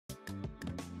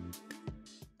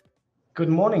Good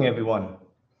morning, everyone,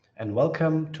 and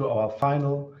welcome to our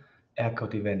final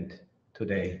AIRCOAT event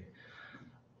today.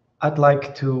 I'd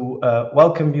like to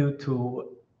welcome you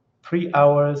to 3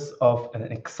 hours of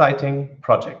an exciting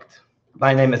project.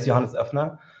 My name is Johannes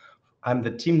Oeffner. I'm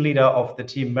the team leader of the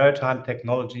team Maritime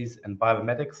Technologies and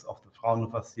Biomedics of the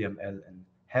Fraunhofer CML in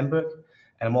Hamburg,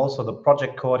 and I'm also the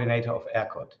project coordinator of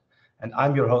AIRCOAT. And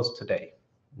I'm your host today.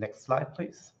 Next slide,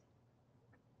 please.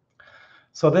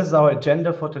 So this is our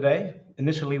agenda for today.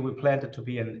 Initially, we planned it to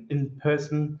be an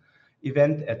in-person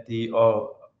event at the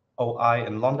OI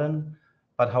in London,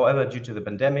 but however, due to the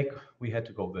pandemic, we had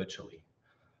to go virtually.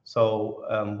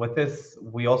 So with this,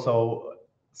 we also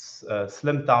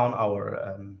slimmed down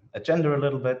our agenda a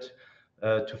little bit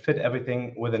to fit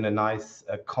everything within a nice,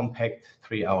 compact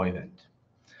 3-hour event.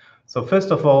 So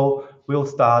first of all, we'll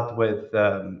start with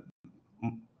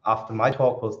after my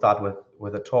talk, we'll start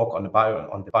with a talk on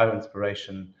the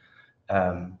bio-inspiration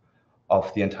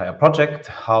of the entire project,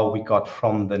 how we got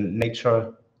from the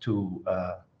nature to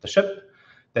the ship.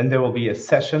 Then there will be a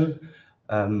session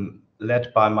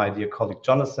led by my dear colleague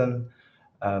Jonathan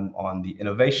on the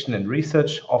innovation and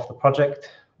research of the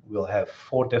project. We'll have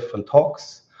 4 different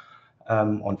talks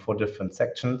on 4 different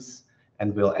sections,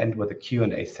 and we'll end with a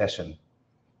Q&A session.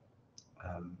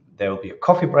 There will be a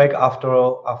coffee break after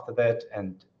that,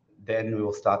 and then we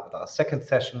will start with our second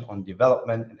session on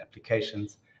development and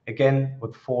applications, again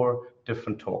with 4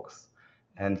 different talks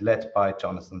and led by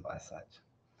Jonathan Biocide.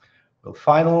 We'll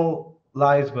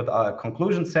finalize with our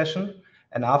conclusion session,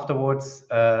 and afterwards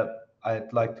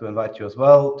I'd like to invite you as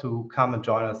well to come and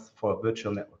join us for a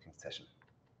virtual networking session.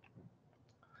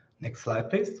 Next slide,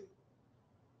 please.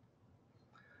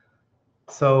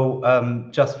 So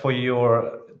just for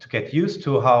to get used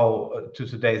to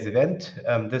today's event,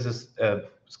 this is a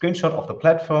screenshot of the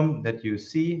platform that you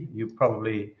see. You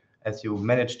probably, as you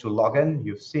manage to log in,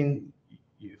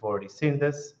 you've already seen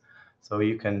this. So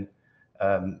you can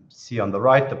see on the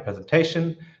right the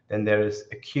presentation. Then there is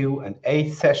a Q&A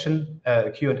session,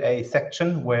 Q&A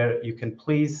section where you can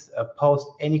please post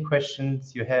any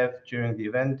questions you have during the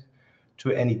event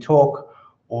to any talk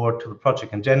or to the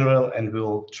project in general, and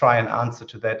we'll try and answer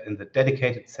to that in the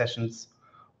dedicated sessions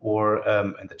or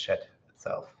in the chat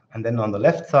itself. And then on the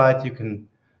left side, you can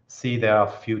see there are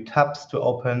a few tabs to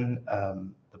open.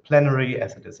 The plenary,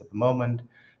 as it is at the moment.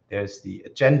 There's the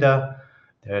agenda.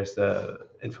 There's the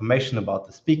information about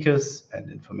the speakers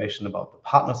and information about the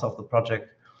partners of the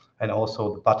project, and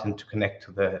also the button to connect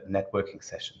to the networking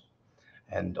session.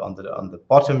 And on the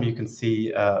bottom, you can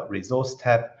see a resource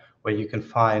tab where you can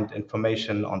find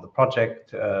information on the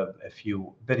project, a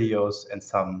few videos, and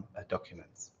some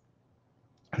documents.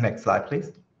 Next slide,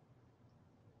 please.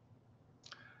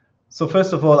 So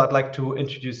first of all, I'd like to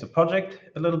introduce the project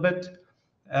a little bit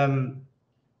and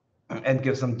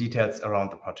give some details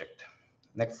around the project.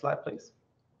 Next slide, please.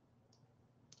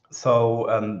 So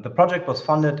the project was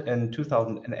funded in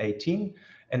 2018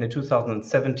 in the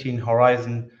 2017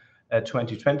 Horizon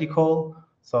 2020 call,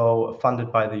 so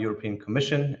funded by the European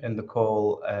Commission in the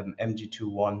call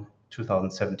MG21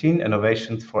 2017,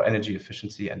 Innovations for Energy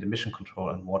Efficiency and Emission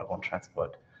Control in Waterborne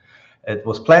Transport. It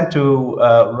was planned to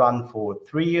run for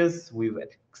 3 years. We've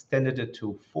extended it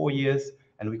to 4 years,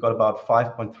 and we got about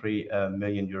 5.3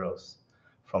 million euros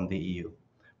from the EU.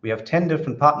 We have 10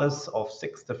 different partners of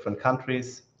 6 different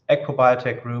countries: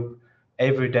 Ecobiotech Group,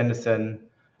 Avery Dennison,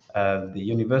 the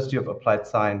University of Applied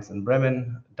Science in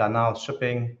Bremen, Danal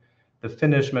Shipping, the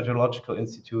Finnish Meteorological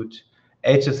Institute,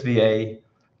 HSVA,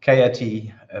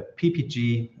 KIT,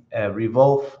 PPG,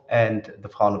 REVOLVE, and the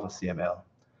Fraunhofer CML.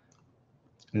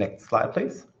 Next slide,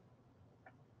 please.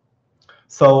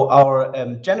 So our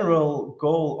general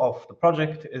goal of the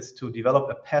project is to develop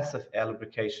a passive air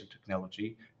lubrication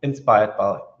technology inspired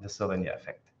by the Salvinia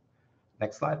effect.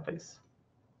 Next slide, please.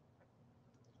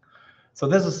 So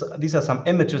these are some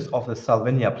images of the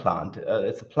Salvinia plant.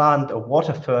 It's a plant, a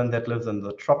water fern that lives in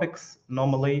the tropics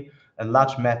normally, and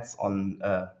large mats on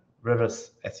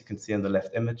rivers, as you can see in the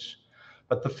left image.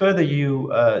 But the further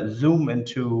you zoom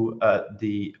into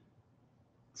the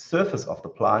surface of the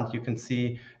plant, you can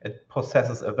see it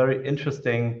possesses a very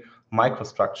interesting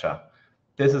microstructure.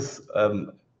 This is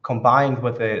combined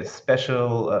with a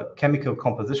special chemical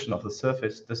composition of the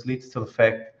surface. This leads to the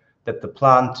fact that the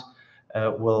plant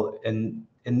will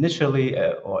initially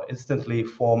or instantly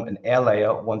form an air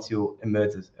layer once you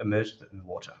immerse it in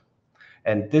water.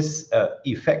 And this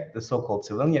effect, the so-called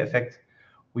Salvinia effect,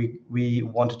 we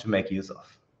wanted to make use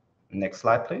of. Next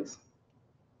slide, please.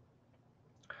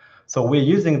 So we're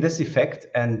using this effect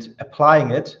and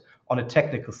applying it on a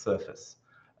technical surface.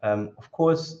 Of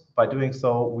course, by doing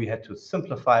so, we had to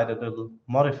simplify it a little,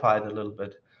 modify it a little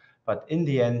bit, But in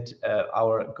the end,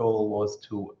 our goal was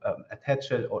to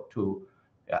attach it or to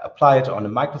apply it on the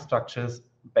microstructures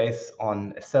based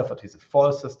on a self-adhesive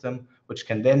foil system, which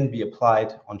can then be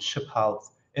applied on ship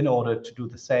hulls in order to do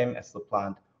the same as the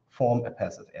plant, form a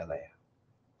passive air layer.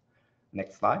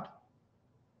 Next slide.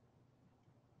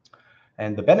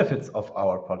 And the benefits of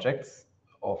our projects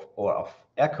of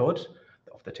AIRCOAT,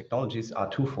 of the technologies, are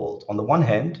twofold. On the one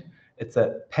hand, it's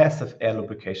a passive air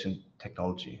lubrication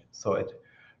technology. So it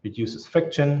reduces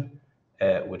friction,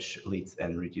 which leads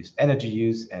in reduced energy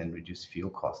use and reduced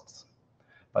fuel costs.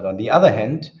 But on the other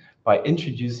hand, by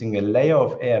introducing a layer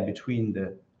of air between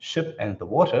the ship and the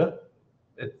water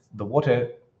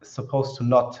is supposed to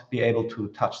not be able to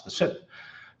touch the ship.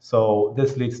 So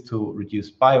this leads to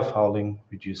reduced biofouling,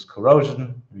 reduced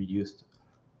corrosion, reduced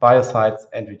biocides,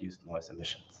 and reduced noise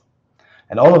emissions.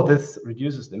 And all of this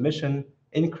reduces the emission,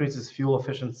 increases fuel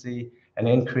efficiency, and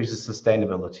increases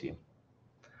sustainability.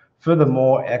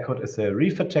 Furthermore, AIRCOAT is a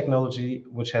refit technology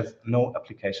which has no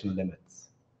application limits.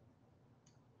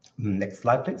 Next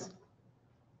slide, please.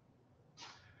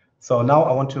 So now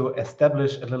I want to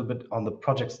establish a little bit on the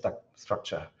project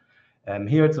structure.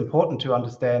 Here it's important to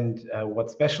understand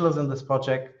what's special is in this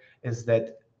project is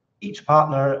that each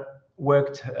partner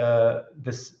worked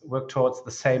towards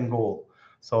the same goal.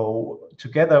 So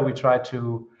together we try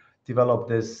to develop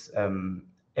this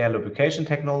air lubrication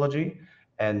technology,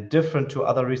 and different to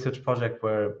other research projects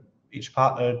where each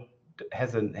partner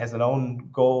has an own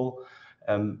goal.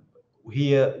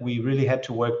 Here we really had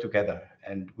to work together,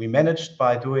 and we managed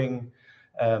by doing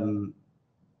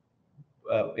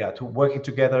working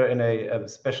together in a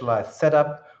specialized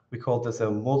setup. We called this a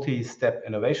multi-step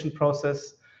innovation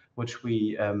process, which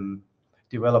we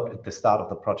developed at the start of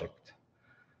the project.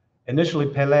 Initially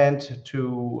planned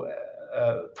to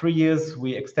 3 years,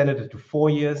 we extended it to 4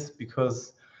 years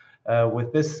because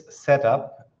with this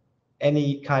setup,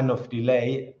 any kind of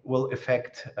delay will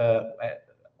affect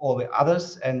all the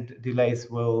others, and delays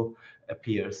will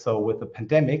appear. So with the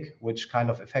pandemic, which kind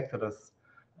of affected us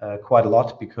quite a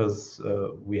lot because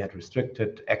we had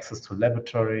restricted access to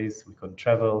laboratories, we couldn't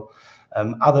travel.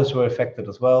 Others were affected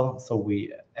as well, so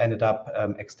we ended up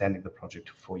extending the project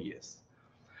to 4 years.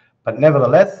 But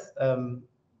nevertheless,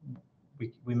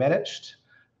 we managed.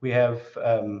 We have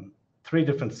 3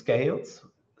 different scales: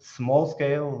 small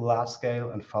scale, large scale,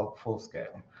 and full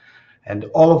scale. And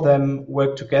all of them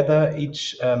work together.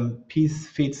 Each piece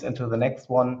feeds into the next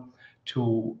one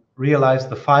to realize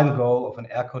the final goal of an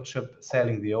AIRCOAT ship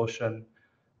sailing the ocean,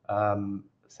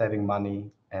 saving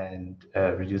money and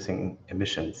reducing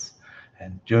emissions.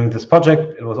 And during this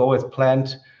project, it was always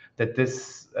planned that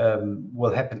this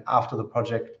will happen after the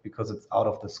project because it's out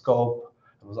of the scope.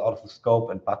 It was out of the scope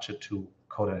and budget to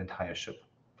coat an entire ship,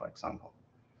 for example.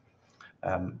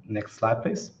 Next slide,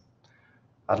 please.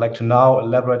 I'd like to now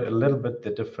elaborate a little bit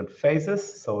the different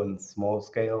phases. So in the small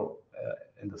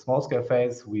scale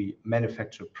phase, we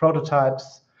manufacture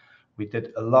prototypes. We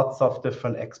did lots of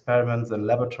different experiments in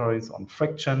laboratories on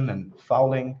friction and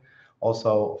fouling.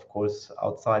 Also, of course,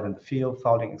 outside in the field,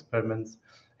 fouling experiments.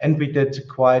 And we did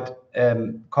quite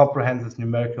comprehensive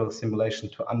numerical simulation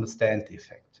to understand the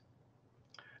effect.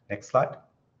 Next slide.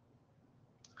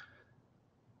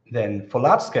 Then for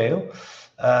large scale,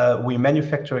 we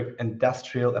manufacture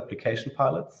industrial application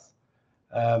pilots.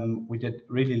 We did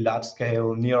really large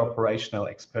scale near operational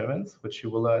experiments, which you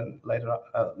will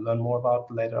learn more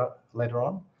about later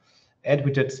on. And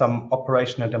we did some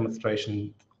operational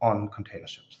demonstration on container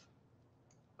ships.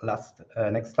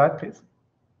 Next slide, please.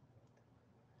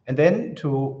 And then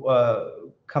to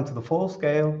come to the full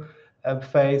scale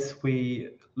phase, we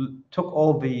took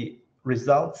all the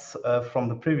results from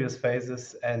the previous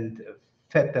phases and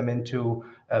fed them into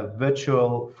a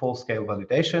virtual full-scale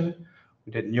validation.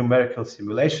 We did numerical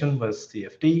simulation with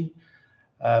CFD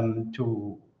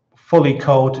to fully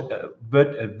code,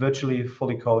 virtually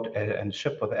fully code and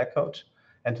ship with AIRCOAT,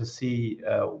 and to see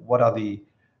what are the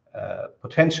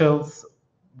potentials,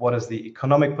 what is the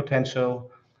economic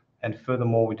potential, and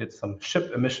furthermore, we did some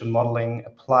ship emission modeling,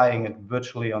 applying it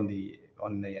virtually on the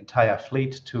entire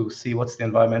fleet to see what's the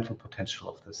environmental potential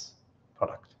of this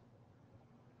product.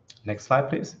 Next slide,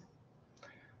 please.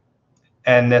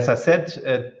 And as I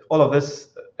said, all of this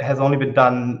has only been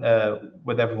done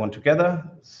with everyone together.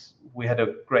 We had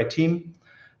a great team.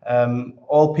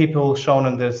 All people shown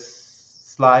in this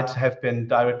slide have been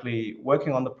directly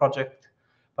working on the project,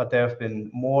 but there have been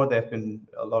more. There have been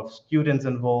a lot of students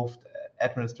involved,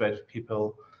 administrative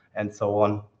people, and so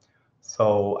on.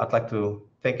 So I'd like to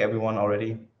thank everyone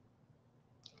already.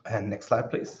 And next slide,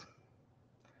 please.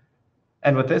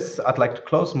 And with this, I'd like to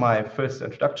close my first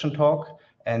introduction talk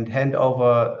and hand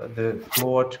over the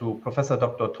floor to Professor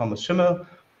Dr. Thomas Schimmel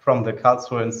from the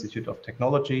Karlsruhe Institute of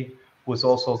Technology, who is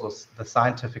also the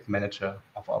scientific manager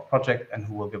of our project and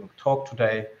who will give a talk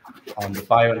today on the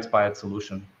bio-inspired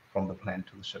solution from the plant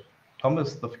to the ship.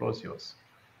 Thomas, the floor is yours.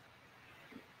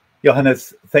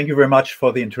 Johannes, thank you very much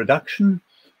for the introduction.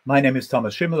 My name is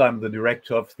Thomas Schimmel. I'm the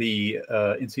director of the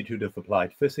Institute of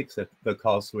Applied Physics at the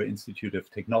Karlsruhe Institute of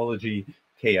Technology,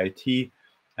 KIT.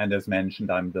 And as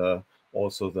mentioned, I'm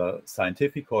also the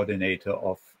scientific coordinator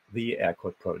of the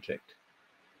AIRCOAT project.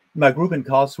 My group in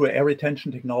Karlsruhe, air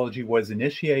retention technology was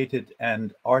initiated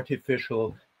and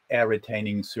artificial air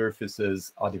retaining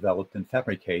surfaces are developed and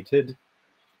fabricated.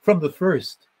 From the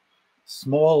first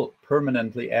small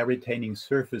permanently air retaining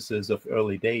surfaces of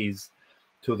early days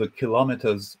to the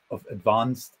kilometers of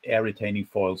advanced air retaining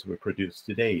foils we produce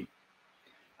today.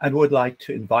 I would like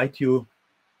to invite you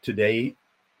today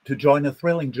to join a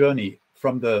thrilling journey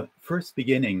from the first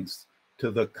beginnings to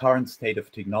the current state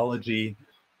of technology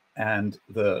and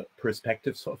the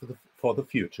perspectives for the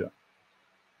future.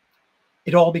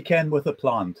 It all began with a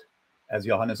plant, as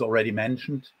Johannes already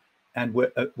mentioned, and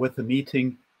with a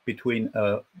meeting between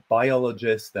a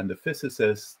biologist and a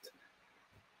physicist.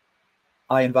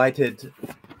 I invited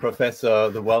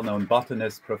the well-known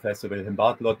botanist, Professor Wilhelm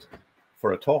Bartlott,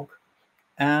 for a talk.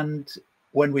 And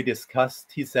when we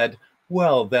discussed, he said,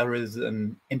 well, there is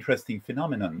an interesting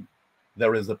phenomenon.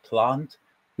 There is a plant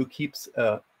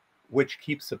which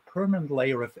keeps a permanent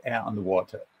layer of air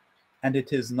underwater. And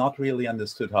it is not really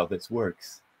understood how this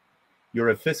works. You're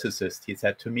a physicist, he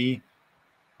said to me.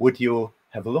 Would you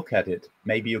have a look at it?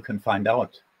 Maybe you can find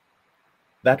out.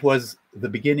 That was the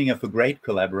beginning of a great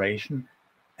collaboration.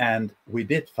 And we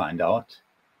did find out.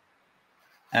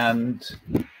 And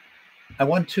I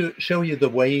want to show you the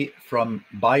way from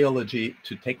biology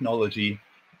to technology,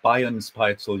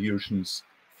 bio-inspired solutions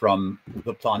from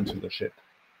the plant to the ship.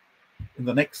 In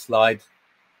the next slide,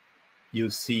 in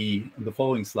the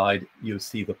following slide, you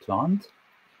see the plant.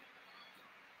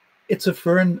 It's a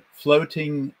fern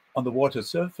floating on the water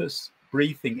surface,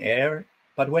 breathing air,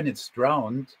 but when it's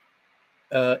drowned,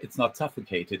 it's not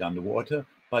suffocated underwater,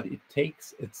 but it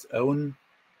takes its own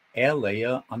air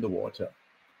layer underwater.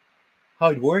 How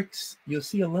it works, you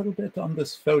see a little bit on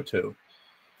this photo.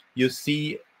 You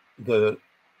see the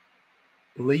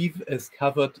leaf is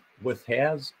covered with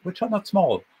hairs, which are not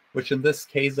small, which in this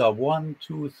case are 1,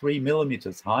 2, 3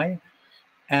 millimeters high.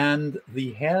 And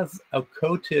the hairs are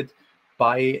coated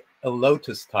by a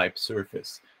lotus-type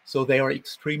surface. So they are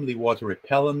extremely water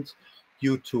repellent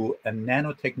due to a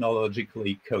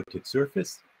nanotechnologically coated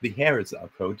surface. The hairs are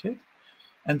coated.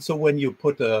 And so when you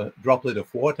put a droplet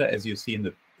of water, as you see in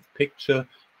the picture,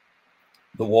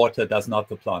 the water does not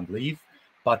the plant leave,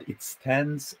 but it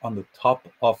stands on the top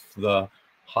of the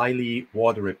highly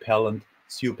water repellent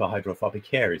superhydrophobic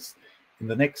hairs. In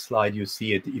the next slide, you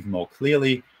see it even more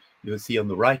clearly. You'll see on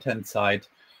the right-hand side,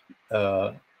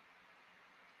 at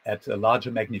a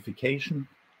larger magnification,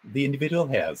 the individual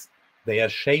hairs. They are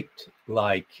shaped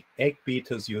like egg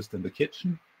beaters used in the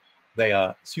kitchen. They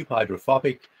are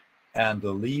superhydrophobic, and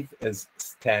the leaf is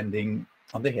standing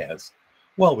on the hairs.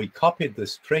 Well, we copied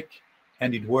this trick,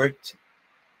 and it worked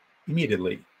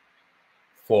immediately.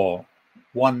 For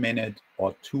 1 minute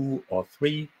or 2 or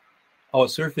 3, our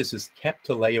surfaces kept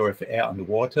a layer of air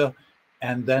underwater,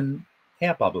 and then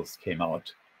air bubbles came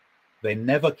out. They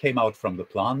never came out from the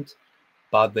plant,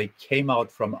 but they came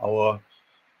out from our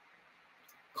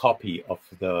copy of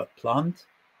the plant.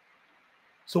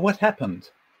 So what happened?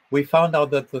 We found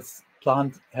out that this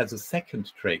plant has a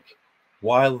second trick.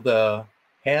 While the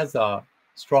hairs are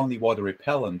strongly water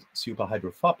repellent,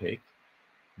 superhydrophobic,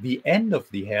 the end of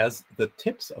the hairs, the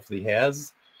tips of the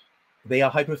hairs, they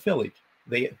are hydrophilic.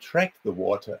 They attract the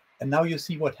water. And now you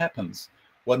see what happens.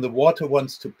 When the water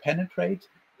wants to penetrate,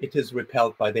 it is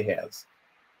repelled by the hairs.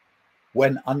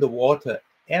 When underwater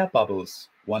air bubbles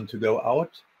want to go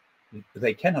out,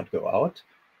 they cannot go out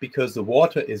because the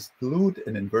water is glued,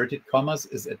 in inverted commas,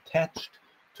 is attached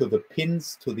to the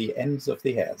pins to the ends of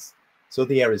the hairs. So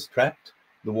the air is trapped,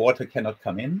 the water cannot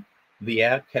come in, the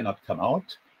air cannot come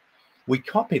out. We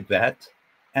copied that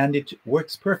and it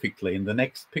works perfectly. In the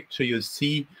next picture you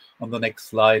see on the next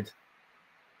slide,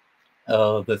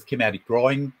 the schematic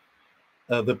drawing,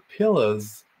 the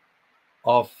pillars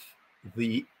of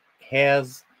the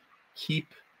hairs keep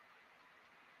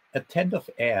a tent of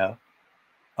air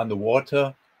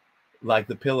underwater like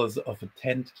the pillars of a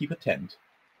tent keep a tent.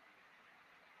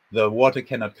 The water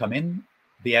cannot come in,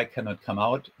 the air cannot come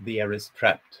out, the air is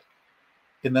trapped.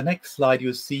 In the next slide,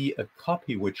 you see a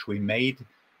copy which we made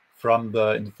from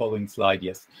in the following slide,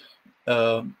 yes,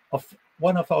 of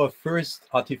one of our first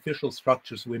artificial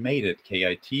structures we made at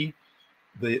KIT.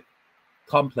 The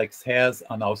complex hairs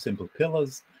are now simple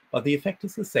pillars, but the effect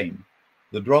is the same.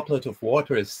 The droplet of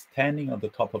water is standing on the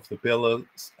top of the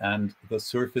pillars and the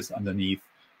surface underneath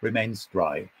remains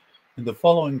dry. In the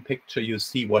following picture, you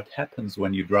see what happens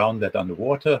when you drown that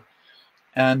underwater.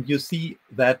 And you see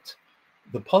that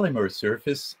the polymer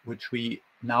surface, which we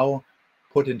now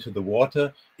put into the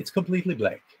water, it's completely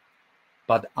black.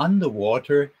 But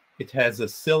underwater, it has a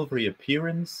silvery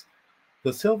appearance.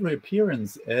 The silvery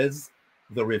appearance is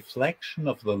the reflection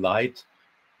of the light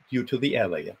due to the air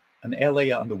layer. An air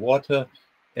layer underwater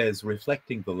is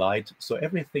reflecting the light, so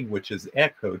everything which is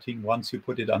air coating, once you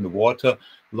put it underwater,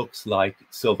 looks like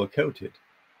silver coated.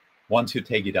 Once you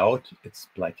take it out, it's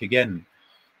black again.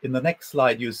 In the next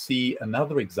slide, you see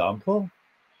another example.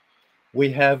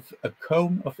 We have a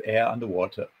cone of air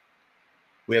underwater.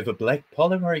 We have a black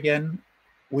polymer again.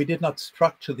 We did not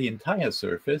structure the entire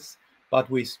surface, but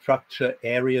we structure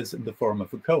areas in the form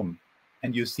of a cone.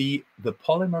 And you see the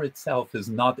polymer itself is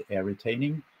not air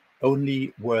retaining,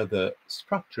 only where the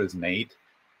structure is made,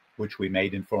 which we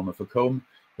made in form of a cone,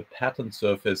 the patterned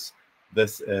surface,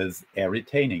 this is air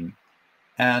retaining.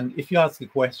 And if you ask the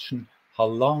question, how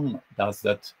long does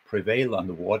that prevail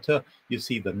underwater? You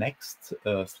see the next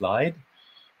slide,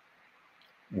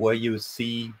 where you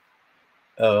see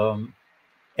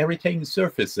air retaining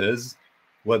surfaces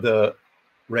where the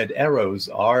red arrows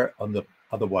are on the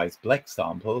otherwise black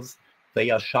samples. They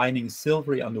are shining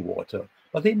silvery underwater.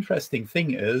 But the interesting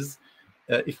thing is,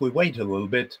 if we wait a little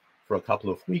bit for a couple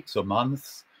of weeks or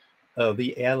months,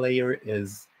 the air layer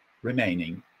is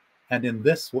remaining. And in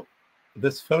this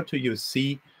photo, you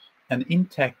see an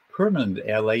intact permanent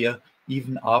air layer,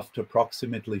 even after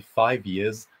approximately 5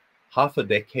 years, half a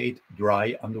decade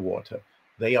dry underwater.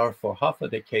 They are for half a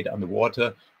decade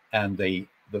underwater, and the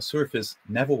surface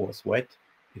never was wet.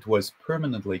 It was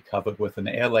permanently covered with an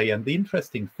air layer. And the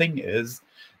interesting thing is,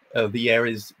 the air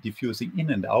is diffusing in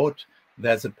and out.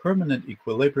 There's a permanent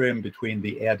equilibrium between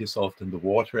the air dissolved in the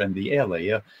water and the air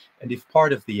layer. And if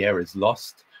part of the air is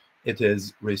lost, it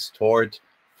is restored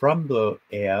from the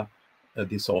air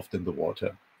dissolved in the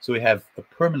water. So we have a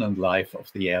permanent life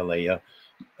of the air layer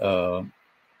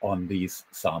on these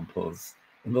samples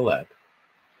in the lab.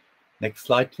 Next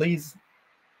slide, please.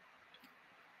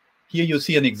 Here you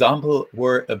see an example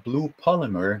where a blue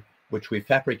polymer, which we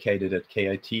fabricated at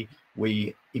KIT,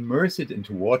 we immerse it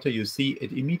into water. You see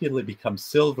it immediately becomes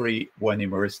silvery when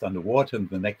immersed underwater. In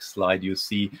the next slide, you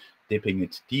see dipping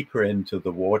it deeper into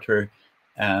the water,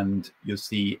 and you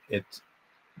see it,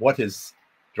 what is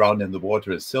drowned in the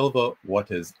water is silver,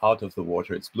 what is out of the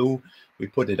water is blue. We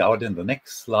put it out in the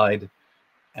next slide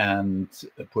and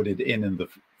put it in the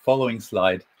following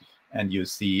slide, and you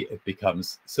see it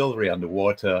becomes silvery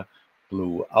underwater,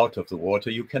 blue out of the water.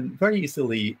 You can very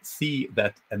easily see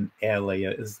that an air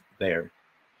layer is there.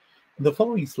 In the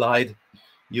following slide,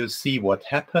 you see what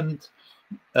happened.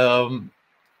 At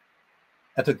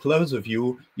a closer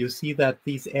view, you see that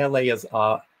these air layers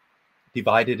are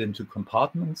divided into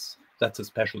compartments. That's a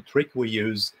special trick we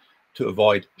use to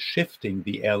avoid shifting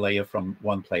the air layer from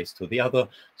one place to the other.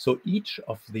 So each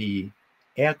of the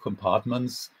air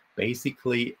compartments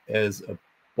basically is a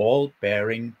ball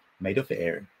bearing made of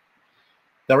air.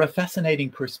 There are fascinating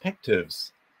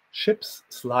perspectives. Ships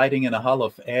sliding in a hull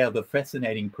of air, the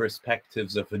fascinating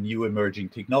perspectives of a new emerging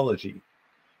technology.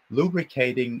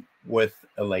 Lubricating with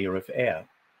a layer of air.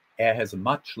 Air has a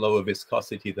much lower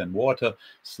viscosity than water,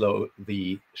 so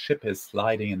the ship is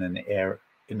sliding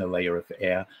in a layer of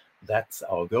air. That's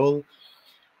our goal.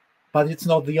 But it's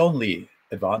not the only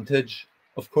advantage.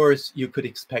 Of course, you could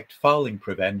expect fouling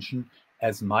prevention,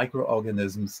 as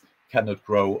microorganisms cannot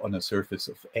grow on a surface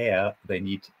of air. They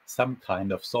need some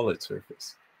kind of solid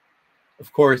surface.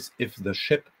 Of course, if the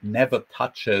ship never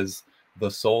touches the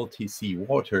salty sea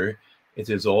water, it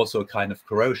is also a kind of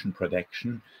corrosion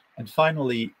protection. And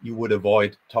finally, you would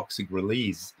avoid toxic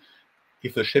release.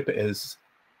 If a ship has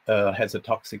a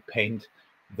toxic paint,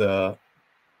 the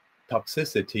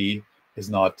toxicity is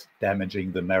not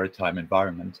damaging the maritime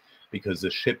environment because the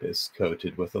ship is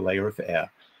coated with a layer of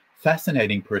air.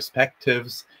 Fascinating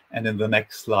perspectives. And in the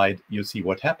next slide, you see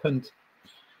what happened.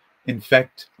 In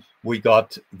fact, we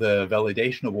got the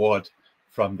validation award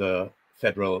from the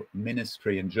Federal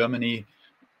Ministry in Germany.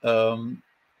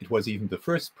 It was even the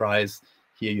first prize.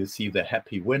 Here you see the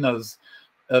happy winners.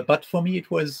 But for me,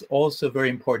 it was also a very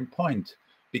important point,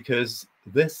 because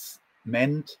this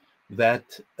meant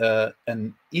that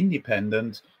an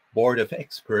independent board of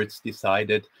experts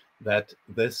decided that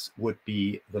this would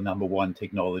be the #1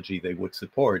 technology they would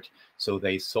support. So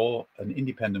they saw, an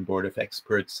independent board of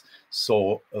experts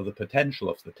saw the potential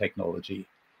of the technology.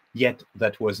 Yet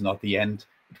that was not the end,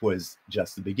 it was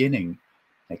just the beginning.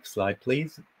 Next slide,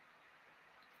 please.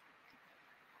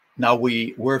 Now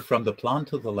we were from the plant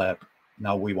to the lab.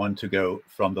 Now we want to go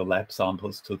from the lab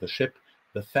samples to the ship.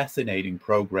 The fascinating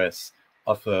progress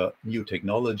of a new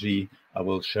technology I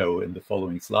will show in the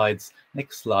following slides.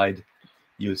 Next slide,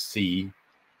 you see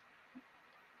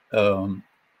the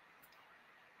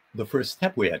first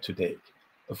step we had to take.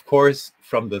 Of course,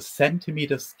 from the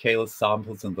centimeter scale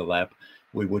samples in the lab,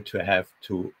 we would have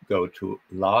to go to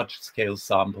large scale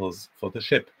samples for the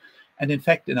ship. And in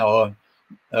fact, in our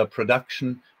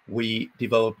production, we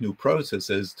developed new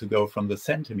processes to go from the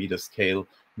centimeter scale,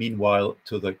 meanwhile,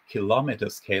 to the kilometer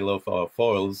scale of our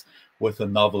foils with a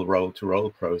novel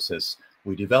roll-to-roll process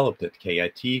we developed at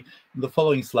KIT. In the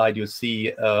following slide, you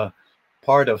see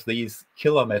part of these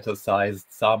kilometer-sized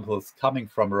samples coming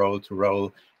from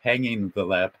roll-to-roll, hanging in the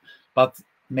lab. But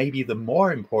maybe the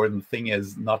more important thing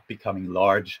is not becoming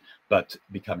large, but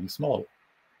becoming small.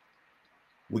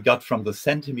 We got from the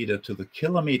centimeter to the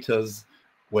kilometers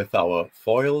with our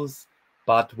foils,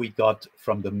 but we got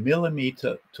from the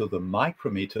millimeter to the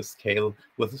micrometer scale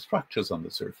with the structures on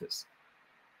the surface.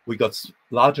 We got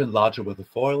larger and larger with the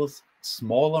foils,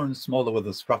 smaller and smaller with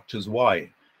the structures.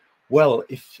 Why? Well,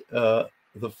 if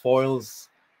the foils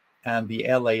and the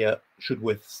air layer should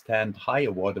withstand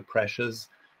higher water pressures,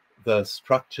 the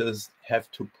structures have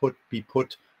to be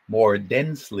put more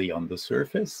densely on the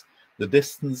surface. The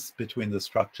distance between the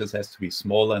structures has to be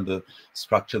smaller, and the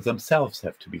structures themselves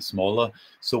have to be smaller.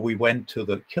 So we went to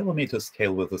the kilometer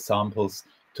scale with the samples,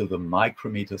 to the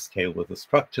micrometer scale with the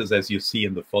structures, as you see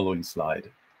in the following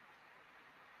slide.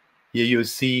 Here you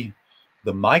see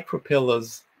the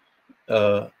micropillars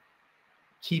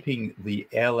keeping the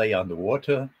air layer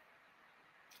underwater,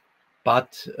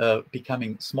 but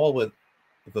becoming small with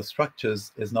the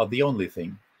structures is not the only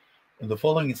thing. In the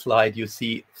following slide, you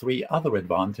see 3 other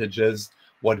advantages,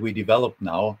 what we developed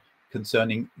now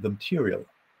concerning the material.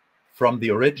 From the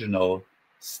original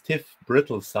stiff,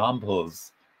 brittle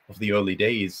samples of the early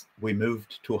days, we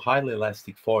moved to highly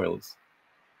elastic foils.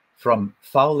 From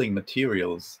fouling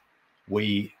materials,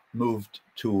 we moved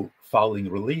to fouling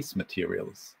release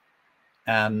materials.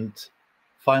 And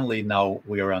finally, now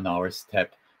we are on our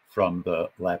step from the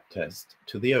lab test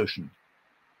to the ocean.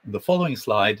 In the following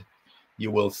slide, you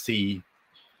will see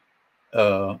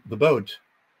the boat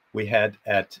we had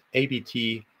at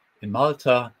ABT in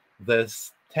Malta.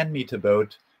 This 10-meter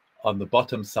boat on the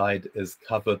bottom side is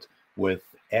covered with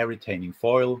air-retaining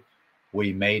foil.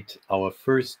 We made our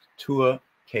first tour,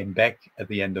 came back at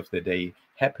the end of the day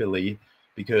happily,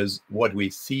 because what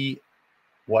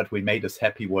made us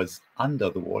happy was under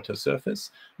the water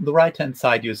surface. On the right-hand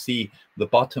side, you see the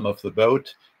bottom of the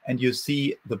boat, and you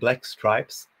see the black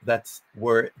stripes. That's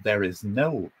where there is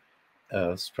no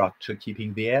structure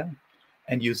keeping the air.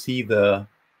 And you see the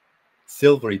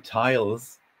silvery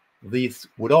tiles. These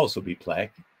would also be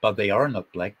black, but they are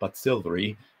not black, but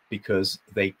silvery, because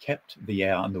they kept the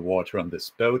air underwater on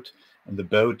this boat, and the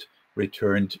boat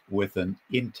returned with an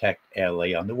intact air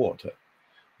layer underwater.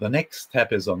 The next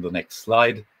step is on the next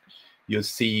slide. You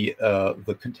see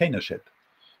the container ship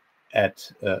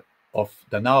of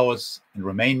Danaos in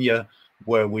Romania,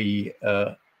 where we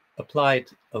applied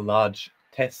a large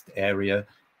test area,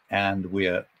 and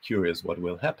we're curious what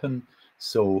will happen.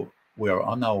 So we are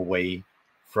on our way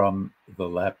from the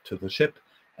lab to the ship.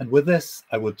 And with this,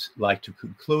 I would like to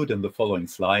conclude in the following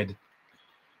slide.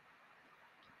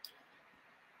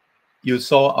 You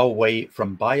saw our way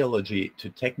from biology to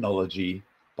technology,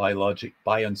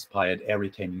 bio-inspired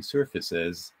air-retaining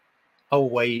surfaces, our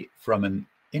way from an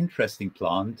interesting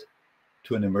plant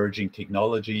to an emerging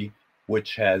technology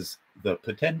which has the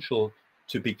potential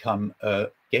to become a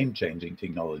game-changing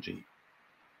technology.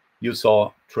 You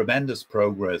saw tremendous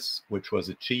progress which was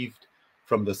achieved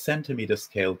from the centimeter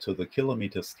scale to the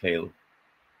kilometer scale,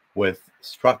 with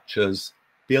structures,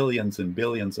 billions and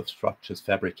billions of structures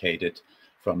fabricated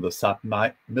from the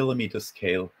sub-millimeter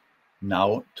scale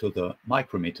now to the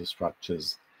micrometer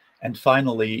structures. And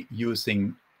finally,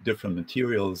 using different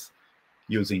materials,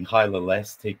 using highly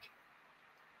elastic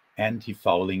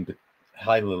anti-fouling,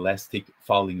 highly elastic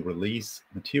fouling release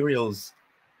materials.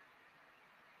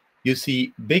 You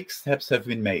see, big steps have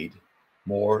been made.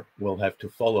 More will have to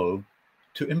follow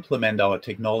to implement our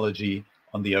technology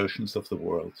on the oceans of the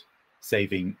world,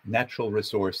 saving natural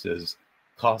resources,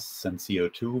 costs and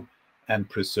CO2, and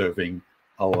preserving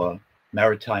our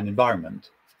maritime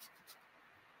environment.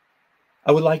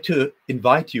 I would like to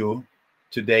invite you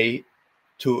today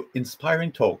to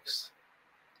inspiring talks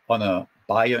on a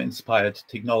bio-inspired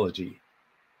technology.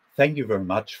 Thank you very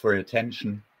much for your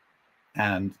attention.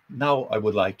 And now I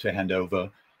would like to hand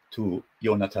over to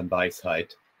Jonathan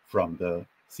Biocide from the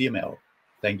CML.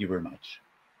 Thank you very much.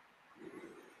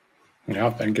 Yeah,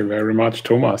 thank you very much,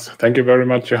 Thomas. Thank you very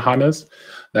much, Johannes.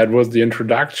 That was the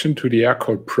introduction to the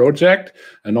AIRCOAT project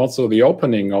and also the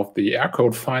opening of the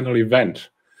AIRCOAT final event.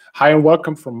 Hi and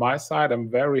welcome from my side. I'm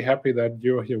very happy that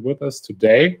you're here with us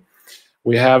today.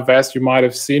 We have, as you might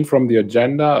have seen from the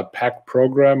agenda, a packed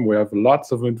program. We have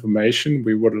lots of information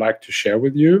we would like to share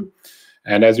with you.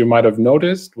 And as you might have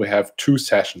noticed, we have 2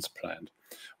 sessions planned.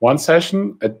 One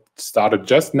session, it started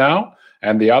just now,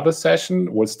 and the other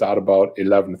session will start about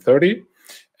 11:30.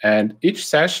 And each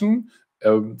session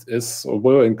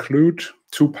will include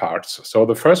 2 parts. So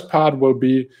the first part will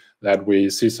be that we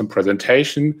see some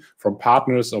presentation from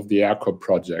partners of the AIRCOAT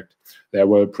project. They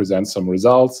will present some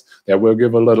results. They will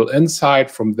give a little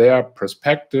insight from their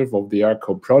perspective of the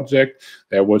AIRCOAT project.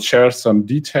 They will share some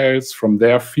details from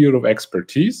their field of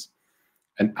expertise.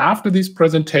 And after these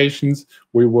presentations,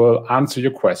 we will answer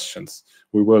your questions.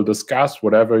 We will discuss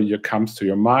whatever comes to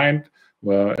your mind.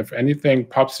 Well, if anything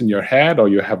pops in your head or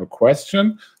you have a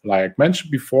question, like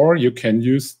mentioned before, you can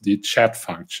use the chat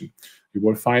function. You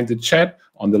will find the chat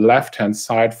on the left-hand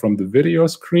side from the video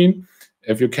screen.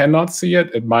 If you cannot see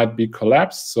it, it might be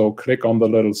collapsed, so click on the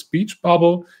little speech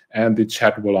bubble and the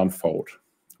chat will unfold.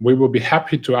 We will be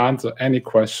happy to answer any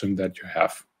question that you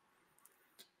have.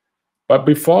 But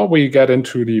before we get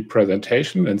into the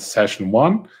presentation in session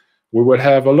 1, we will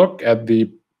have a look at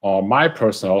my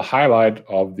personal highlight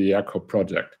of the AIRCOAT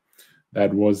project.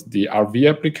 That was the RV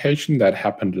application that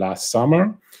happened last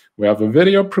summer. We have a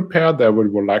video prepared that we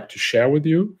would like to share with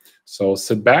you. So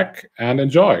sit back and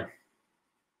enjoy.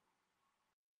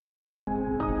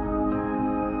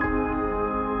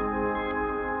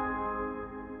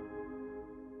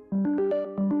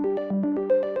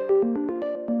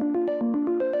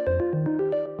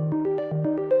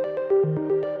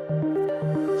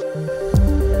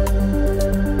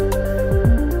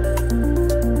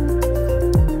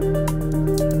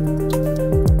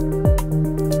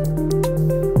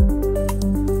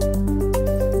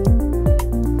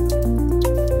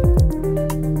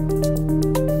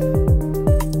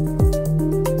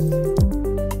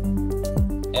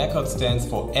 AIRCOAT stands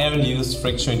for Air-Induced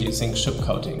Friction-Inducing Ship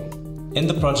Coating. In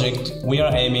the project, we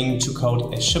are aiming to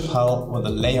coat a ship hull with a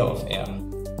layer of air.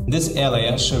 This air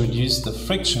layer shall reduce the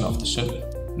friction of the ship,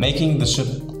 making the ship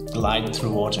glide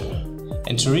through water.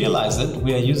 And to realize it,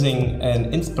 we are using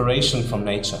an inspiration from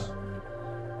nature.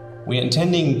 We are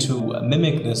intending to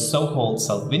mimic the so-called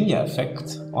Salvinia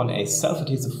effect on a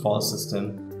self-adhesive foil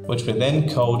system, which we then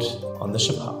coat on the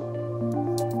ship hull.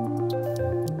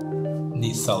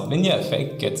 The Salvinia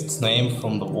effect gets its name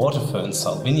from the water fern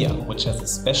Salvinia, which has a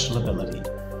special ability.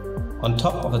 On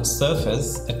top of its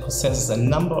surface, it possesses a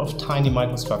number of tiny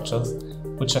microstructures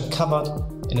which are covered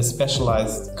in a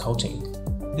specialized coating.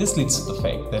 This leads to the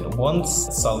fact that once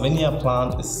a Salvinia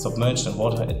plant is submerged in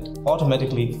water, it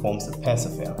automatically forms a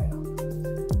passive air layer.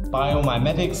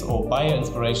 Biomimetics or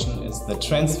bioinspiration is the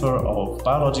transfer of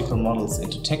biological models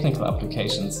into technical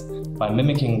applications by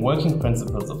mimicking working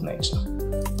principles of nature.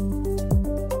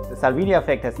 The Salvinia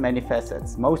effect has many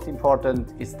facets. Most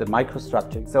important is the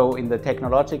microstructure. So in the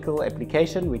technological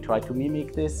application, we try to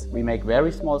mimic this. We make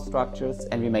very small structures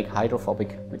and we make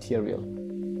hydrophobic material.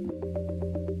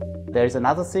 There is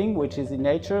another thing which is in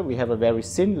nature. We have a very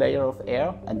thin layer of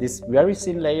air, and this very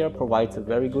thin layer provides a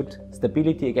very good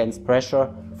stability against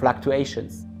pressure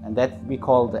fluctuations. And that we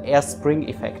call the air spring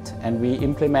effect, and we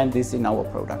implement this in our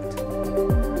product.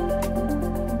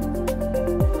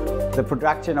 The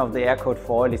production of the AIRCOAT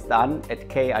foil is done at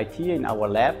KIT in our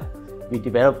lab. We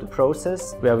developed a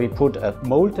process where we put a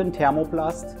molten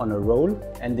thermoplast on a roll,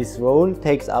 and this roll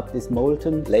takes up this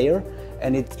molten layer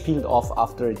and it's peeled off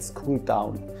after it's cooled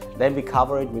down. Then we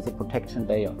cover it with a protection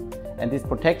layer. And this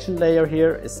protection layer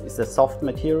here is a soft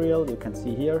material, you can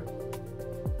see here.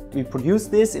 We produce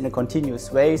this in a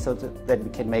continuous way so that we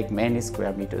can make many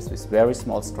square meters with very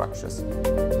small structures.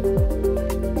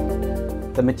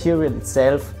 The material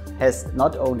itself has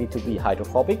not only to be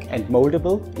hydrophobic and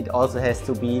moldable, it also has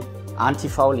to be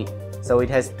anti-fouling. So it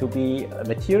has to be a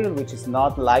material which is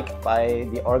not liked by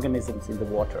the organisms in the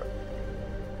water.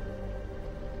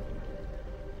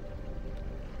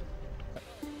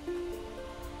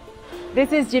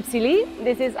 This is Gypsy Lee.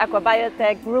 This is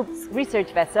Aquabiotech Group's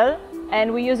research vessel,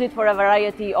 and we use it for a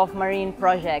variety of marine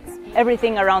projects,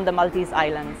 everything around the Maltese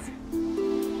Islands.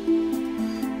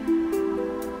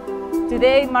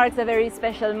 Today marks a very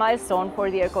special milestone for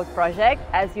the AIRCOAT project.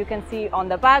 As you can see on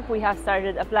the back, we have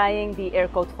started applying the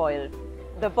AIRCOAT foil.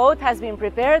 The boat has been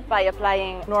prepared by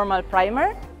applying normal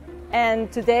primer.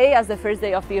 And today, as the first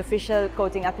day of the official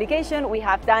coating application, we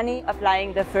have Dani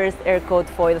applying the first AIRCOAT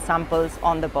foil samples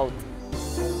on the boat.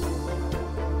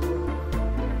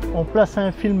 On place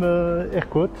un film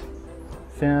AIRCOAT.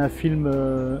 C'est un film,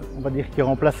 on va dire, qui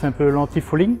remplace un peu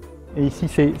l'anti-fouling. Et ici,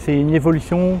 c'est une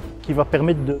évolution qui va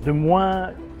permettre de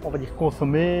moins, on va dire,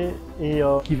 consommer et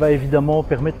qui va évidemment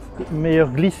permettre une meilleure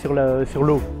glisse sur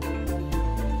l'eau.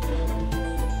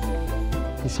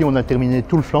 Ici, on a terminé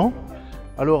tout le flanc.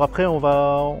 Alors après,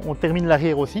 on termine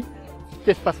l'arrière aussi.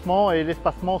 L'espacement, et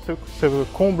l'espacement se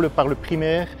comble par le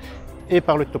primaire et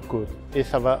par le top coat. Et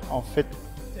ça va en fait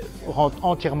rendre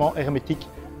entièrement hermétique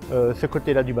ce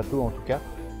côté-là du bateau en tout cas.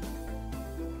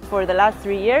 For the last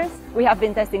 3 years, we have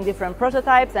been testing different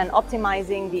prototypes and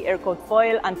optimizing the AIRCOAT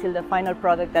foil until the final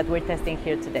product that we're testing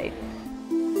here today.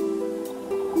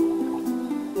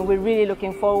 We're really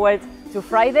looking forward to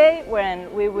Friday,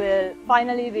 when we will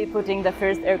finally be putting the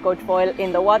first AIRCOAT foil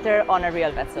in the water on a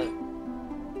real vessel.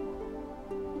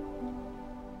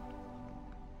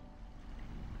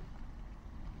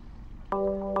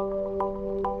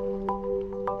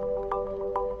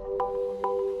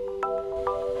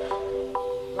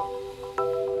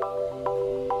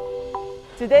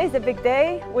 Today is a big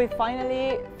day. We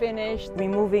finally finished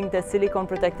removing the silicone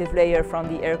protective layer from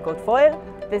the AIRCOAT foil.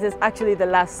 This is actually the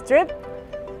last strip.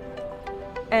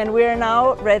 And we are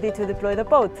now ready to deploy the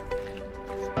boat.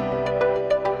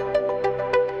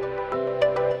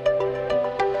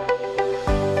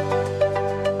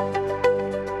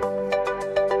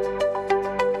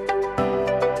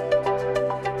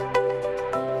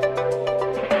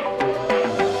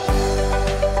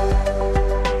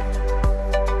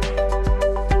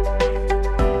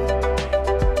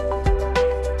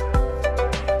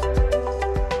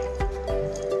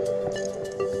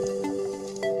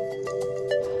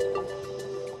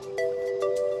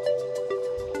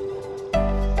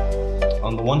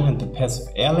 On the one hand, the passive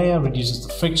air layer reduces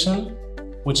the friction,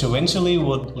 which eventually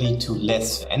would lead to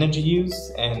less energy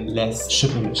use and less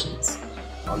ship emissions.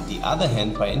 On the other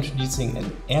hand, by introducing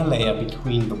an air layer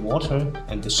between the water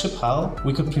and the ship hull,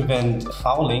 we could prevent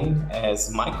fouling,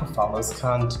 as microfoulers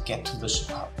can't get to the ship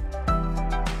hull.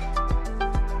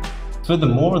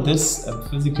 Furthermore, this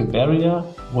physical barrier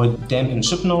would dampen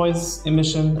ship noise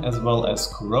emission as well as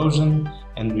corrosion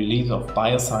and release of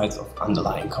biocides of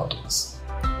underlying coatings.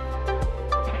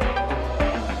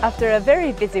 After a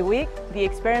very busy week, the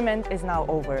experiment is now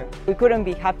over. We couldn't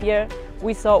be happier.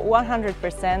 We saw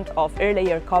 100% of air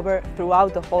layer cover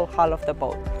throughout the whole hull of the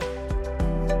boat.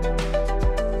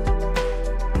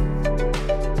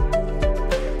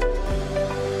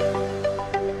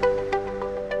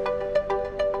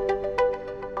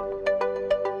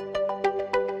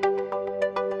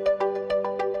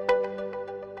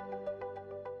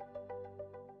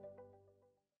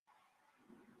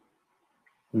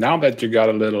 Now that you got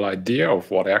a little idea of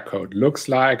what AIRCOAT looks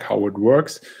like, how it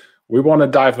works, we want to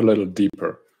dive a little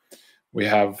deeper. We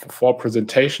have 4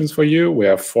 presentations for you. We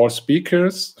have 4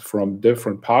 speakers from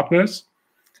different partners.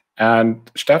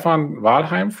 And Stefan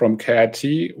Walheim from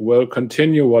KIT will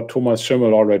continue what Thomas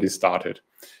Schimmel already started.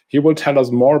 He will tell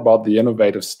us more about the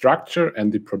innovative structure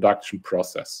and the production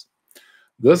process.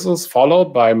 This is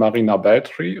followed by Marina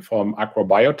Beltri from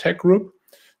AquaBiotech Group.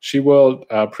 She will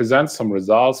present some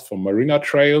results from marina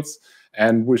trails,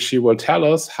 and she will tell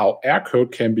us how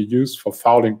AIRCOAT can be used for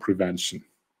fouling prevention.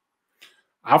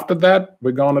 After that,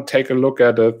 we're going to take a look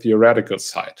at the theoretical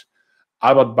side.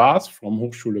 Albert Baas from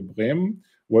Hochschule Bremen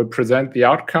will present the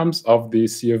outcomes of the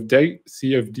CFD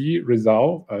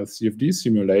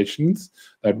simulations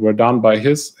that were done by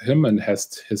him and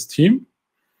his team.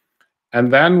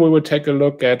 And then we will take a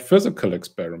look at physical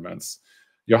experiments.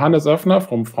 Johannes Oeffner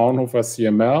from Fraunhofer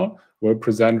CML will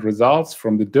present results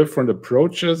from the different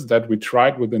approaches that we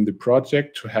tried within the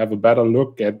project to have a better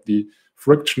look at the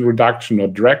friction reduction or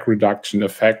drag reduction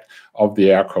effect of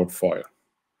the AIRCOAT foil.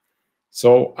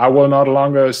 So I will no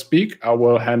longer speak. I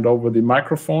will hand over the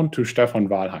microphone to Stefan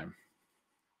Walheim.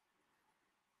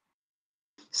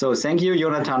 So thank you,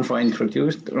 Jonathan, for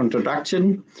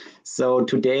introduction. So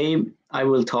today I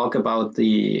will talk about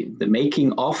the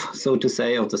making of, so to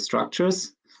say, of the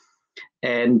structures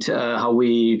and how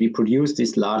we produce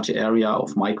this large area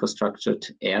of microstructured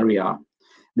area.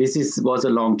 This was a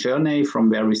long journey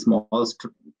from very small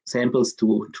samples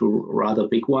to rather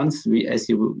big ones, as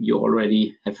you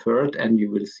already have heard and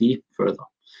you will see further.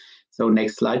 So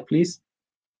next slide, please.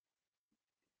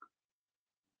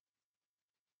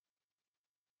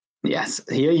 Yes,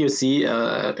 here you see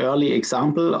an early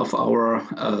example of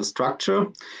our structure,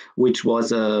 which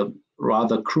was a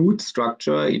rather crude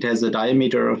structure. It has a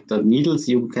diameter, the needles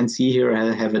you can see here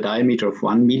have a diameter of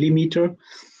 1 millimeter.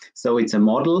 So it's a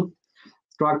model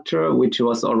structure which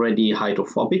was already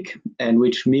hydrophobic and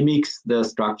which mimics the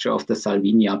structure of the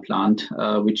Salvinia plant,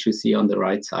 which you see on the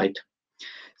right side.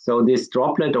 So this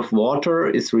droplet of water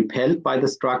is repelled by the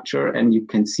structure, and you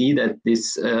can see that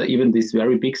this even these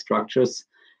very big structures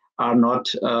are not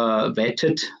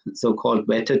wetted, so-called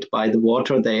wetted by the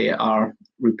water. They are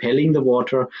repelling the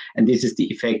water, and this is the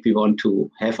effect we want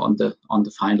to have on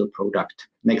the final product.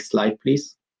 Next slide,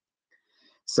 please.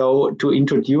 So to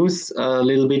introduce a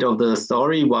little bit of the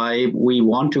story why we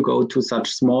want to go to such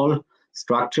small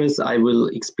structures, I will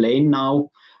explain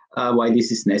now why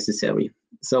this is necessary.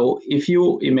 So if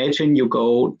you imagine you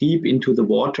go deep into the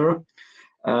water,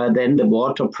 then the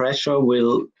water pressure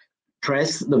will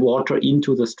press the water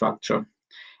into the structure.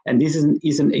 And this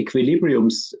is an equilibrium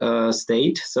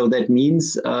state. So that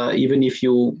means even if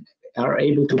you are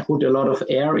able to put a lot of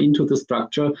air into the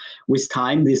structure, with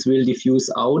time this will diffuse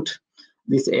out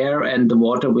this air and the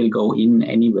water will go in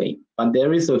anyway. But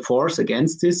there is a force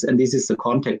against this, and this is the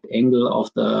contact angle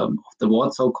of the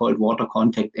so-called water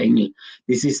contact angle.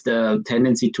 This is the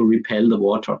tendency to repel the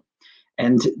water.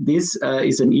 And this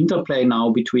is an interplay now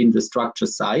between the structure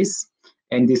size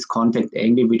and this contact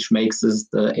angle, which makes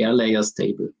the air layer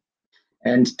stable.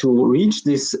 And to reach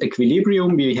this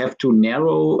equilibrium, we have to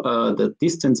narrow the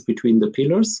distance between the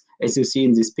pillars, as you see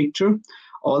in this picture.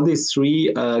 All these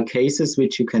three cases,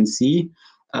 which you can see,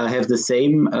 have the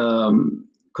same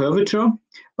curvature,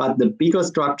 but the bigger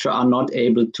structure are not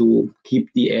able to keep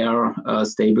the air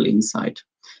stable inside.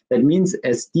 That means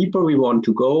as deeper we want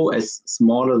to go, as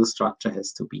smaller the structure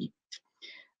has to be.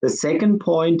 The second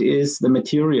point is the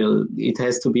material. It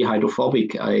has to be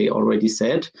hydrophobic, I already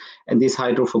said. And this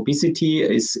hydrophobicity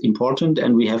is important,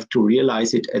 and we have to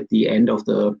realize it at the end of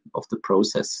the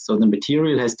process. So the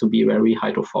material has to be very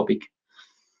hydrophobic.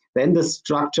 Then the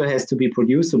structure has to be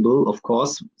producible, of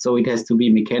course. So it has to be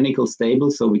mechanical stable,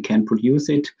 so we can produce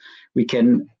it. We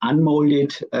can unmold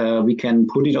it. We can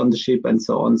put it on the ship and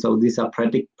so on. So these are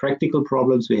practical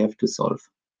problems we have to solve.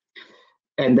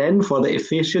 And then for the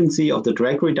efficiency of the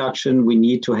drag reduction, we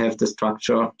need to have the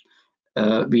structure.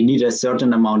 We need a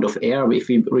certain amount of air. If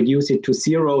we reduce it to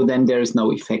 0, then there is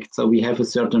no effect. So we have a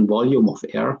certain volume of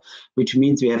air, which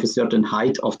means we have a certain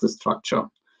height of the structure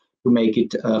to make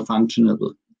it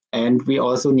functional. And we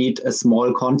also need a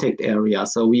small contact area.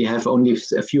 So we have only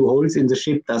a few holes in the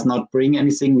ship, does not bring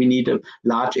anything. We need a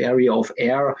large area of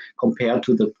air compared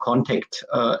to the contact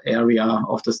area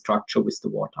of the structure with the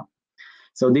water.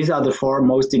 So these are the 4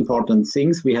 most important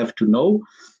things we have to know.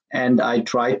 And I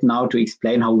tried now to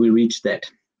explain how we reach that.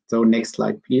 So next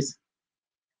slide, please.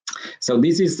 So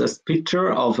this is a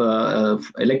picture of an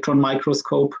electron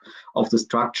microscope of the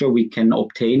structure we can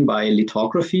obtain by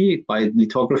lithography. By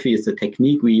lithography is the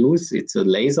technique we use. It's a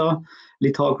laser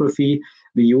lithography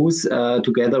we use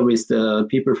together with the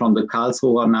people from the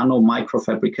Karlsruhe nano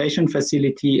microfabrication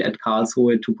facility at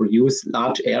Karlsruhe to produce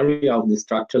large area of the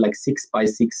structure, like 6 by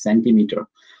 6 centimeter,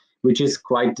 which is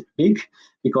quite big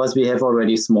because we have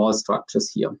already small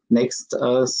structures here. Next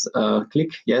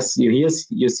click. Yes,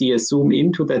 you see a zoom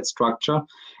into that structure.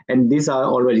 And these are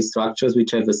already structures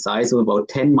which have a size of about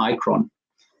 10 micron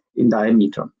in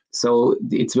diameter. So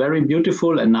it's very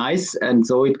beautiful and nice. And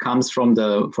so it comes from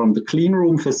the clean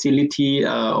room facility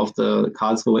of the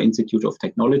Karlsruhe Institute of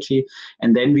Technology.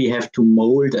 And then we have to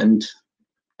mold and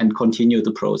continue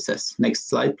the process. Next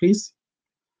slide, please.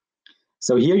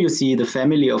 So here you see the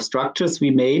family of structures we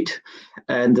made,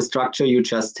 and the structure you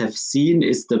just have seen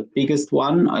is the biggest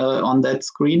one on that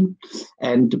screen.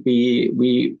 And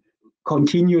we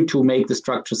continue to make the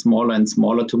structure smaller and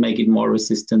smaller to make it more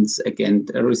resistant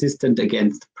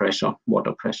against pressure,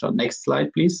 water pressure. Next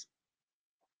slide, please.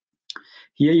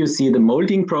 Here you see the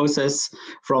molding process.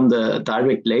 From the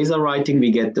direct laser writing,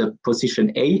 we get the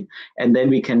position A, and then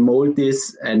we can mold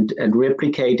this and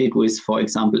replicate it with, for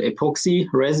example, epoxy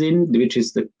resin, which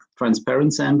is the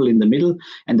transparent sample in the middle.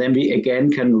 And then we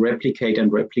again can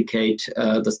replicate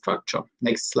the structure.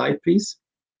 Next slide, please.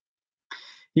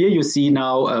 Here you see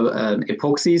now an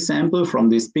epoxy sample from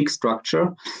this big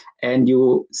structure, and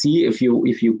you see if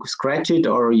you scratch it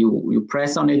or you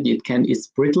press on it, it's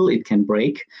brittle, it can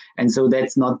break, and so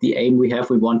that's not the aim we have.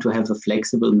 We want to have a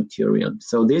flexible material.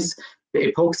 So the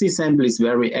epoxy sample is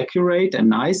very accurate and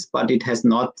nice, but it has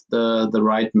not the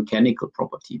right mechanical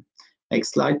property.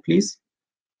 Next slide, please.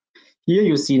 Here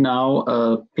you see now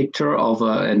a picture of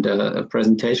and a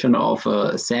presentation of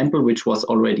a sample which was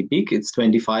already big. It's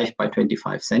 25 by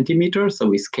 25 centimeters. So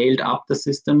we scaled up the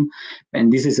system,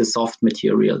 and this is a soft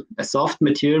material. A soft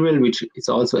material which is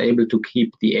also able to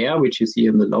keep the air, which you see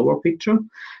in the lower picture.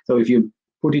 So if you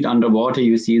put it underwater,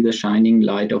 you see the shining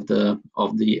light of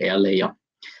the air layer.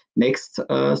 Next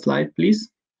slide, please.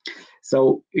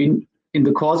 So in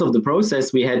the course of the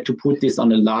process, we had to put this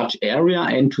on a large area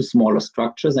and to smaller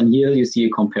structures. And here you see a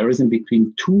comparison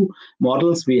between two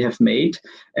models we have made,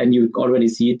 and you already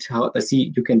see it.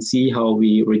 You can see how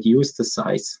we reduce the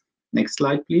size. Next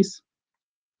slide, please.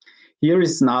 Here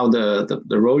is now the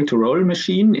roll-to-roll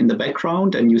machine in the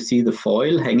background, and you see the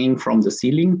foil hanging from the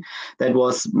ceiling. That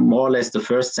was more or less the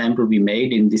first sample we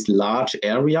made in this large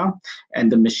area.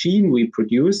 And the machine we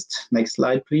produced, next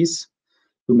slide, please,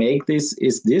 to make this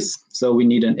is this. So we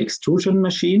need an extrusion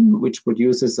machine, which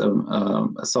produces a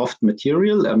soft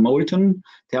material, a molten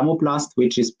thermoplast,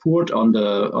 which is poured on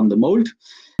the mold,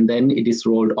 and then it is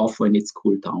rolled off when it's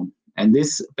cooled down. And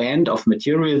this band of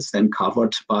materials then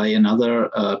covered by another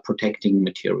protecting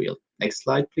material. Next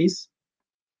slide, please.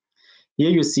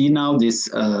 Here you see now this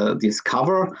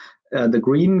cover, the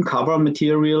green cover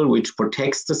material, which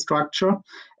protects the structure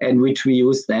and which we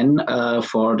use then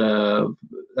for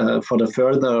the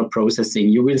further processing.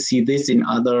 You will see this in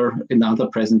other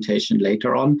presentation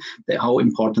later on, how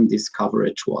important this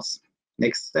coverage was.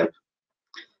 Next step.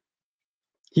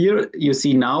 Here you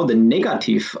see now the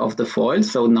negative of the foil.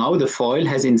 So now the foil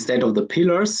has, instead of the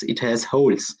pillars, it has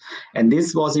holes. And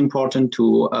this was important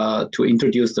to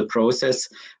introduce the process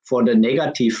for the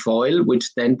negative foil,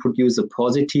 which then produce a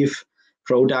positive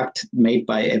product made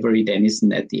by every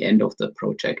denizen at the end of the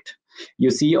project. You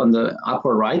see on the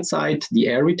upper right side the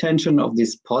air retention of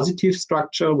this positive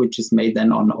structure, which is made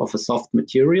then of a soft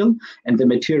material. And the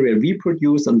material we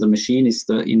produce on the machine is,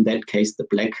 in that case, the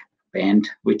black band,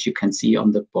 which you can see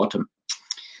on the bottom.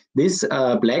 This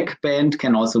black band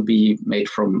can also be made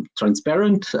from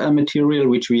transparent material,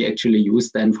 which we actually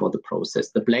use then for the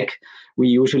process. The black we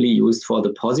usually use for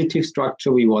the positive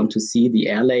structure. We want to see the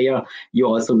air layer. You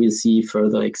also will see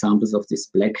further examples of this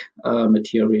black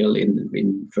material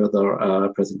in further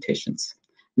presentations.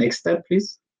 Next step,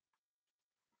 please.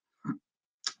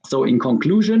 So in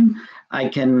conclusion, I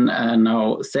can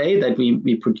now say that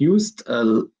we produced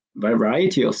a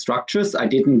variety of structures. I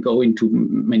didn't go into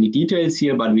many details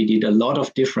here, but we did a lot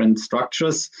of different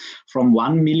structures from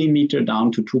 1 millimeter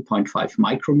down to 2.5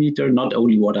 micrometer. Not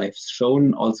only what I've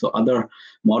shown, also other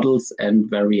models and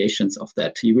variations of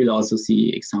that. You will also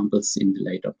see examples in the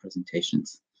later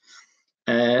presentations.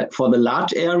 For the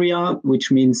large area,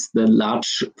 which means the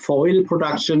large foil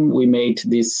production, we made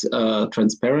this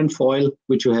transparent foil,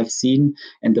 which you have seen,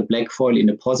 and the black foil in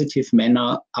a positive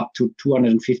manner, up to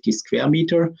 250 square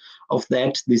meter of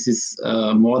that. This is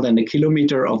more than a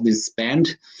kilometer of this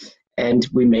band. And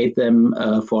we made them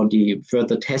for the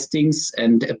further testings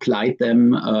and applied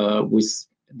them with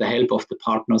the help of the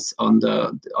partners on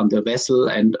the vessel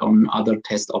and on other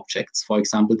test objects. For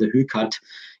example, the AIRCOAT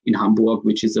in Hamburg,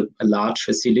 which is a large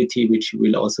facility, which you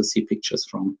will also see pictures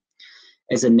from.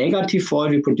 As a negative foil,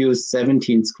 we produced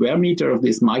 17 square meter of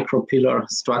this micropillar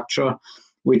structure,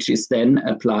 which is then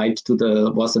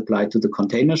was applied to the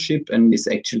container ship and is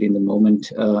actually in the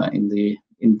moment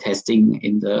in testing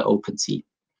in the open sea.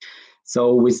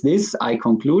 So with this, I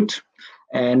conclude,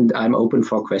 and I'm open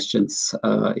for questions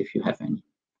if you have any.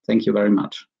 Thank you very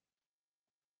much.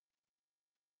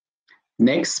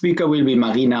 Next speaker will be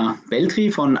Marina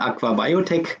Beltri from Aqua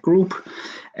Biotech Group,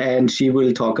 and she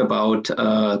will talk about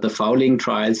the fouling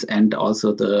trials and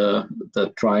also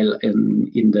the trial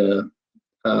in the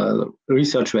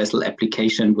research vessel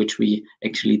application, which we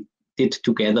actually did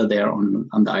together there on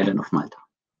the island of Malta.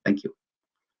 Thank you.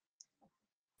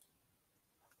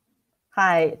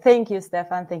 Hi, thank you,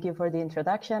 Stefan. Thank you for the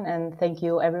introduction, and thank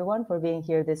you everyone for being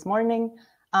here this morning.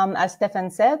 As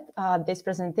Stefan said, this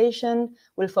presentation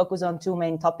will focus on two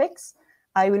main topics.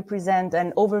 I will present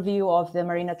an overview of the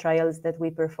marina trials that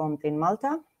we performed in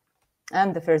Malta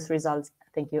and the first results,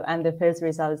 thank you, and the first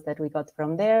results that we got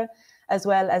from there, as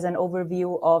well as an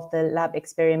overview of the lab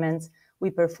experiments we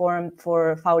performed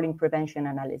for fouling prevention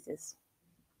analysis.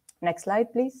 Next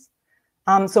slide, please.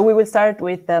 So we will start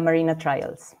with the marina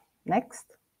trials.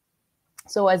 Next.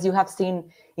 So as you have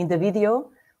seen in the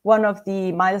video, one of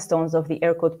the milestones of the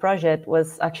AIRCOAT project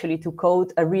was actually to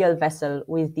coat a real vessel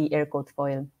with the AIRCOAT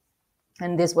foil.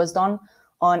 And this was done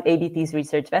on ABT's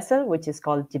research vessel, which is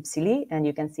called Gypsy Lee, and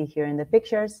you can see here in the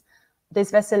pictures.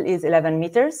 This vessel is 11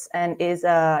 meters and it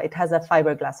has a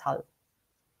fiberglass hull.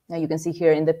 Now you can see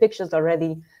here in the pictures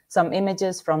already some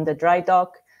images from the dry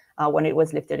dock. when it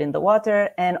was lifted in the water,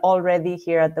 and already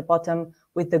here at the bottom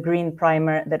with the green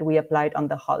primer that we applied on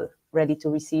the hull, ready to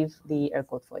receive the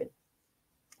AIRCOAT foil.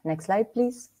 Next slide,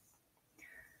 please.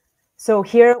 So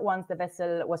here, once the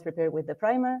vessel was prepared with the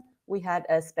primer, we had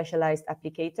a specialized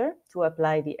applicator to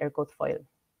apply the AIRCOAT foil.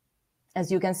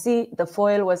 As you can see, the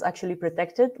foil was actually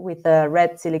protected with a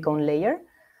red silicone layer.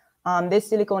 This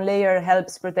silicone layer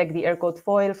helps protect the AIRCOAT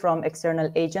foil from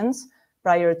external agents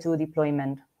prior to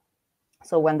deployment.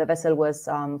 So when the vessel was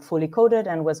fully coated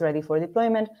and was ready for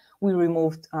deployment, we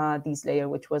removed this layer,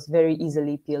 which was very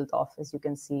easily peeled off, as you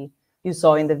can see, you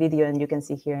saw in the video and you can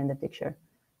see here in the picture.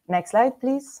 Next slide,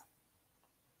 please.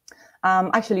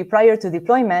 Actually, prior to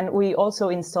deployment, we also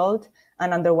installed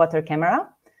an underwater camera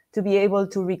to be able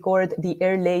to record the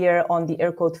air layer on the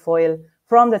AIRCOAT foil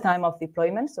from the time of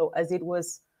deployment, so as it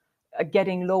was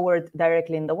getting lowered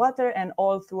directly in the water and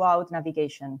all throughout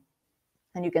navigation.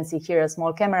 And you can see here a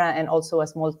small camera and also a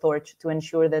small torch to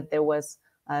ensure that there was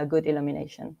good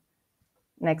illumination.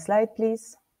 Next slide,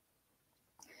 please.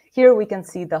 Here we can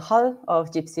see the hull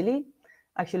of Gypsy Lee.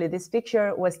 Actually, this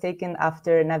picture was taken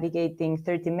after navigating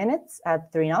 30 minutes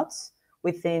at 3 knots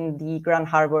within the Grand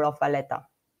Harbor of Valletta.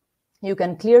 You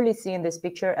can clearly see in this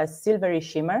picture a silvery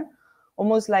shimmer,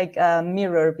 almost like a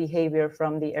mirror behavior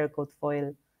from the AIRCOAT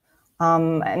foil.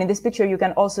 And in this picture, you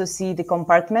can also see the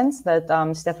compartments that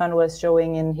Stefan was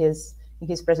showing in his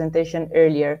presentation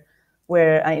earlier,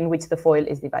 in which the foil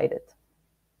is divided.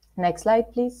 Next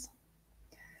slide, please.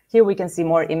 Here we can see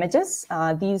more images.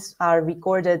 These are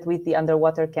recorded with the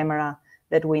underwater camera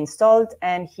that we installed.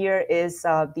 And here is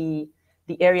the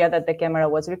area that the camera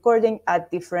was recording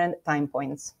at different time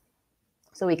points.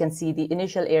 So we can see the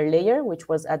initial air layer, which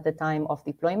was at the time of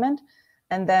deployment,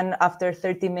 and then after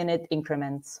 30-minute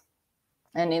increments.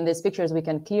 And in these pictures, we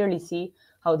can clearly see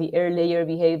how the air layer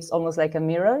behaves almost like a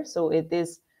mirror. So it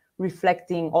is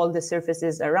reflecting all the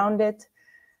surfaces around it.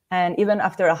 And even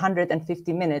after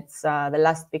 150 minutes, the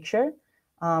last picture,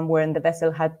 wherein the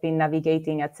vessel had been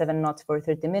navigating at 7 knots for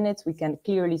 30 minutes, we can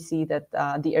clearly see that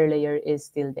the air layer is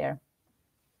still there.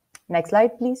 Next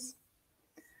slide, please.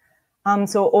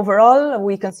 So overall,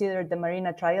 we considered the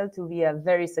Marina trial to be a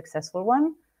very successful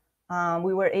one.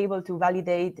 We were able to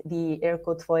validate the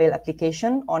AIRCOAT foil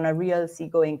application on a real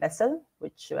seagoing vessel,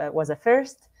 which was a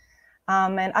first.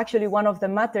 And actually, one of the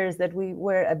matters that we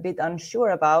were a bit unsure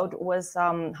about was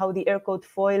how the AIRCOAT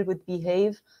foil would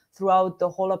behave throughout the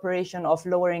whole operation of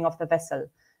lowering of the vessel,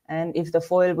 and if the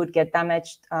foil would get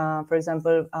damaged, for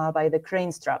example, by the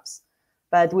crane straps.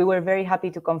 But we were very happy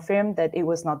to confirm that it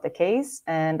was not the case,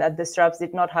 and that the straps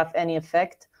did not have any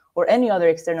effect, or any other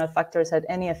external factors had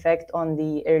any effect on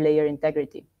the air layer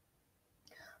integrity.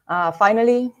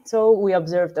 Finally, so we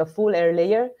observed a full air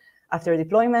layer after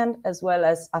deployment, as well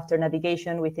as after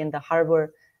navigation within the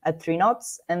harbor at 3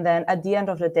 knots. And then at the end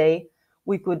of the day,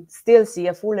 we could still see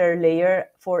a full air layer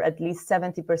for at least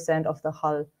 70% of the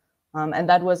hull. And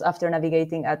that was after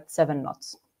navigating at 7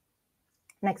 knots.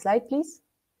 Next slide, please.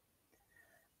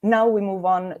 Now we move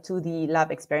on to the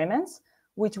lab experiments,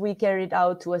 which we carried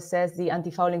out to assess the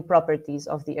antifouling properties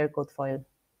of the AIRCOAT foil.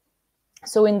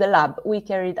 So in the lab, we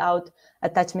carried out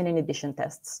attachment inhibition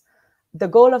tests. The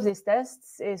goal of these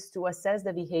tests is to assess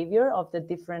the behavior of the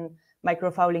different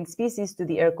microfouling species to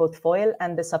the AIRCOAT foil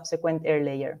and the subsequent air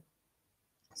layer.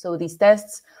 So these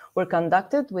tests were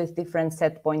conducted with different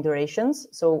set point durations.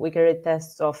 So we carried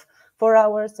tests of 4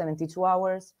 hours, 72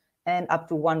 hours, and up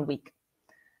to 1 week.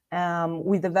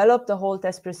 We developed the whole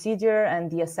test procedure and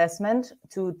the assessment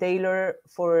to tailor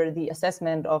for the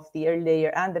assessment of the air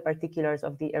layer and the particulars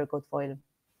of the AIRCOAT foil.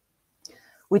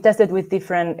 We tested with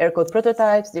different AIRCOAT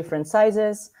prototypes, different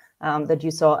sizes that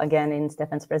you saw again in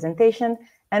Stefan's presentation.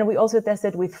 And we also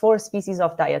tested with 4 species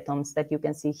of diatoms that you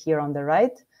can see here on the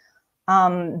right.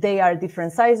 They are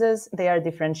different sizes, they are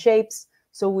different shapes.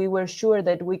 So we were sure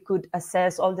that we could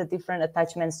assess all the different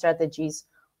attachment strategies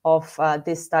of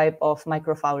this type of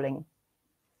microfouling.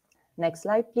 Next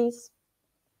slide, please.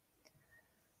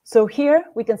 So here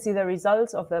we can see the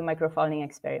results of the microfouling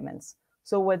experiments.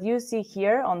 So what you see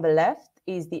here on the left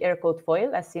is the AIRCOAT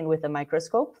foil as seen with a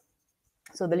microscope.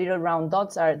 So the little round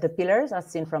dots are the pillars as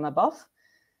seen from above.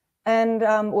 And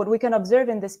what we can observe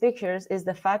in these pictures is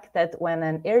the fact that when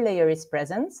an air layer is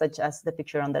present, such as the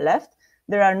picture on the left,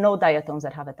 there are no diatoms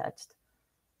that have attached.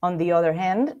 On the other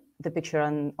hand, the picture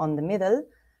on the middle,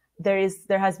 there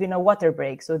has been a water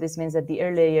break. So this means that the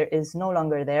air layer is no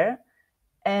longer there.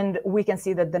 And we can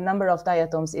see that the number of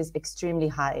diatoms is extremely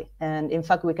high. And in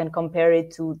fact, we can compare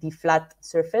it to the flat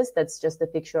surface. That's just the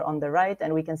picture on the right.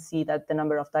 And we can see that the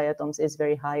number of diatoms is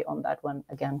very high on that one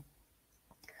again.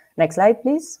 Next slide,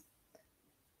 please.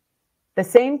 The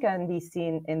same can be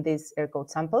seen in this AIRCOAT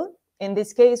sample. In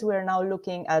this case, we are now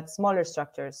looking at smaller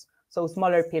structures, so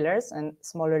smaller pillars and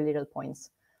smaller little points.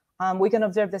 We can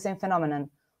observe the same phenomenon.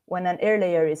 When an air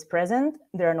layer is present,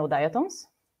 there are no diatoms.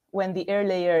 When the air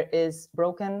layer is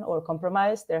broken or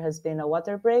compromised, there has been a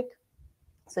water break,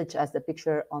 such as the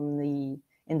picture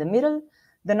in the middle,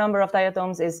 the number of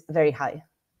diatoms is very high.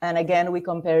 And again, we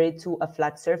compare it to a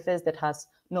flat surface that has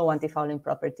no anti-fouling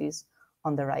properties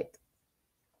on the right.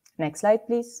 Next slide,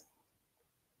 please.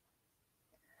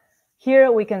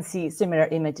 Here we can see similar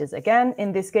images again.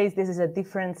 In this case, this is a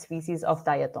different species of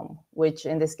diatom, which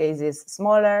in this case is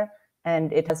smaller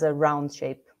and it has a round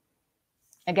shape.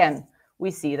 Again,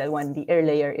 we see that when the air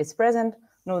layer is present,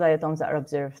 no diatoms are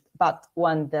observed. But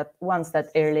once that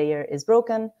air layer is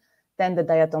broken, then the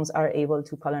diatoms are able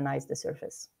to colonize the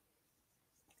surface.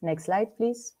 Next slide,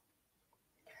 please.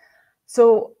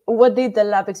 So what did the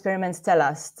lab experiments tell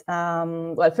us?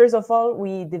 Well, first of all,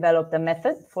 we developed a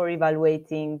method for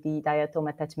evaluating the diatom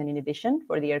attachment inhibition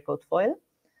for the AIRCOAT foil.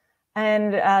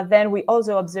 And then we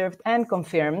also observed and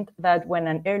confirmed that when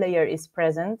an air layer is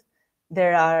present,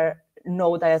 there are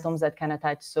no diatoms that can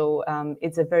attach. So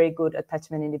it's a very good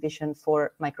attachment inhibition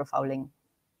for microfouling.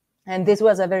 And this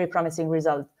was a very promising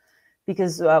result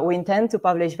because we intend to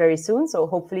publish very soon. So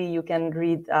hopefully you can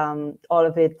read all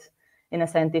of it in a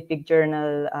scientific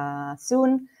journal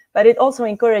soon. But it also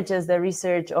encourages the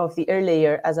research of the air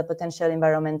layer as a potential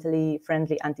environmentally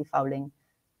friendly anti-fouling.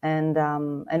 And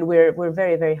we're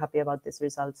very, very happy about these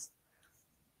results.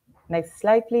 Next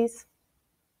slide, please.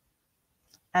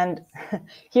 And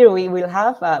here we will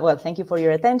have, well, thank you for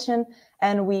your attention.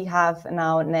 And we have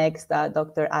now next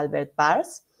Dr. Albert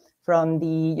Bars from the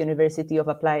University of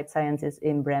Applied Sciences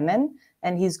in Bremen.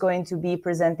 And he's going to be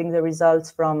presenting the results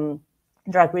from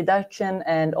drag reduction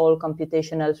and all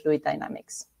computational fluid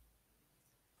dynamics.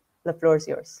 The floor is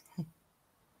yours.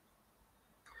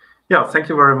 Yeah, thank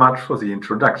you very much for the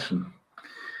introduction.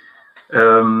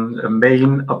 A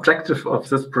main objective of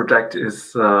this project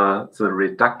is the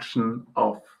reduction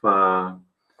of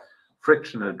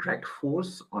frictional drag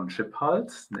force on ship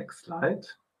hulls. Next slide.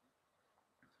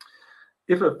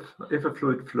 If a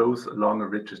fluid flows along a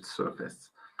rigid surface,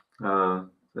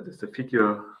 that is the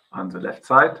figure on the left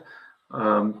side,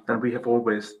 then we have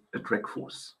always a drag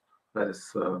force. That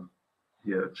is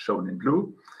here shown in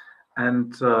blue.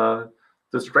 And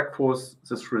this drag force,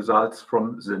 this results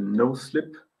from the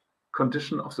no-slip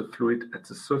condition of the fluid at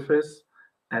the surface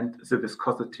and the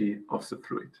viscosity of the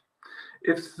fluid.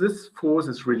 If this force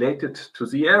is related to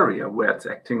the area where it's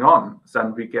acting on,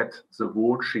 then we get the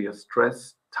wall shear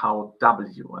stress tau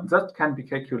W, and that can be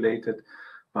calculated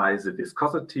by the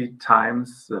viscosity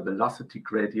times the velocity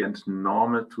gradient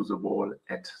normal to the wall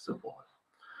at the wall.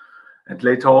 And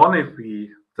later on, if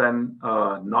we then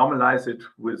normalize it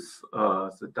with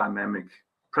the dynamic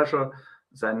pressure,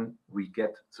 then we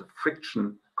get the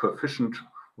friction coefficient,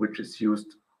 which is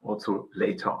used also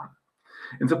later on.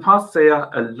 In the past, there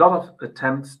are a lot of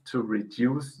attempts to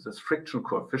reduce this friction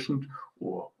coefficient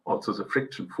or also the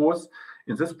friction force.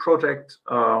 In this project,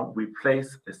 we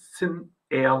place a thin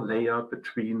air layer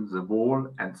between the wall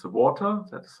and the water.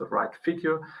 That's the right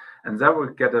figure. And then we'll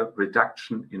get a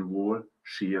reduction in wall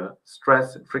shear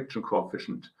stress and friction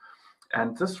coefficient.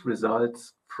 And this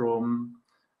results from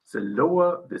the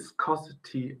lower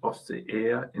viscosity of the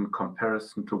air in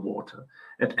comparison to water.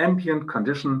 At ambient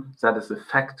condition, that is a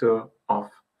factor of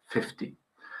 50.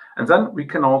 And then we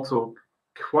can also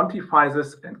quantify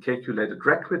this and calculate a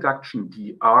drag reduction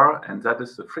dr, and that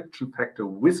is the friction factor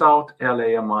without air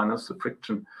layer minus the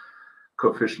friction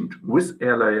coefficient with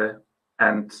air layer,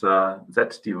 and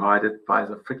that's divided by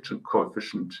the friction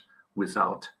coefficient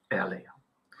without air layer.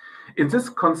 In this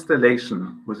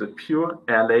constellation with a pure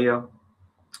air layer,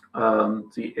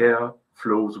 the air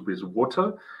flows with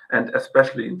water, and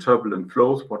especially in turbulent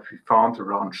flows, what we found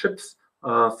around ships,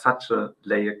 such a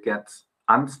layer gets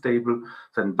unstable,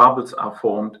 then bubbles are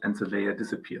formed and the layer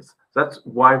disappears. That's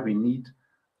why we need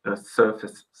a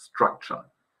surface structure.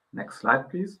 Next slide,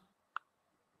 please.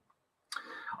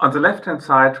 On the left-hand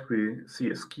side, we see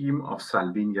a scheme of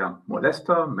Salvinia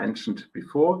molesta mentioned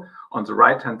before. On the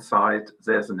right-hand side,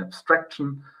 there's an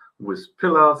abstraction with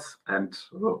pillars and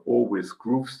always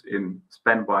grooves in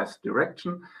span-wise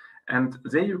direction. And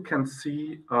there you can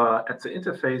see at the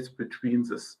interface between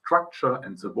the structure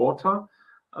and the water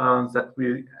that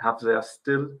we have there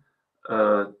still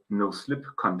no slip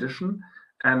condition.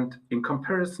 And in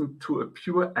comparison to a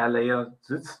pure air layer,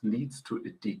 this leads to a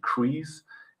decrease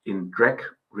in drag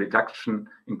reduction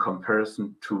in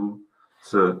comparison to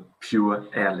the pure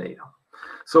air layer.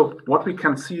 So what we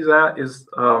can see there is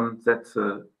that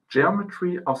the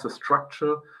geometry of the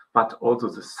structure but also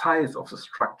the size of the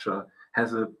structure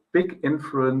has a big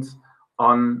influence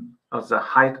on the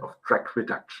height of drag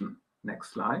reduction.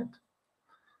 Next slide.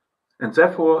 And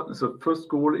therefore, the first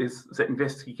goal is the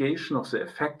investigation of the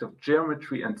effect of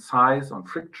geometry and size on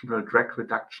frictional drag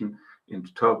reduction in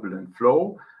turbulent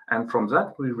flow. And from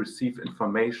that, we receive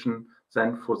information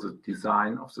then for the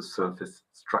design of the surface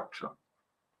structure.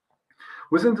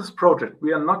 Within this project,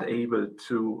 we are not able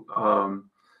to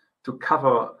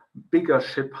cover bigger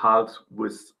ship hulls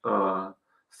with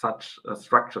such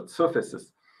structured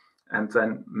surfaces and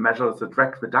then measure the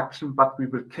drag reduction, but we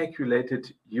will calculate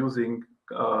it using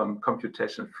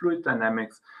computational fluid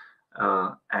dynamics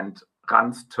and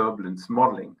RANS turbulence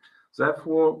modeling.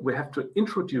 Therefore, we have to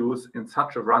introduce in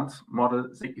such a RANS model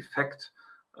the effect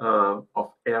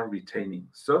of air retaining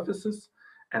surfaces.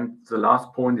 And the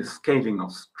last point is scaling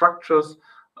of structures.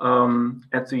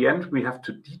 At the end, we have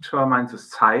to determine the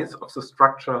size of the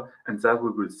structure, and that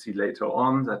we will see later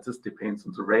on that this depends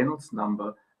on the Reynolds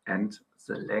number and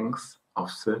the length of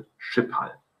the ship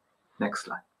hull. Next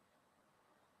slide.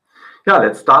 Yeah,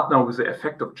 let's start now with the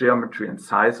effect of geometry and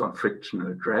size on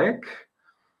frictional drag.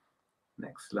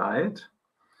 Next slide.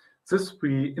 This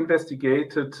we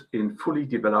investigated in fully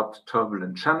developed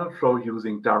turbulent channel flow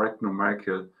using direct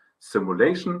numerical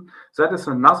simulation. That is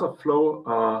another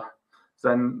flow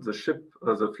than the ship,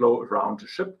 the flow around the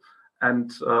ship.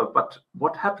 And but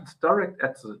what happens direct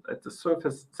at the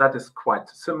surface, that is quite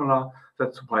similar.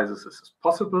 That's why this is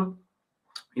possible.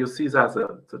 You see there's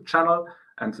the channel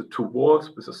and the two walls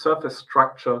with a surface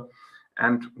structure,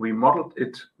 and we modeled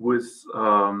it with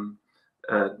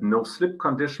no slip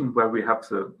condition where we have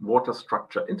the water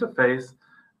structure interface,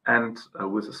 and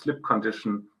with a slip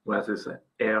condition where there's an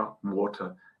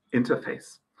air-water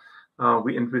interface.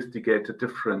 We investigated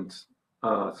different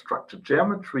structure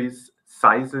geometries,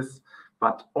 sizes,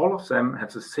 but all of them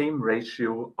have the same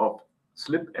ratio of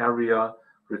slip area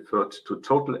referred to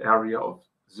total area of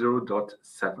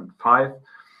 0.75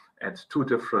 at two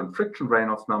different friction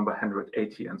Reynolds number,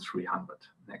 180 and 300.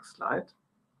 Next slide.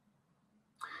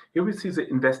 Here we see the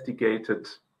investigated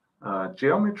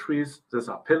geometries. These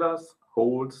are pillars,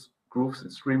 holes, grooves in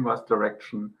streamwise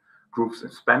direction, grooves in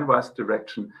spanwise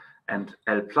direction, and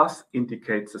L+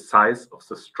 indicates the size of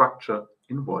the structure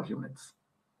in wall units.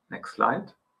 Next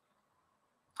slide.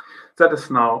 That is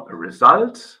now a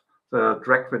result. The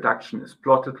drag reduction is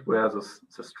plotted where the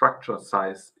structure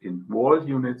size in wall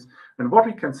units. And what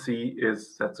we can see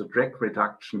is that the drag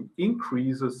reduction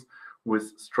increases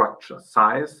with structure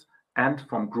size and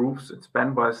from grooves in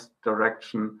spanwise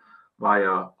direction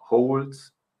via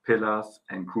holes, pillars,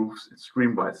 and grooves in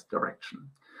streamwise direction.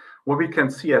 What we can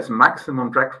see as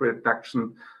maximum drag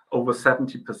reduction over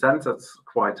 70%, that's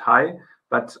quite high,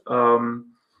 but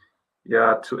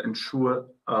yeah, to ensure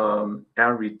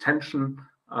air retention,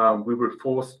 we were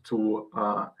forced to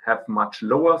have much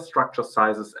lower structure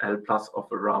sizes, L+ of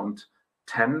around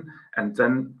 10, and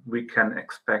then we can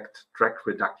expect drag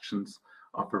reductions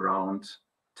of around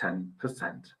 10%.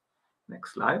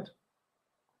 Next slide.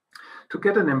 To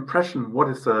get an impression what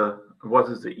is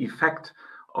the effect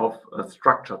of a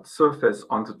structured surface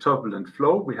on the turbulent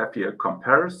flow, we have here a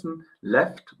comparison,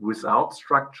 left without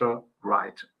structure,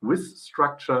 right with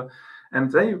structure.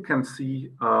 And there you can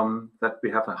see that we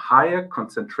have a higher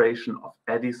concentration of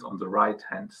eddies on the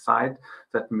right-hand side.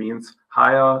 That means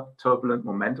higher turbulent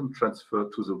momentum transfer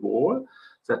to the wall.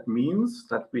 That means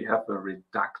that we have a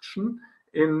reduction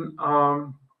in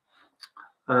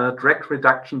drag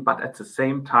reduction, but at the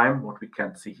same time, what we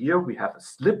can see here, we have a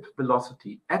slip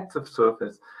velocity at the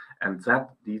surface, and that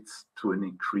leads to an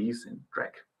increase in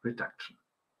drag reduction.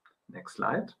 Next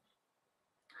slide.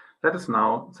 That is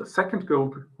now the second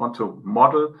goal. We want to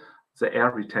model the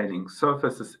air retaining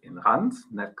surfaces in RANS.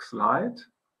 Next slide.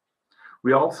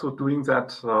 We are also doing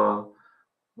that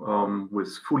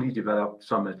with fully developed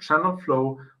thermal channel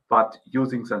flow, but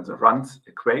using then the RANS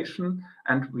equation.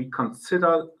 And we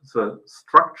consider the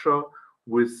structure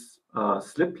with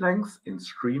slip lengths in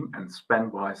stream and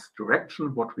spanwise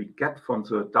direction, what we get from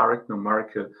the direct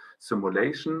numerical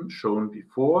simulation shown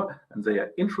before, and they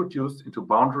are introduced into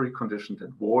boundary conditions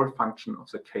and wall function of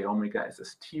the K omega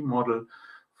SST model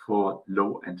for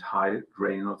low and high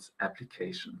Reynolds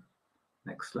application.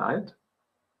 Next slide.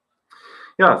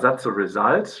 Yeah, that's the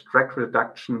result. Drag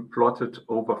reduction plotted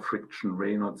over friction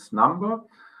Reynolds number,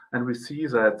 and we see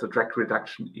that the drag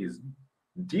reduction is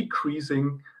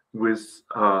decreasing with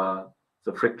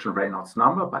the friction Reynolds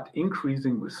number, but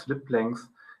increasing with slip length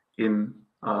in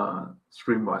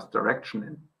streamwise direction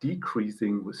and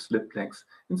decreasing with slip length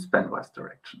in spanwise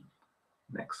direction.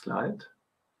 Next slide.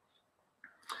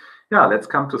 Yeah, let's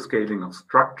come to scaling of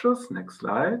structures. Next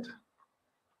slide.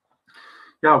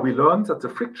 Yeah, we learned that the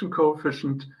friction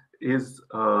coefficient is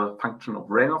a function of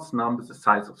Reynolds number, the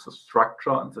size of the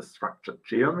structure and the structure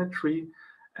geometry.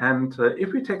 And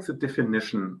if we take the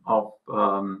definition of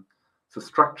the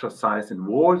structure size in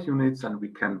wall units, and we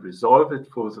can resolve it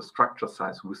for the structure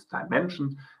size with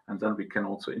dimension, and then we can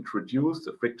also introduce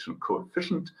the friction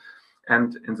coefficient.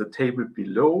 And in the table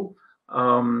below,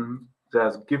 they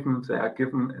are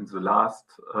given in the last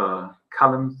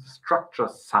column structure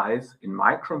size in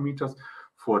micrometers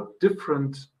for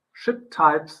different ship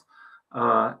types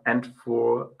and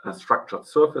for a structured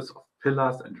surface of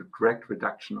pillars and a drag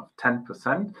reduction of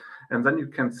 10%. And then you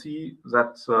can see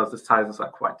that the sizes are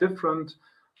quite different.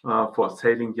 For a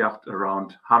sailing yacht,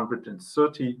 around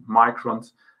 130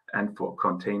 microns, and for a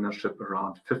container ship,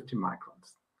 around 50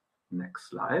 microns. Next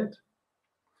slide.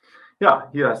 Yeah,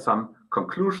 here are some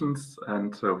conclusions,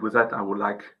 and with that, I would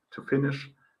like to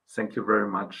finish. Thank you very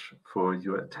much for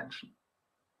your attention.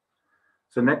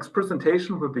 The next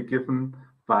presentation will be given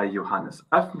by Johannes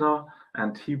Öffner,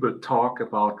 and he will talk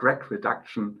about drag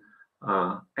reduction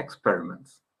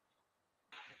experiments.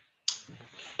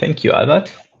 Thank you,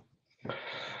 Albert.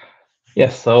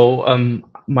 Yes, so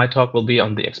my talk will be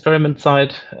on the experiment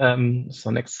side. So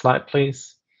next slide,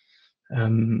 please.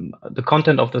 The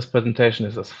content of this presentation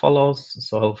is as follows.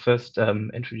 So I'll first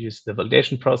introduce the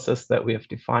validation process that we have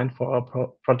defined for our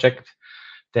project.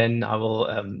 Then I will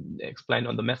explain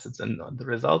on the methods and on the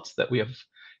results that we have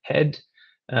had,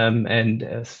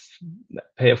 and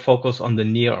pay a focus on the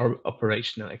near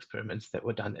operational experiments that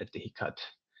were done at the HICAT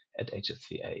at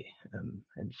HSVA.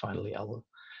 And finally, I will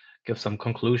give some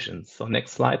conclusions. So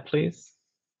next slide, please.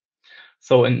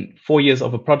 So in 4 years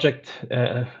of a project,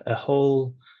 a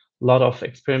whole lot of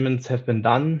experiments have been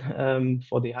done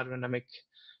for the hydrodynamic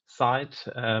side,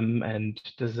 and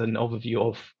this is an overview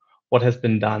of what has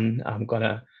been done. I'm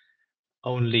gonna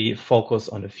only focus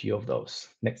on a few of those.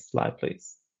 Next slide,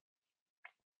 please.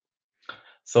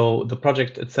 So the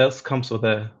project itself comes with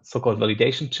a so-called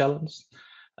validation challenge.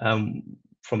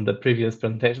 From the previous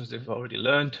presentations we've already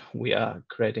learned, we are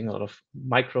creating a lot of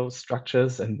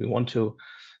microstructures, and we want to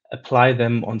apply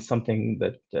them on something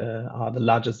that are the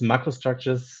largest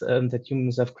macrostructures that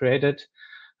humans have created.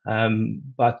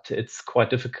 But it's quite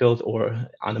difficult or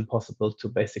impossible to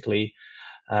basically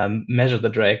measure the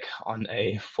drag on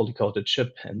a fully coated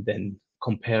ship and then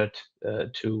compare it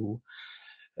to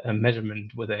a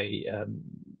measurement with a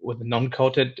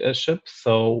non-coated ship.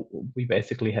 So we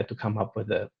basically had to come up with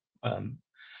a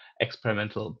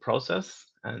experimental process.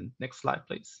 And next slide,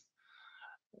 please.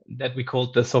 That we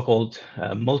called the so-called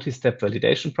multi-step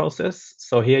validation process.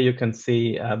 So here you can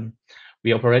see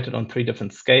we operated on 3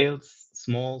 different scales: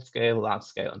 small scale, large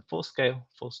scale, and full scale.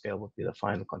 Full scale would be the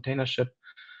final container ship,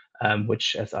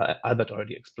 which, as Albert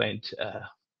already explained,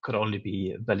 could only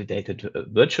be validated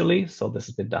virtually. So this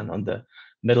has been done on the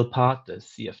middle part, the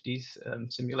CFD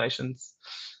simulations.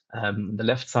 On the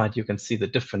left side, you can see the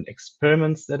different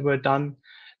experiments that were done.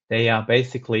 They are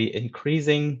basically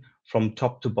increasing from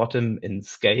top to bottom in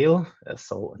scale.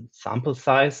 So in sample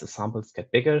size, the samples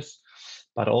get bigger,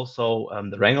 but also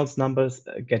the Reynolds numbers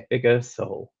get bigger.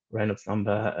 So Reynolds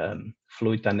number,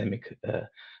 fluid dynamic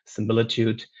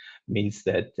similitude means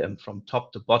that from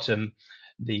top to bottom,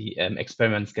 the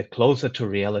experiments get closer to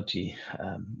reality.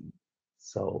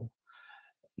 So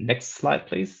next slide,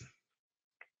 please.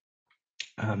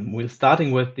 We're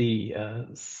starting with the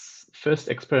first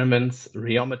experiments,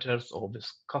 rheometers or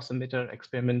viscosimeter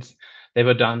experiments. They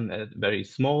were done at very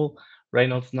small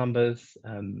Reynolds numbers.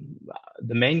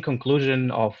 The main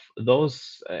conclusion of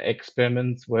those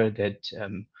experiments were that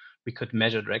we could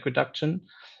measure drag reduction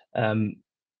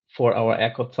for our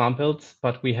AIRCOAT samples,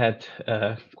 but we had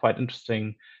quite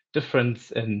interesting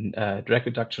difference in drag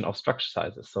reduction of structure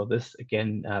sizes. So this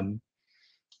again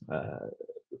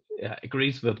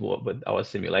agrees with our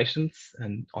simulations.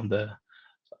 And on the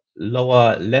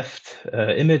lower left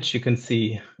image, you can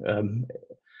see an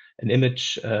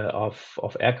image of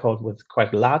AIRCOAT with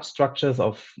quite large structures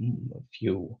of a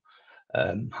few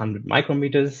 100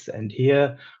 micrometers. And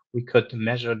here we could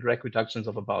measure drag reductions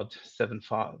of about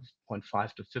 7.5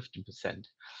 to 15%.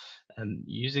 And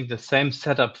using the same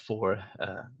setup for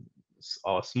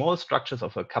our small structures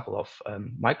of a couple of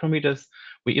micrometers,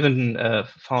 we even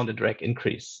found a drag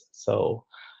increase. So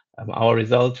our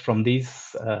result from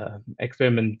these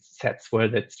experiment sets were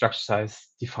that structure size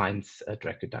defines a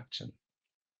drag reduction.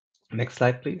 Next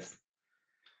slide, please.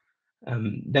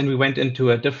 Then we went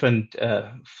into a different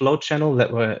flow channel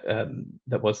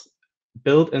that was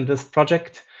built in this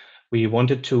project. We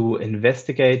wanted to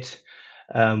investigate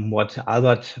what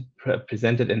Albert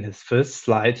presented in his first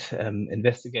slide,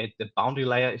 investigate the boundary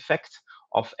layer effect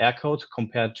of AIRCOAT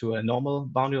compared to a normal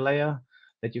boundary layer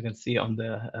that you can see on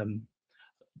the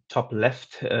top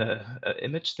left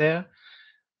image there.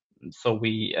 So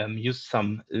we used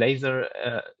some laser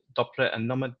Doppler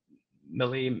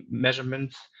anomaly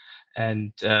measurements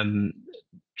and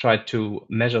tried to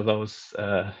measure those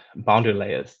boundary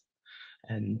layers.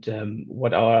 And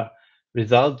what our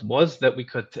result was that we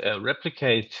could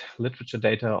replicate literature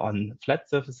data on flat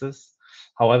surfaces.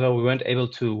 However, we weren't able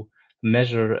to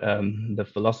measure the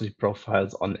velocity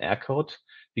profiles on AIRCOAT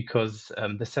because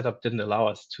the setup didn't allow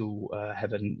us to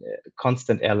have a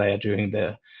constant air layer during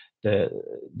the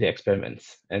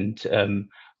experiments. And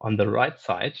on the right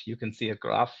side, you can see a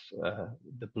graph.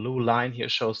 The blue line here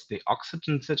shows the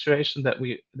oxygen saturation that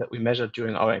we measured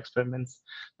during our experiments.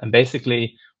 And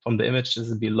basically, from the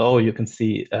images below, you can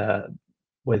see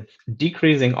with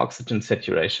decreasing oxygen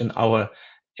saturation, our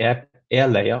air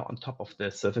layer on top of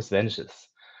the surface vanishes.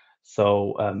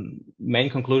 So main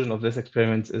conclusion of this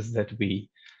experiment is that we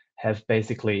have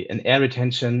basically an air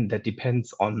retention that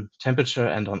depends on temperature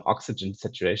and on oxygen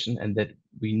saturation, and that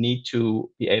we need to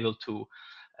be able to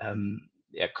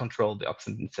control the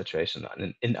oxygen saturation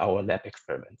in our lab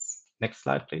experiments. Next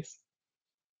slide, please.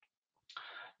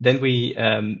 Then we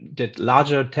did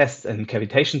larger tests in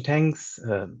cavitation tanks,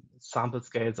 sample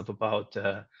scales of about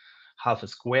half a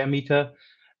square meter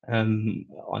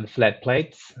on flat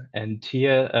plates. And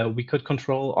here we could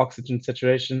control oxygen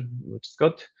saturation, which is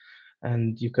good.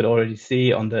 And you could already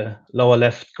see on the lower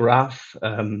left graph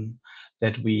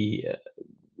that we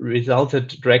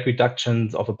resulted drag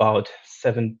reductions of about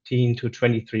 17 to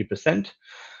 23%.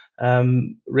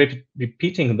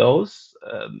 Repeating those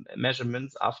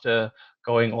measurements after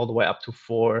going all the way up to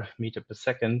 4 meters per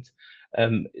second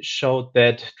showed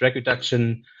that drag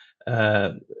reduction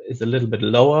is a little bit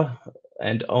lower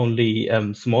and only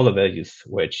smaller values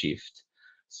were achieved.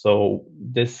 So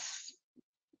this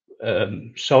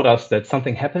showed us that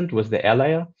something happened with the air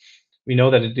layer. We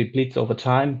know that it depletes over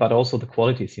time, but also the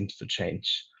quality seems to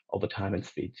change over time and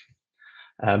speed.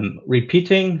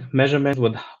 Repeating measurements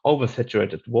with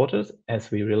oversaturated waters, as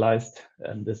we realized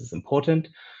this is important,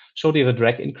 showed even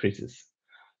drag increases.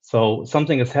 So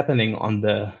something is happening on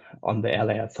the air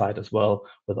layer side as well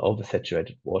with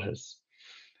oversaturated waters.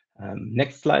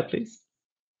 Next slide, please.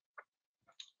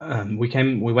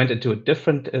 We went into a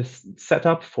different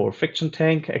setup for friction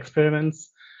tank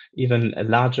experiments, even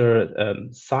larger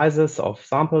sizes of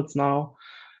samples now,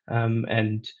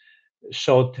 and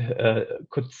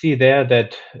could see there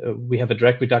that we have a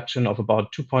drag reduction of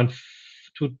about 2.22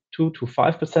 to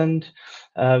 5%,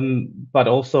 but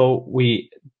also we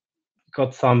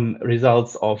got some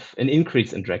results of an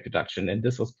increase in drag reduction, and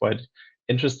this was quite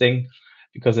interesting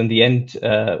because in the end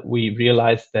we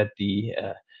realized that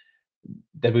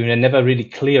that we were never really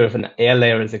clear if an air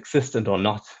layer is existent or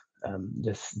not.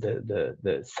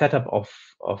 The setup of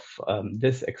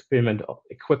this experiment of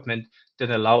equipment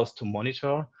didn't allow us to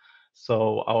monitor.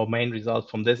 So our main result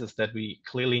from this is that we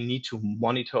clearly need to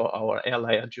monitor our air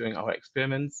layer during our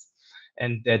experiments,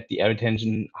 and that the air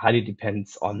retention highly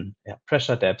depends on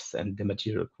pressure depths and the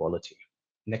material quality.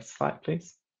 Next slide,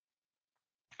 please.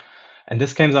 And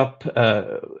this came up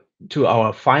to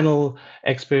our final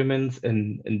experiments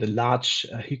in the large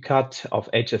AIRCOAT of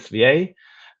HSVA,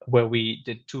 where we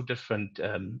did two different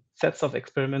sets of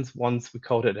experiments. Once we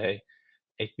coated a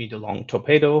 8-meter long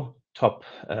torpedo, top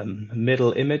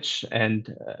middle image,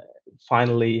 and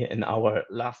finally in our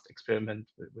last experiment,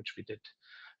 which we did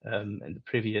in the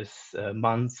previous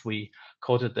months, we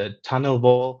coated the tunnel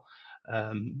wall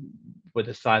with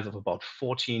a size of about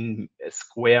 14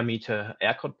 square meter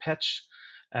AIRCOAT patch.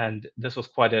 And this was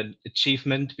quite an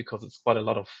achievement because it's quite a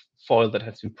lot of foil that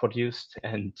has been produced.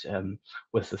 And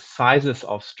with the sizes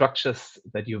of structures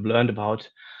that you've learned about,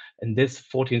 in this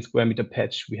 14 square meter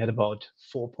patch, we had about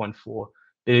 4.4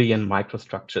 billion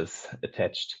microstructures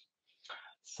attached.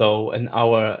 So, and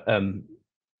our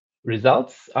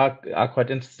results are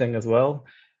quite interesting as well.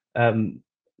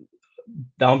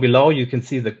 Down below, you can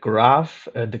see the graph.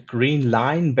 The green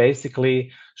line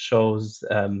basically shows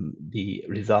the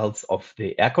results of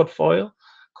the AIRCOAT foil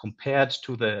compared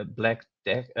to the black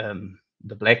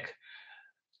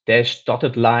dashed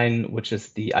dotted line, which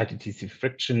is the ITTC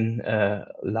friction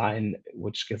line,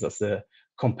 which gives us a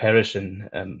comparison.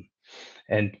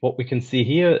 And what we can see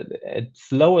here, at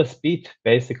slower speed,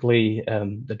 basically,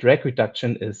 the drag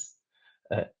reduction is,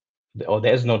 or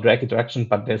there's no drag reduction,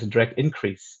 but there's a drag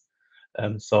increase.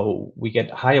 So we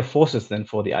get higher forces than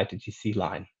for the ITTC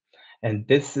line. And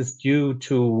this is due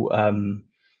to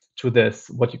this,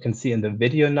 what you can see in the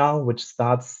video now, which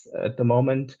starts at the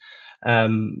moment.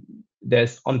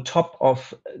 There's on top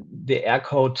of the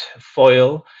AIRCOAT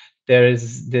foil, there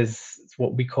is this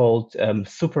what we call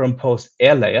superimposed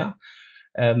air layer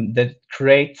that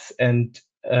creates and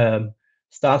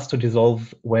starts to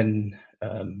dissolve when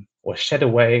or shed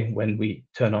away when we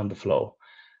turn on the flow.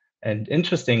 And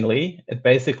interestingly, it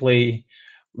basically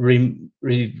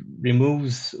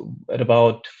removes at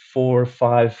about 4 or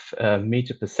 5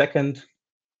 meter per second.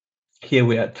 Here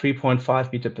we are at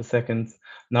 3.5 meter per second.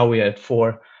 Now we are at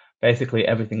 4. Basically,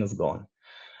 everything is gone.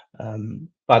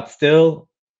 But still,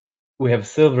 we have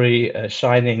silvery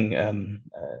shining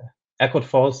AIRCOAT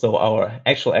foil, so our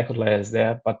actual AIRCOAT layer is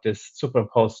there, but this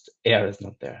superimposed air is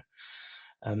not there.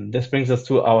 This brings us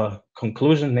to our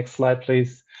conclusion. Next slide,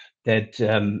 please. That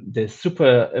the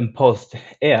superimposed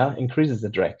air increases the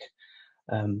drag.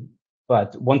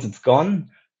 But once it's gone,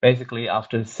 basically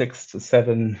after 6 to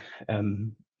 7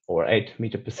 or 8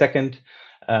 meter per second,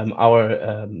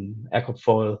 our AIRCOAT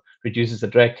foil reduces the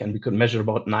drag, and we could measure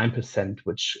about 9%,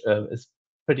 which is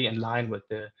pretty in line with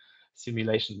the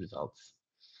simulation results.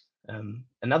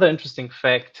 Another interesting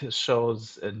fact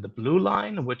shows in the blue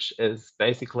line, which is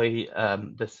basically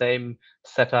the same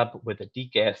setup with a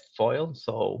degassed foil,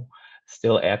 so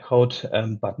still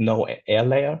AIRCOAT, but no air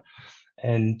layer.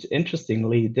 And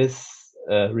interestingly, this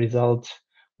result,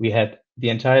 we had the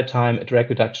entire time a drag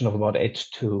reduction of about 8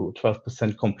 to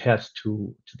 12% compared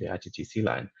to the ITTC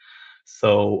line.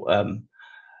 So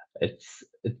it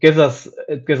gives us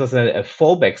a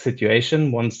fallback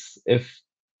situation. Once if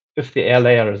the air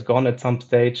layer is gone at some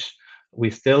stage, we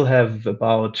still have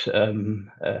about 8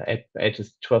 to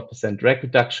 12% drag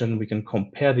reduction. We can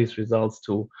compare these results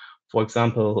to, for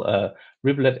example,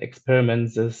 rivulet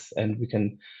experiments, and we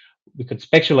could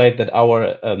speculate that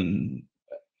our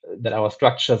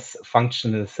structures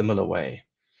function in a similar way.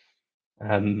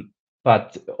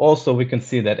 But also we can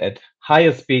see that at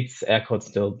higher speeds, AIRCOAT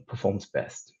still performs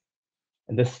best.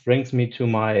 And this brings me to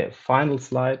my final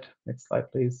slide. Next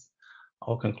slide, please.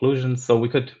 Our conclusion. So we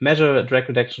could measure a drag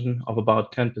reduction of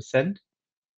about 10%.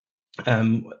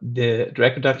 The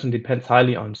drag reduction depends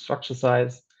highly on structure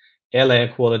size, air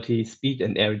layer quality, speed,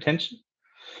 and air retention.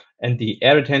 And the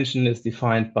air retention is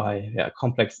defined by a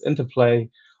complex interplay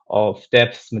of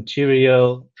depth,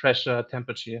 material, pressure,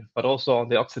 temperature, but also on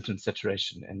the oxygen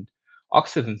saturation. And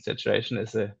oxygen saturation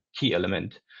is a key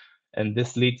element. And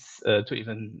this leads to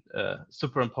even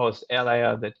superimposed air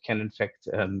layer that can affect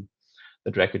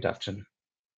the drag reduction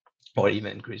or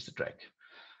even increase the drag.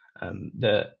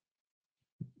 The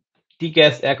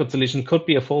degassed AIRCOAT solution could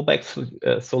be a fallback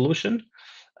solution.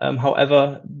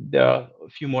 However, there are a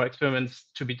few more experiments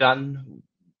to be done.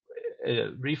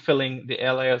 Refilling the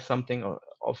air layer is something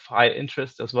of high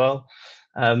interest as well.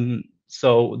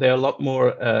 So there are a lot more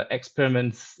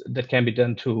experiments that can be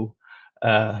done to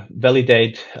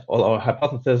validate all our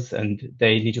hypotheses, and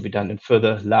they need to be done in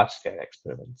further large-scale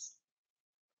experiments.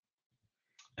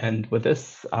 And with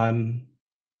this, I'm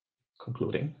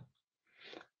concluding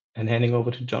and handing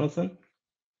over to Jonathan.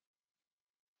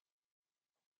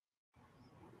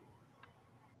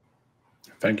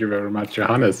 Thank you very much,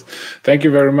 Johannes. Thank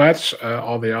you very much,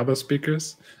 all the other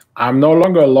speakers. I'm no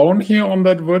longer alone here on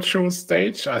that virtual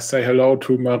stage. I say hello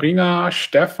to Marina,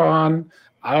 Stefan,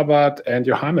 Albert, and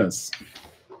Johannes.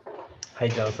 Hi,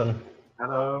 Jonathan.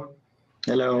 Hello.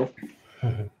 Hello.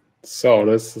 So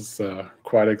this is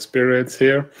quite an experience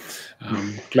here.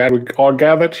 I'm glad we all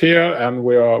gathered here, and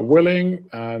we are willing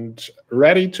and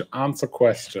ready to answer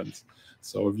questions.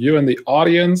 So if you in the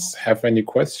audience have any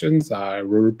questions, I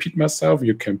will repeat myself.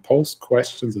 You can post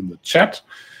questions in the chat.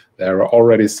 There are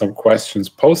already some questions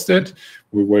posted.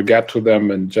 We will get to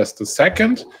them in just a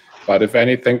second. But if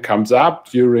anything comes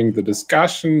up during the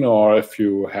discussion, or if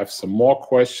you have some more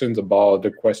questions about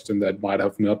the question that might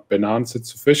have not been answered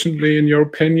sufficiently in your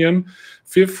opinion,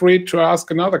 feel free to ask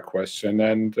another question.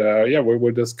 And yeah, we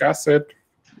will discuss it.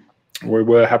 We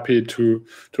were happy to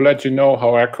let you know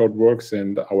how AIRCOAT works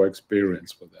and our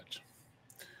experience with it.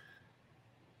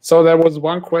 So there was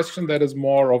one question that is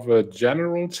more of a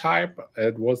general type.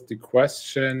 It was the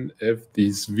question if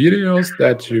these videos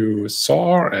that you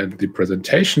saw and the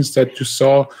presentations that you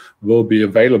saw will be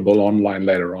available online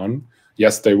later on.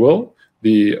 Yes, they will.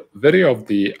 The video of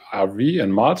the RV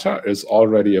in Malta is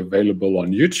already available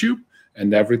on YouTube,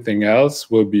 and everything else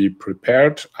will be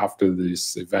prepared after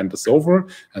this event is over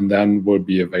and then will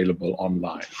be available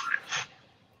online.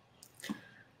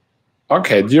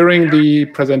 Okay, during the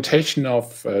presentation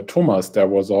of Thomas, there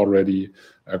was already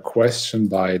a question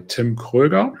by Tim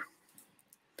Kröger.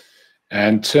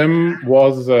 And Tim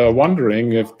was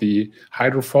wondering if the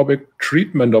hydrophobic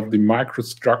treatment of the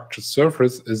microstructure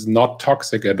surface is not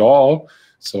toxic at all.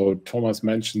 So Thomas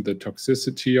mentioned the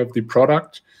toxicity of the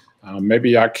product.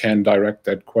 Maybe I can direct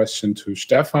that question to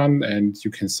Stefan, and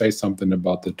you can say something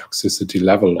about the toxicity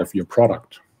level of your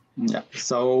product. Yeah,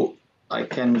 so I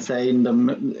can say in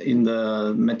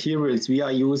the materials we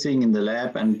are using in the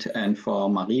lab and for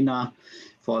Marina,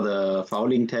 for the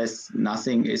fouling tests,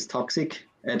 nothing is toxic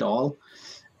at all.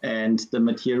 And the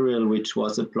material which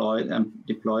was deployed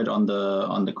on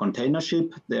the container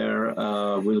ship, there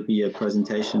will be a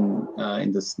presentation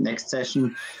in this next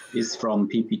session, is from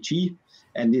PPG.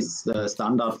 And this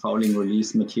standard fouling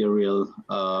release material,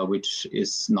 which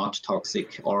is not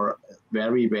toxic or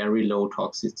very, very low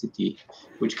toxicity,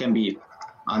 which can be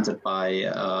answered by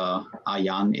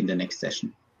Arjan in the next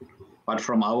session. But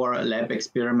from our lab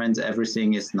experiments,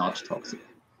 everything is not toxic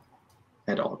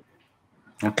at all.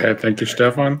 Okay, thank you,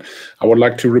 Stefan. I would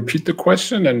like to repeat the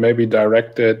question and maybe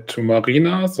direct it to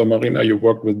Marina. So Marina, you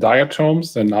work with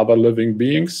diatoms and other living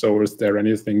beings. So is there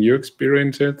anything you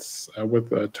experienced with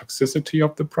the toxicity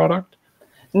of the product?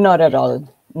 Not at all.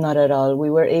 Not at all. We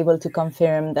were able to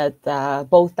confirm that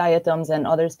both diatoms and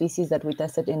other species that we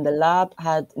tested in the lab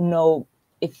had no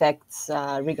effects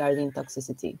regarding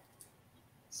toxicity.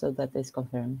 So that is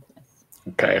confirmed. Yes.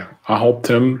 Okay. I hope,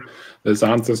 Tim, this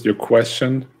answers your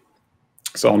question.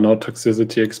 So no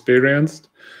toxicity experienced.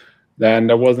 Then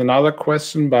there was another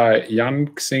question by Jan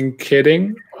Xing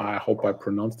Kidding. I hope I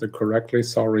pronounced it correctly.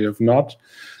 Sorry if not.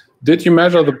 Did you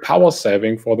measure the power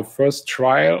saving for the first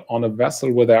trial on a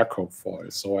vessel with AIRCOAT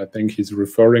foil? So I think he's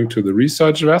referring to the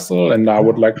research vessel. And I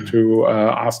would like to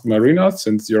ask Marina,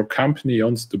 since your company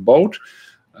owns the boat,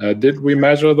 did we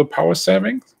measure the power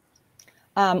saving?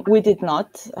 We did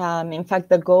not. In fact,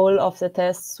 the goal of the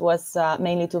tests was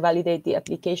mainly to validate the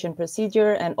application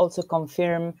procedure and also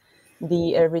confirm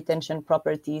the air retention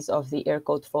properties of the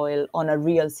AIRCOAT foil on a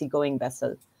real seagoing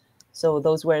vessel. So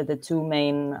those were the two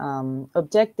main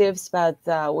objectives, but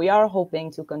we are hoping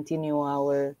to continue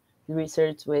our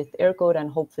research with AIRCOAT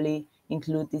and hopefully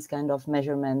include these kind of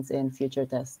measurements in future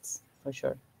tests, for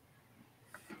sure.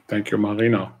 Thank you,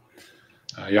 Marina.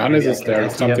 Johannes, is there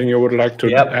something you would like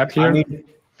to add here? I mean,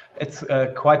 it's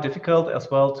quite difficult as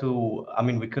well to, I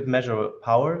mean, we could measure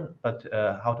power, but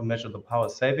how to measure the power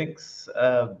savings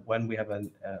when we have a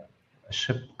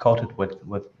ship coated with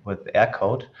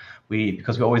AIRCOAT,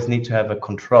 because we always need to have a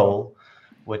control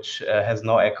which has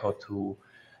no AIRCOAT to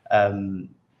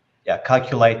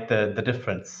calculate the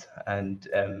difference. And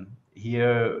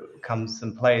here comes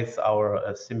in place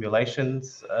our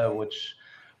simulations, which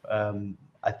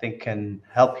I think can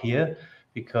help here,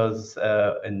 because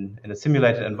in a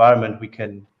simulated environment we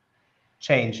can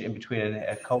change in between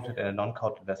a coated and a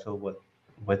non-coated vessel.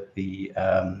 With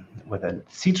a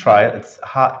sea trial, it's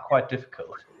quite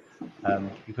difficult.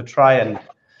 You could try and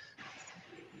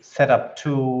set up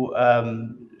two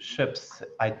ships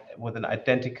with an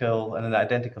identical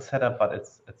setup, but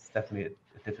it's definitely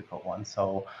a difficult one.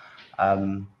 So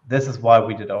this is why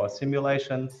we did our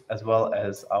simulations as well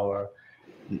as our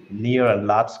near and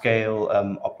large scale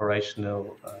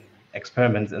operational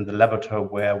experiments in the laboratory,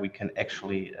 where we can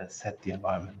actually set the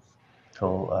environment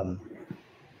to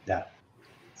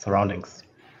surroundings.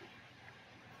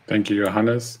 Thank you,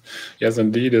 Johannes. Yes,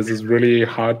 indeed, this is really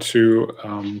hard to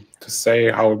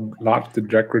say how large the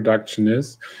drag reduction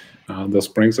is. This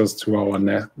brings us to our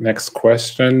next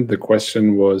question. The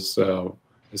question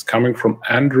is coming from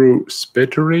Andrew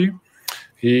Spittery.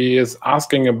 He is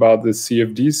asking about the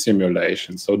CFD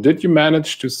simulation. So did you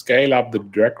manage to scale up the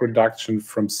drag reduction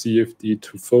from CFD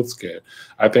to full scale?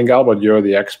 I think, Albert, you're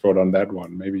the expert on that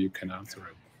one. Maybe you can answer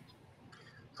it.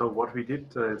 So what we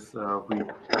did is we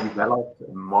developed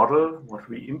a model, what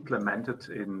we implemented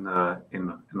in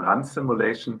run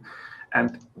simulation,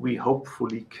 and we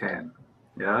hopefully can.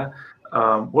 Yeah.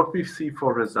 What we see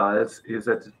for results is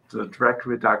that the drag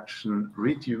reduction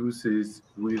reduces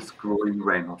with growing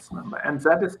Reynolds number, and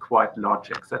that is quite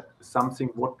logical. That is something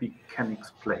what we can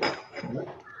explain.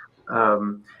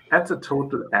 At the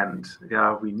total end,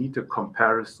 we need a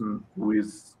comparison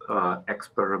with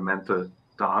experimental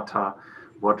data.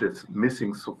 What is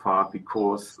missing so far,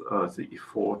 because the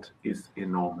effort is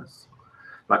enormous,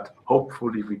 but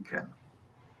hopefully we can.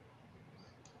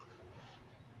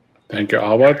 Thank you,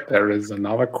 Albert. There is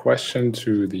another question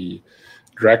to the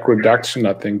drag reduction.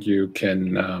 I think you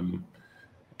can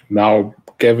now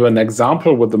give an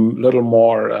example with a little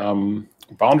more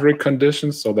boundary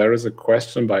conditions. So there is a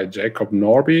question by Jacob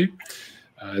Norby.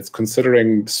 It's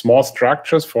considering small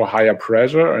structures for higher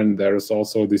pressure, and there is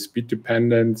also the speed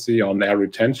dependency on air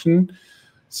retention.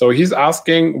 So he's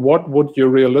asking, what would your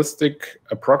realistic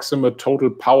approximate total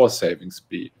power savings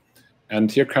be?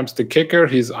 And here comes the kicker.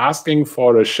 He's asking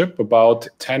for a ship about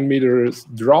 10 meters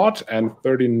draught and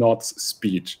 30 knots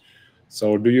speed.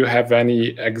 So do you have any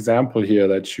example here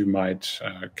that you might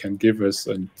can give us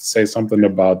and say something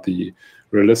about the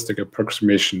realistic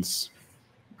approximations?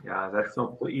 Yeah, that's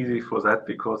not so easy for that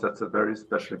because that's a very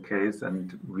special case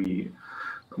and we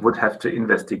would have to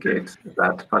investigate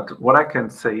that. But what I can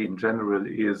say in general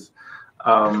is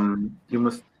you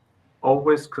must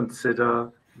always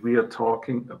consider we are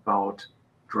talking about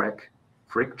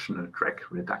frictional drag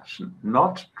reduction,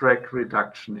 not drag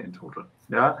reduction in total.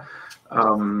 Yeah.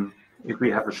 If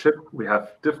we have a ship, we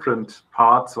have different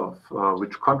parts of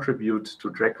which contribute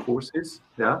to drag forces.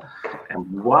 Yeah.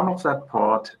 And one of that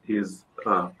part is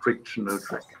frictional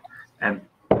drag. And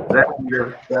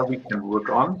there we can work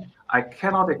on. I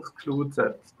cannot exclude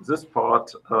that this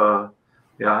part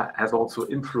has also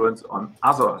influence on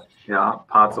other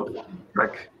parts of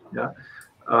drag. Yeah.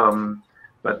 And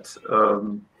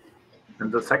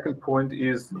the second point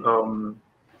is,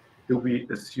 do we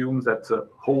assume that the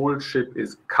whole ship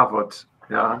is covered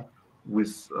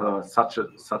with such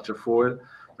a foil?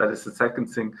 That is the second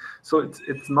thing. So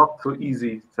it's not so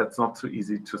easy. That's not so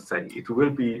easy to say. It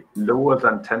will be lower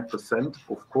than 10%,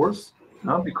 of course,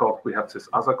 because we have these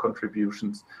other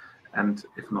contributions. And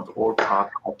if not all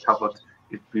parts are covered,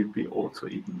 it will be also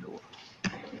even lower.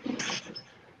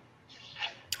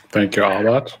 Thank you,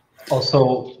 Albert.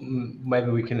 Also,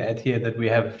 maybe we can add here that we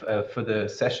have for the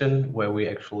session where we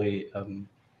actually,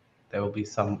 there will be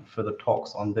some further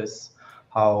talks on this,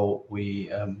 how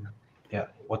we,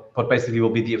 what basically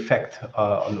will be the effect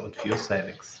on fuel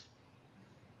savings.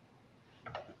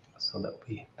 So that will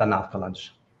be done after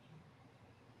lunch.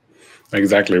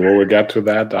 Exactly. Well, we'll get to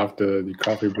that after the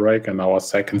coffee break and our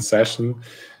second session.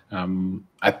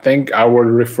 I think I will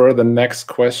refer the next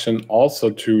question also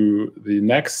to the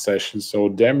next session. So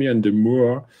Damien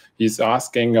Demure, he's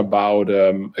asking about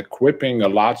equipping a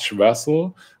large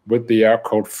vessel with the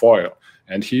AIRCOAT foil.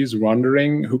 And he's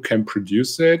wondering who can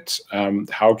produce it,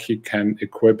 how he can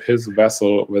equip his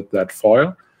vessel with that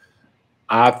foil.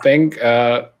 I think,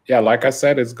 like I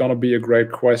said, it's going to be a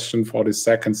great question for the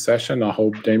second session. I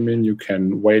hope, Damien, you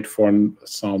can wait for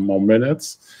some more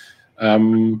minutes.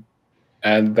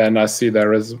 And then I see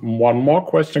there is one more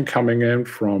question coming in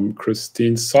from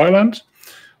Christine Soyland.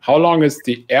 How long is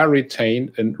the air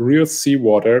retained in real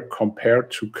seawater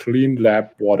compared to clean lab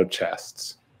water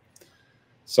tests?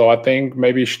 So I think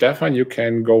maybe Stefan, you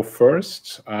can go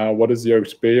first. What is your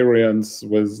experience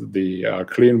with the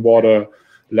clean water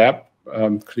lab,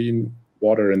 clean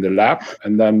water in the lab?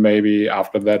 And then maybe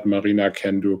after that, Marina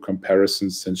can do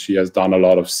comparisons since she has done a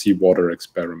lot of seawater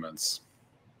experiments.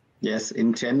 Yes,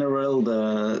 in general,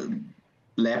 the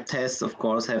lab tests, of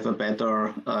course, have a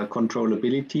better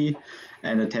controllability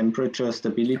and a temperature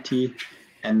stability.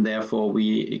 And therefore,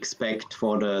 we expect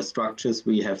for the structures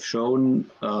we have shown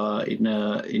in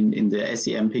the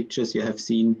SEM pictures, you have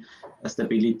seen a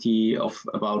stability of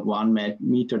about 1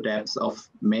 meter depth of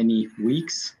many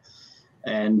weeks.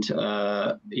 And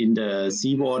in the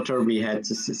seawater, we had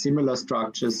similar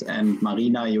structures. And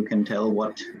Marina, you can tell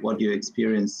what you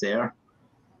experienced there.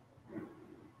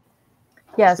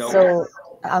 Yes,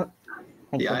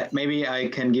 maybe I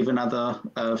can give another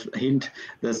hint.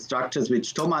 The structures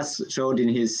which Thomas showed in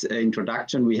his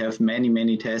introduction, we have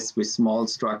many tests with small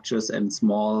structures and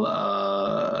small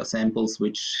samples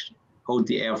which hold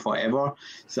the air forever.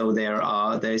 So there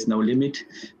is no limit.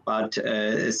 But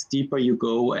as deeper you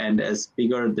go and as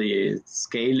bigger the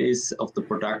scale is of the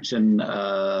production,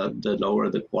 the lower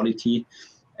the quality.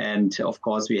 And of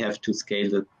course, we have to scale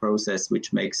the process,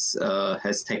 which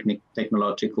has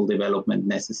technological development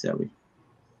necessary.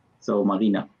 So,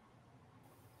 Marina.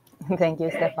 Thank you,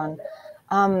 Stefan.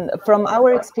 From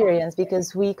our experience,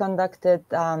 because we conducted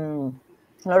a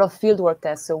lot of fieldwork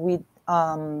tests, so we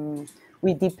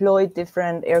deployed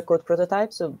different AIRCOAT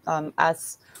prototypes. So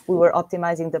as we were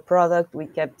optimizing the product, we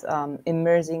kept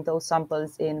immersing those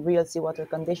samples in real seawater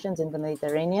conditions in the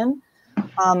Mediterranean.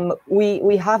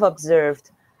 We have observed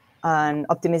an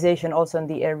optimization also in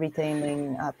the air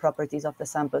retaining properties of the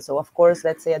sample. So of course,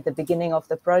 let's say at the beginning of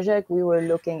the project, we were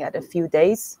looking at a few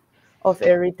days of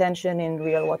air retention in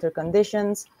real water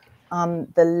conditions.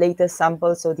 The latest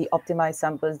samples, so the optimized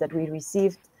samples that we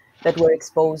received that were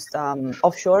exposed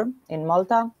offshore in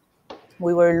Malta,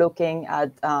 we were looking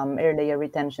at air layer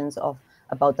retentions of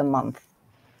about a month.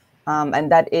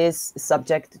 And that is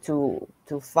subject to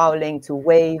fouling, to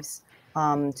waves,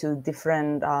 to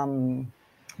different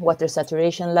water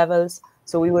saturation levels.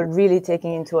 So we were really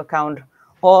taking into account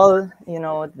all,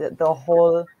 the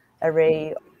whole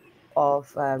array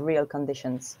of real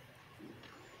conditions.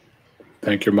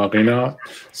 Thank you, Marina.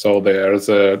 So there's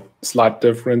a slight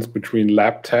difference between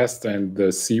lab test and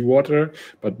the seawater,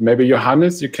 but maybe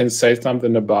Johannes, you can say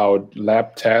something about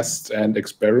lab tests and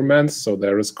experiments. So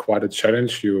there is quite a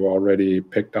challenge. You already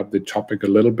picked up the topic a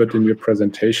little bit in your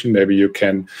presentation. Maybe you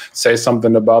can say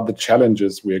something about the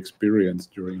challenges we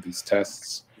experienced during these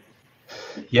tests.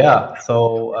 Yeah,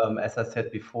 so as I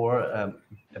said before, a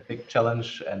big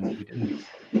challenge, and we didn't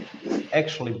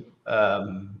actually,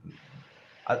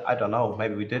 I don't know,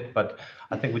 maybe we did, but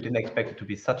I think we didn't expect it to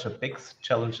be such a big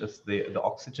challenge as the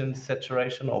oxygen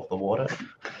saturation of the water.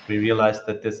 We realized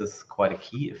that this is quite a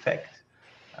key effect.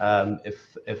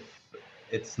 If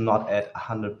it's not at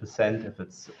 100%, if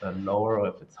it's lower or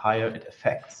if it's higher, it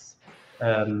affects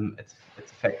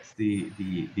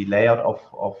the layout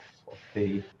of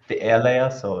the air layer.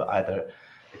 So either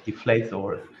it deflates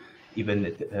or even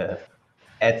it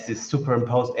adds these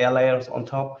superimposed air layers on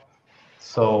top.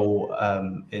 So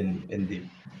in the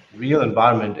real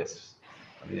environment,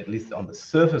 I mean, at least on the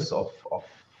surface of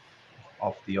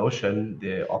the ocean,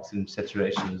 the oxygen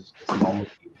saturation is normally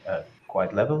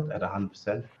quite leveled at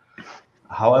 100%.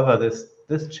 However,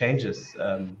 this changes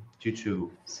due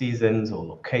to seasons or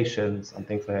locations and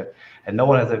things like that, and no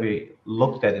one has ever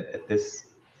looked at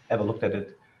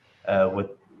it with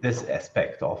this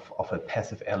aspect of a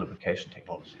passive air lubrication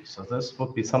technology. So this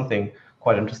would be something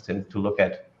quite interesting to look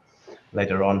at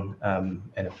later on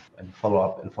and follow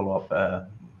up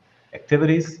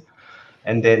activities.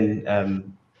 And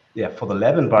then yeah, for the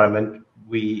lab environment,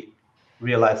 we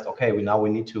realized, okay, we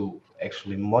need to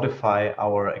actually modify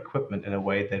our equipment in a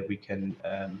way that we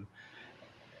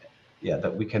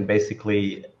can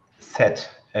basically set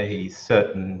a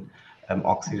certain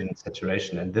oxygen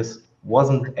saturation, and this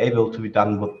wasn't able to be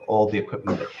done with all the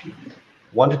equipment that we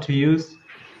wanted to use.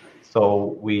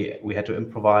 So we had to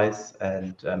improvise,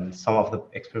 and some of the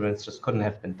experiments just couldn't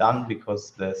have been done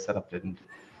because the setup didn't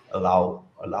allow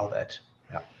that.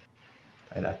 Yeah,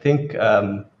 and I think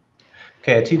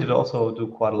KIT did also do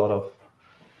quite a lot of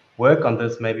work on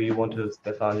this. Maybe you want to,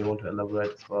 Stefan, you want to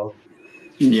elaborate as well?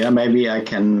 Yeah, maybe I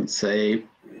can say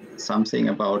something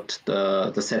about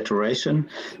the saturation.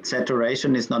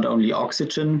 Saturation is not only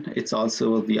oxygen, it's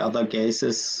also the other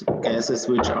gases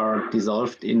which are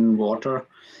dissolved in water.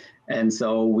 And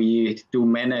so we do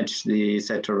manage the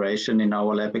saturation in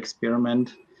our lab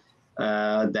experiment.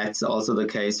 That's also the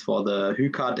case for the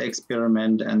AIRCOAT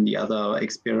experiment and the other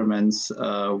experiments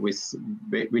which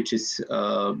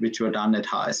were done at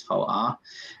HSVR.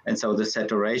 And so the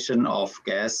saturation of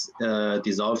gas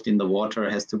dissolved in the water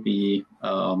has to be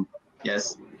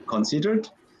considered.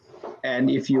 And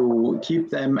if you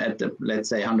keep them at, let's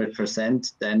say,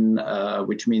 100%, then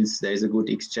which means there's a good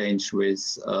exchange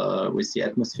with the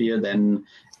atmosphere, then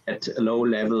at a low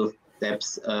level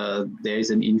depths, there is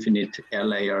an infinite air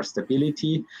layer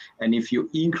stability. And if you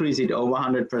increase it over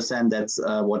 100%, that's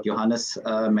what Johannes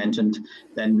mentioned,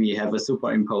 then we have a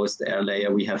superimposed air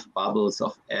layer. We have bubbles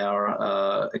of air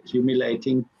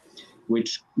accumulating,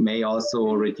 which may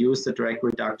also reduce the drag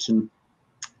reduction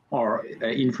or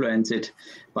influence it.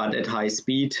 But at high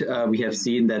speed, we have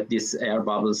seen that these air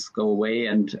bubbles go away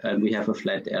and we have a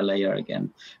flat air layer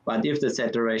again. But if the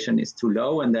saturation is too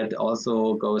low, and that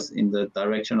also goes in the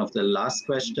direction of the last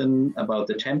question about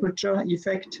the temperature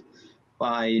effect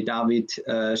by David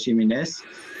Jimenez,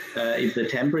 if the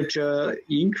temperature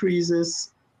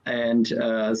increases and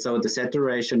so the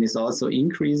saturation is also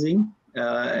increasing,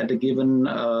 at a given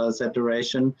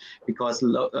saturation, because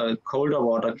colder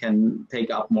water can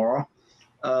take up more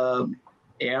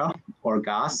air or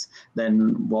gas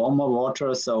than warmer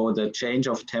water. So the change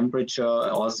of temperature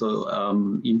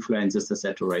also influences the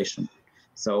saturation.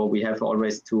 So we have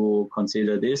always to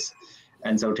consider this.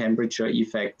 And so temperature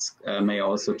effects may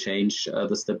also change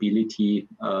the stability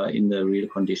in the real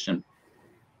condition.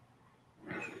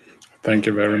 Thank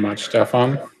you very much,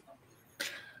 Stefan.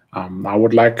 I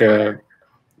would like to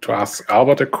ask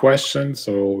Albert a question.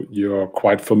 So you're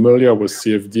quite familiar with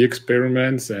CFD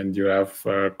experiments, and you have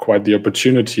quite the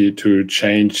opportunity to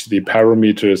change the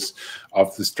parameters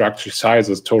of the structure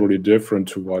sizes, totally different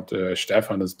to what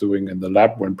Stefan is doing in the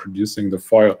lab when producing the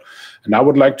foil. And I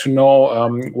would like to know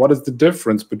what is the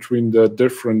difference between the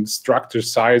different structure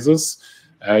sizes.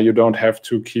 You don't have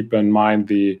to keep in mind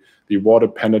the water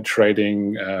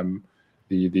penetrating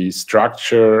the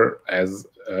structure as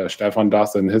Stefan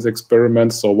does in his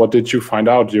experiments. So what did you find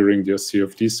out during your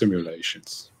CFD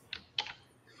simulations?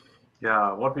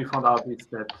 Yeah, what we found out is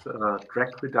that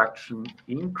drag reduction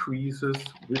increases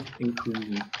with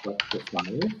increasing structure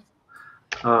size.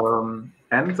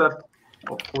 And that,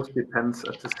 of course, depends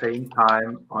at the same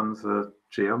time on the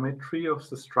geometry of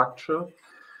the structure.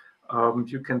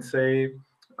 you can say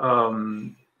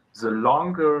the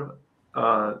longer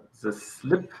the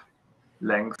slip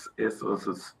length is, or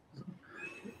this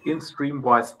in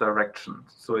streamwise direction.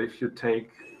 So if you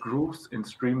take grooves in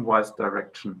streamwise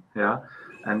direction, yeah,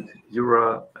 and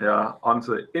you're on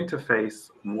the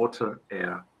interface water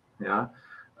air, yeah,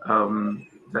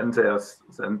 then there's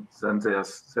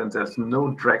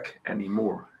no drag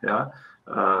anymore, yeah.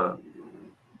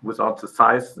 Without the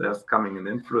size, there's coming an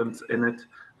influence in it,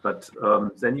 but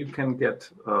then you can get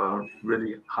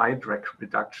really high drag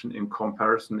reduction in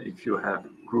comparison if you have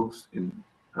grooves in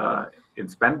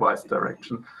spanwise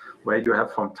direction, where you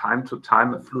have from time to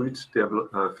time a fluid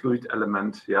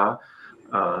element, yeah,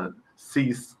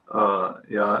 sees a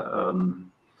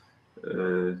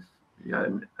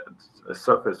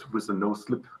surface with a no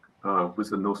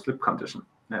slip condition,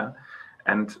 yeah.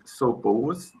 And so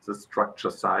both the structure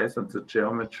size and the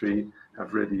geometry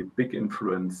have really a big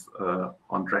influence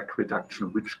on drag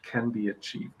reduction, which can be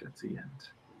achieved at the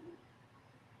end.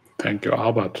 Thank you,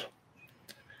 Albert.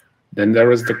 Then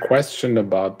there is the question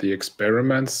about the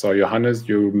experiments. So Johannes,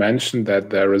 you mentioned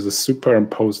that there is a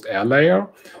superimposed air layer,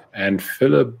 and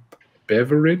Philip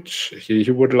Beveridge, he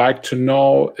would like to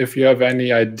know if you have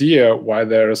any idea why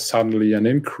there is suddenly an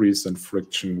increase in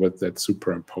friction with that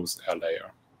superimposed air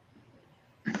layer.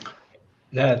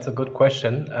 Yeah, it's a good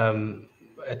question.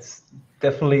 It's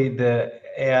definitely the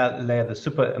air layer, the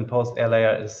superimposed air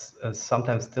layer is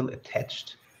sometimes still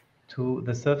attached to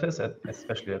the surface,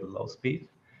 especially at low speed.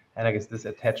 And I guess this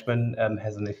attachment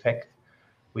has an effect.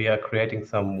 We are creating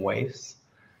some waves.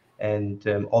 And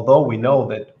although we know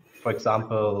that, for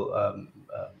example,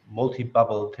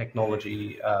 multi-bubble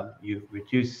technology, you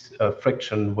reduce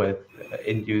friction with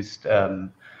induced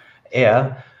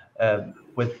air,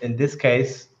 in this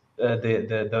case,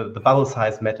 the bubble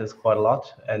size matters quite a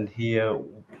lot. And here,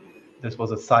 this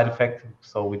was a side effect,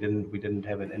 so we didn't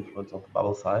have an influence of the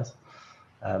bubble size.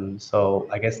 So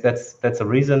I guess that's a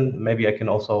reason. Maybe I can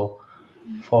also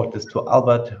forward this to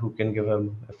Albert, who can give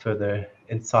him a further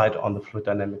insight on the fluid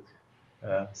dynamic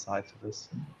side to this.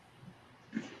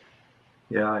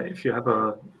 Yeah, if you have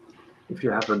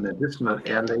an additional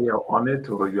air layer on it,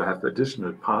 or you have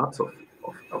additional parts of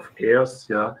airs,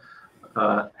 yeah,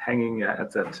 hanging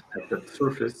at that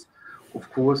surface, of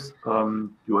course,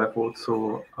 you have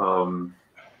also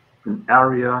an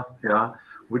area, yeah,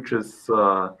 which is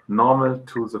normal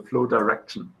to the flow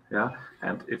direction, yeah,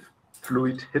 and if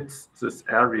fluid hits this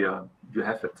area, you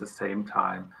have at the same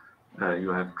time you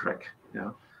have drag,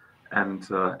 yeah, and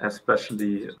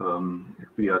especially if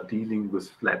we are dealing with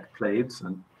flat plates,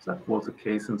 and that was the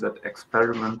case in that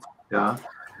experiment, yeah,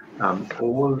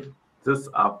 all these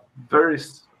are very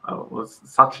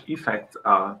such effects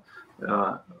are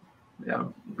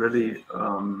really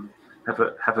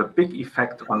have a big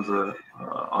effect on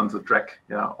the drag.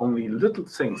 Yeah, only little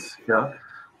things, yeah,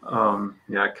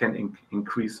 can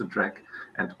increase the drag,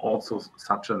 and also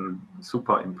such a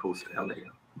superimposed air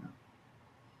layer. Yeah.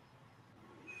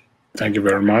 Thank you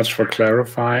very much for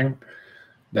clarifying.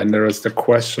 Then there is the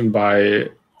question by,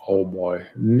 oh boy,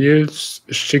 Niels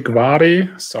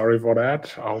Shikvari. Sorry for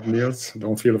that. I hope, Niels,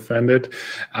 don't feel offended.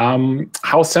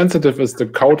 How sensitive is the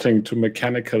coating to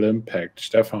mechanical impact?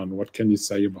 Stefan, what can you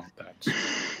say about that?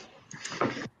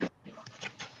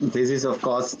 This is, of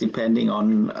course, depending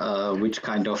on which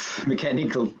kind of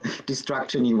mechanical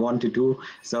destruction you want to do.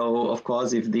 So, of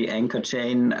course, if the anchor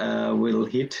chain will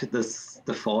hit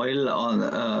the foil on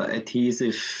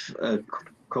adhesive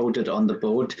coated on the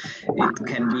boat,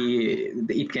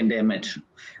 it can damage.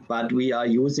 But we are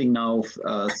using now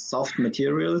soft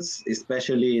materials,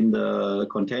 especially in the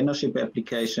container ship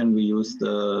application. We use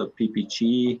the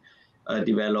PPG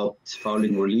developed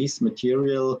fouling release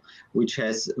material, which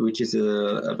is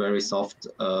a very soft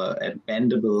and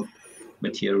bendable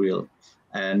material.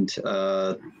 And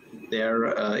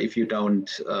if you don't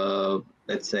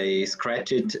let's say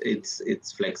scratch it,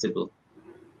 it's flexible.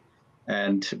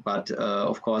 But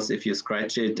of course, if you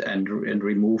scratch it and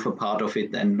remove a part of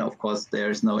it, then of course there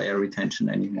is no air retention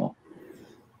anymore.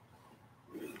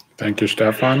 Thank you,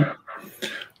 Stefan.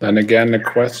 Then again, a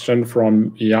question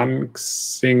from Yang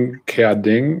Sing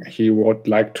Kerding. He would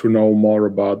like to know more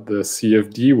about the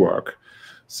CFD work.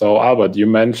 So Albert, you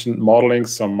mentioned modeling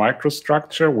some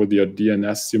microstructure with your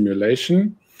DNS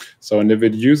simulation. So, and if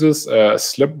it uses a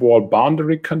slip wall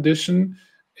boundary condition,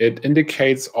 it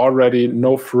indicates already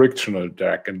no frictional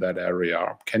drag in that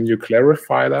area. Can you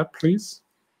clarify that, please?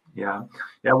 Yeah,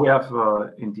 we have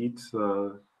indeed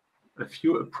a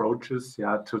few approaches,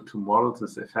 to model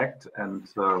this effect, and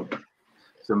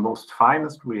the most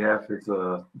finest we have is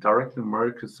a direct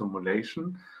numerical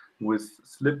simulation, with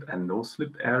slip and no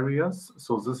slip areas.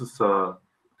 So this is a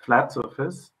flat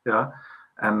surface, yeah.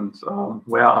 And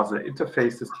where are the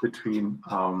interfaces between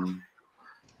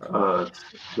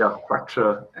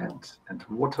structure and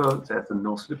water? There's a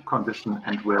no slip condition,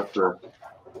 and where the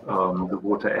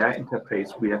water-air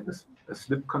interface, we have a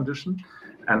slip condition,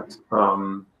 and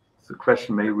the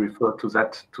question may refer to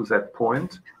that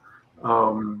point.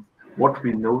 What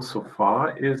we know so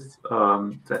far is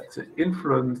that the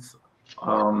influence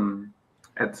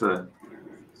at the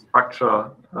structure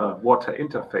water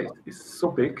interface is so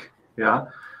big, yeah,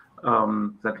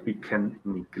 that we can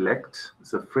neglect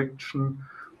the friction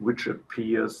which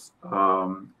appears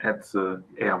at the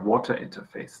air-water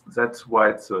interface. That's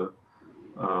why it's a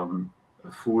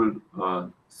full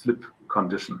slip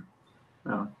condition.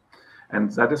 Yeah. And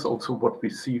that is also what we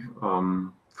see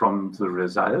from the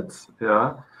results.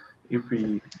 Yeah. If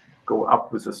we go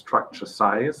up with the structure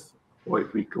size, or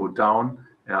if we go down,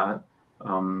 yeah,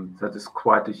 that is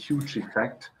quite a huge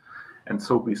effect. And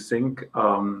so we think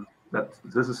that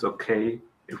this is okay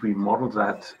if we model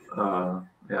that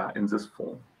in this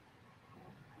form.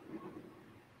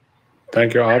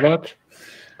 Thank you, Albert.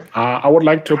 I would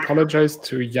like to apologize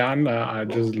to Jan. I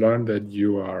just learned that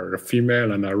you are a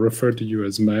female and I refer to you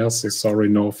as male, so sorry,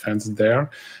 no offense there.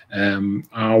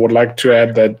 I would like to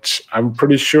add that I'm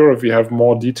pretty sure if you have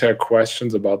more detailed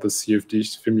questions about the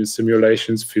CFD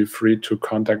simulations, feel free to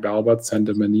contact Albert, send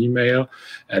him an email,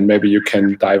 and maybe you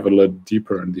can dive a little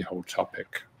deeper in the whole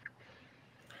topic.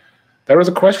 There is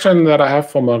a question that I have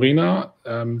for Marina.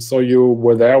 So you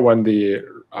were there when the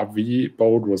RV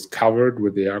boat was covered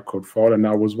with the AIRCOAT foil, and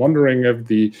I was wondering if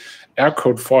the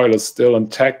AIRCOAT foil is still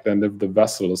intact and if the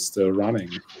vessel is still running.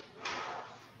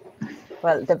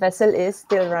 Well, the vessel is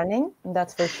still running,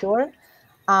 that's for sure.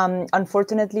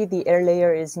 Unfortunately, the air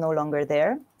layer is no longer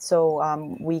there.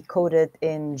 So we coated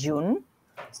in June.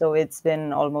 So it's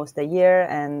been almost a year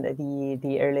and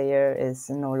the air layer is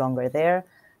no longer there.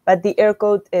 But the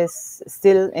AIRCOAT is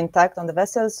still intact on the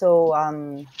vessel. So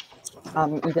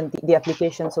even the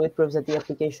application, so it proves that the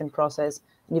application process,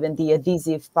 even the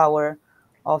adhesive power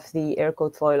of the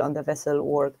AIRCOAT foil on the vessel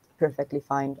worked perfectly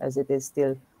fine as it is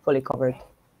still fully covered.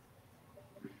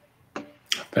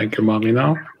 Thank you,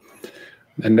 Marina.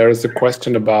 And there is a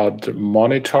question about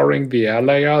monitoring the air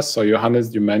layer. So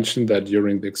Johannes, you mentioned that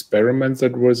during the experiments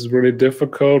it was really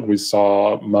difficult. We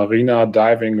saw Marina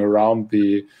diving around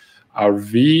the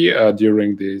RV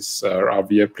during this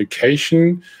RV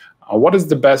application. What is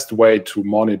the best way to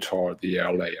monitor the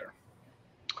air layer?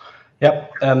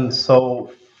 Yep.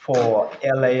 So for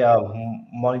air layer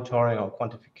monitoring or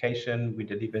quantification, we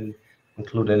did even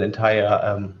include an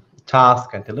entire task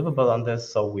and deliverable on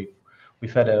this. So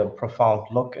we've had a profound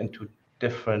look into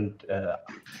different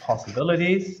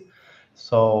possibilities.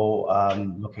 So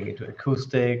looking into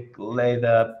acoustic,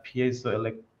 laser,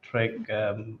 piezoelectric,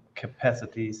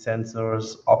 capacity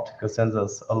sensors, optical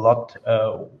sensors, a lot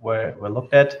were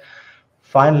looked at.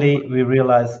 Finally, we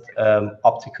realized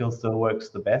optical still works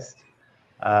the best.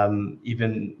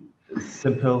 Even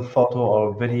simple photo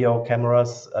or video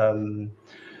cameras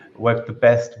worked the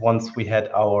best once we had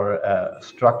our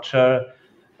structure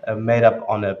made up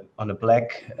on a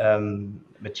black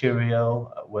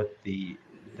material with the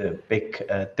big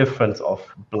difference of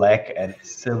black and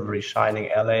silvery shining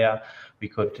air layer. We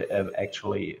could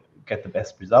actually get the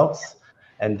best results.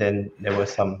 And then there were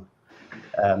some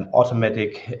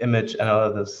automatic image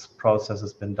analysis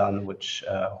processes been done, which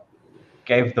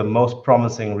gave the most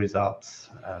promising results.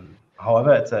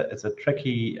 However, it's a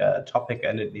tricky topic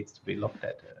and it needs to be looked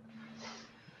at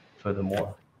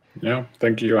furthermore. Yeah,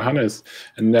 thank you, Johannes.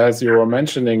 And as you were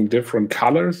mentioning different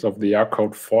colors of the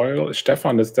AIRCOAT foil,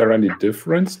 Stefan, is there any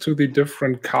difference to the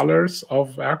different colors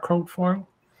of AIRCOAT foil?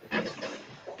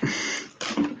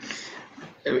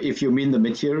 If you mean the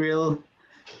material,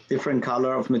 different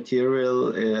color of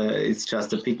material, it's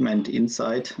just a pigment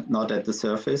inside, not at the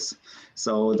surface.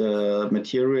 So the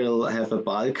material have a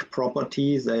bulk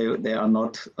property. They are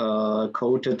not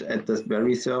coated at the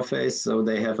very surface, so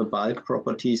they have a bulk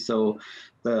property. So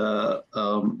the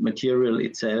material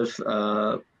itself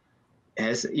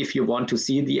has, if you want to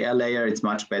see the air layer, it's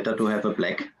much better to have a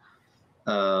black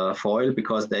foil,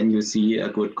 because then you see a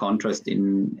good contrast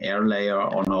in air layer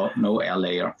or no air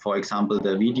layer. For example,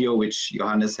 the video which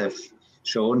Johannes have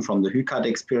shown from the HYCAT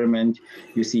experiment,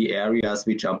 you see areas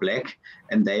which are black,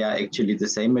 and they are actually the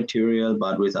same material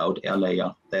but without air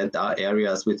layer. There are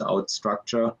areas without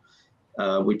structure,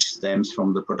 which stems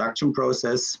from the production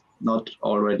process, not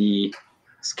already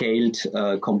scaled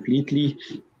completely,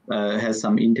 has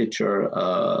some integer,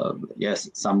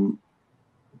 some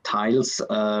tiles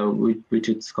which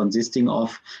it's consisting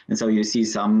of. And so you see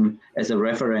some, as a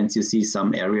reference, you see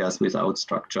some areas without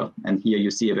structure. And here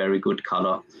you see a very good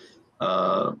color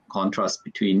contrast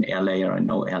between air layer and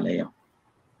no air layer.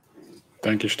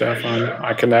 Thank you, Stefan.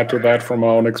 I can add to that from my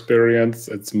own experience.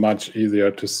 It's much easier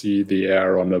to see the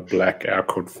air on a black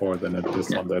AIRCOAT foil than it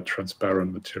is on that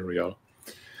transparent material.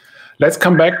 Let's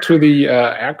come back to the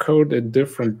AIRCOAT at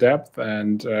different depth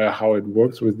and how it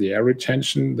works with the air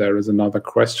retention. There is another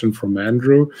question from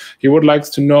Andrew. He would like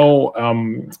to know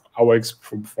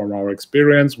from our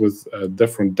experience with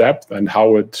different depth and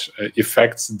how it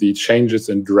affects the changes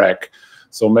in drag.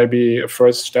 So maybe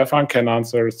first Stefan can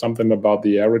answer something about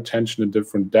the air retention at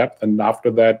different depth, and after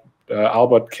that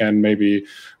Albert can maybe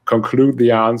conclude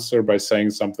the answer by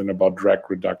saying something about drag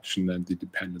reduction and the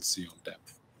dependency on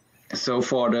depth. So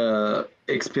for the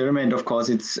experiment, of course,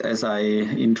 it's, as I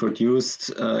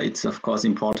introduced, it's of course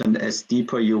important as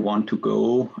deeper you want to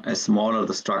go, as smaller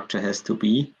the structure has to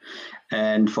be.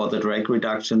 And for the drag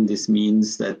reduction, this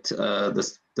means that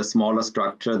the smaller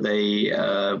structure, they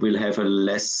will have a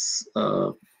less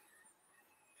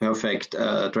perfect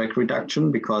drag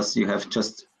reduction, because you have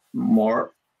just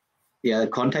more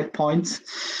contact points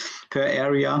per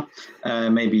area.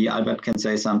 Maybe Albert can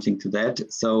say something to that.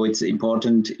 So it's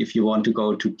important, if you want to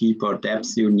go to deeper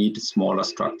depths, you need smaller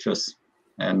structures.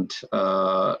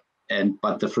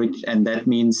 But the friction, and that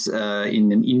means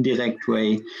in an indirect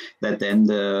way that then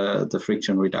the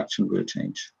friction reduction will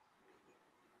change.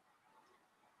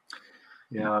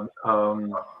 Yeah,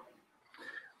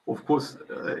 of course,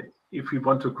 if we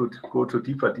want to go to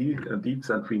deeper deeps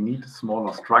and we need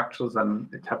smaller structures,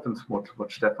 and it happens what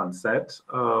Stefan said.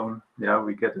 Yeah,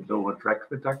 we get a lower drag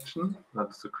reduction.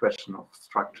 That's a question of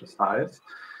structure size.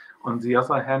 On the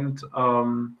other hand,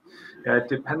 yeah, it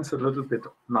depends a little bit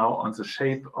now on the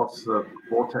shape of the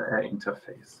water-air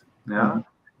interface. Yeah,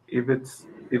 if it's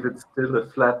still a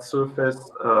flat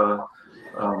surface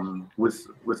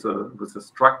with a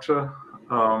structure,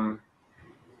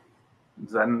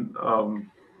 then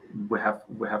we have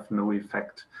no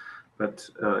effect. But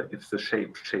if the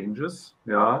shape changes,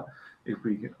 yeah, if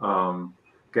we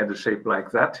get a shape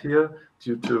like that here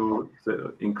due to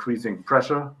the increasing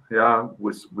pressure, yeah,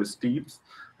 with deeps,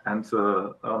 and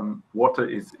the water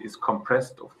is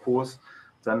compressed, of course,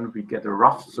 then we get a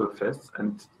rough surface,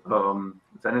 and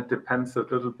then it depends a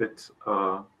little bit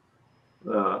on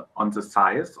the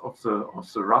size of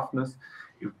the roughness.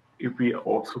 If we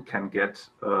also can get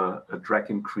a drag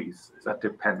increase, that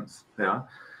depends. Yeah,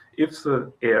 if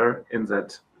the air in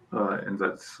that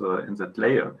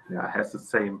layer, yeah, has the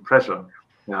same pressure,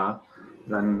 yeah,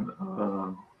 then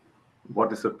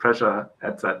what is the pressure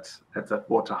at that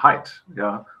water height?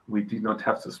 Yeah, we do not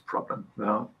have this problem.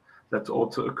 Yeah, that's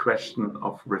also a question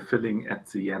of refilling at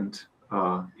the end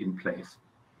in place.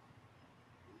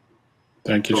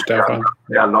 Thank you, Stefan.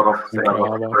 Yeah, a lot of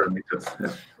parameters.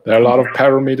 Yeah. There are a lot of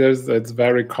parameters. It's a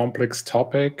very complex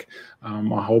topic.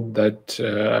 I hope that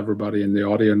everybody in the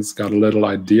audience got a little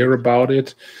idea about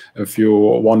it. If you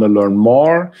want to learn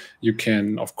more, you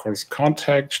can, of course,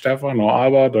 contact Stefan or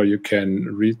Albert, or you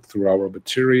can read through our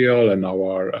material and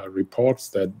our reports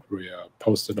that we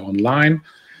posted online.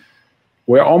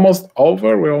 We're almost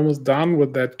over. We're almost done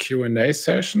with that Q&A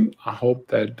session. I hope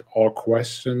that all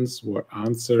questions were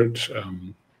answered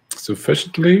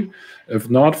sufficiently. If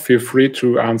not, feel free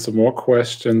to answer more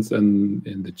questions in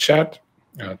the chat,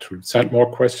 to send more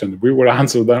questions. We will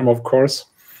answer them, of course.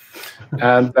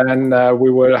 And then we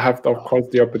will have, of course,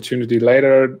 the opportunity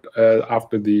later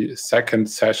after the second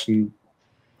session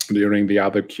during the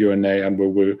other Q&A, and we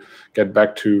will get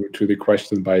back to the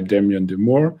question by Damien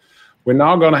Demour. We're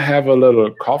now going to have a little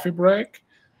coffee break.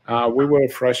 We will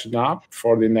freshen up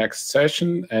for the next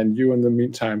session, and you in the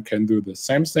meantime can do the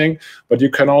same thing. But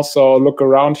you can also look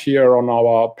around here on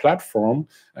our platform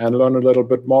and learn a little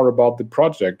bit more about the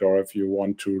project, or if you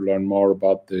want to learn more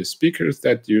about the speakers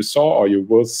that you saw or you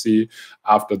will see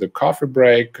after the coffee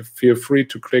break, feel free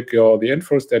to click all the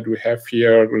infos that we have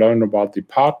here, learn about the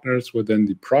partners within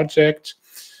the project.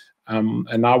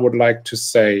 And I would like to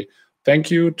say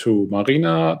thank you to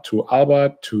Marina, to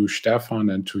Albert, to Stefan,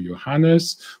 and to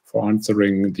Johannes for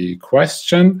answering the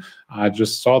question. I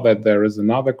just saw that there is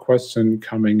another question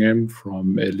coming in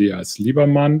from Elias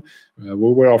Lieberman. We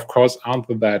will, of course,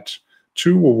 answer that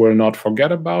too. We will not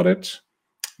forget about it.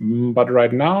 But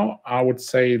right now, I would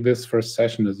say this first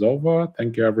session is over.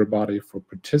 Thank you, everybody, for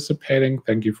participating.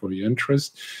 Thank you for your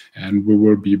interest. And we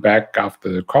will be back after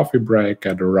the coffee break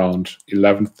at around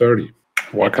 11:30.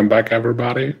 Welcome back,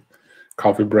 everybody.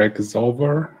 Coffee break is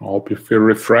over. I hope you feel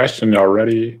refreshed and you're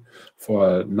ready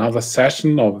for another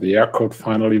session of the AIRCOAT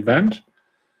final event.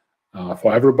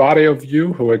 For everybody of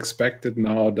you who expected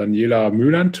now Daniela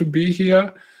Mühlern to be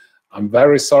here, I'm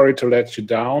very sorry to let you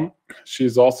down.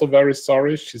 She's also very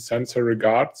sorry. She sends her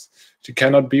regards. She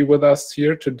cannot be with us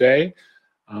here today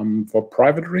for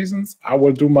private reasons. I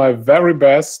will do my very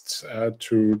best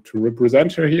to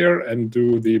represent her here and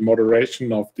do the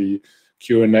moderation of the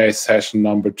Q&A session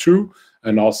number 2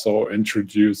 and also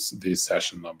introduce the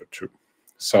session number 2.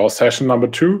 So session number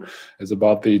 2 is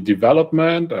about the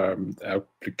development,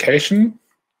 application,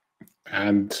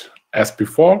 and as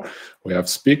before, we have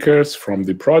speakers from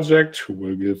the project who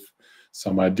will give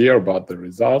some idea about the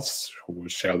results, who will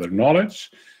share their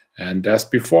knowledge. And as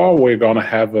before, we're going to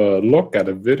have a look at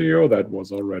a video that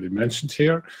was already mentioned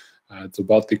here. It's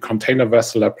about the container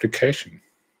vessel application.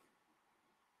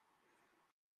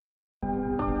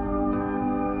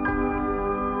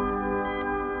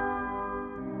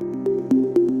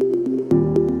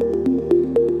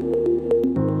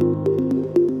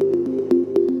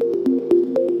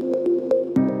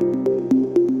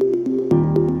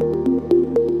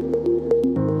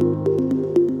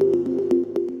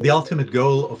 The ultimate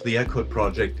goal of the AIRCOAT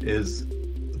project is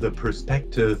the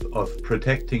perspective of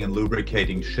protecting and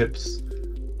lubricating ships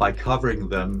by covering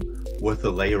them with a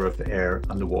layer of air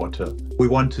underwater. We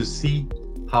want to see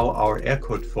how our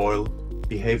AIRCOAT foil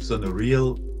behaves on a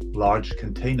real large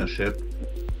container ship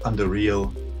under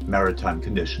real maritime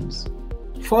conditions.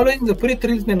 Following the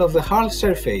pre-treatment of the hull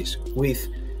surface with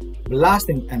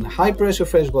blasting and high-pressure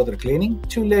freshwater cleaning,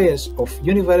 2 layers of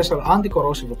universal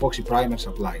anti-corrosive epoxy primers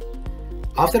applied.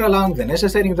 After allowing the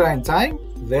necessary drying time,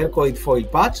 the AIRCOAT foil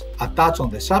patch attached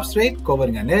on the substrate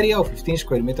covering an area of 15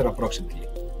 square meters approximately.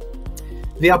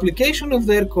 The application of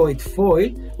the AIRCOAT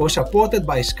foil was supported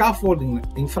by scaffolding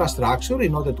infrastructure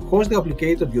in order to host the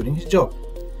applicator during his job.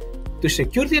 To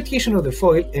secure the adhesion of the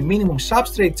foil, a minimum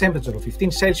substrate temperature of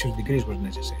 15 Celsius degrees was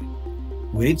necessary.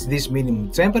 We reached this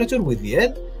minimum temperature with the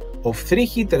aid of 3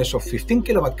 heaters of 15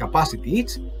 kW capacity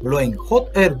each, blowing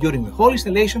hot air during the whole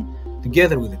installation,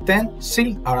 together with a tent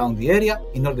sealed around the area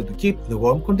in order to keep the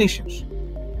warm conditions.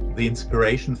 The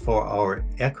inspiration for our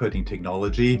air coating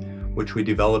technology, which we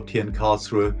developed here in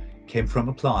Karlsruhe, came from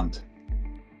a plant.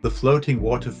 The floating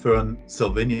water fern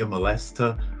Salvinia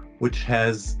molesta, which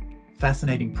has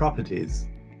fascinating properties.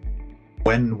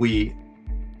 When we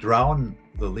drown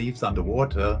the leaves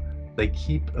underwater, they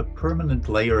keep a permanent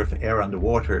layer of air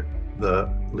underwater.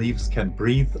 The leaves can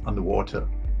breathe underwater.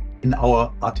 In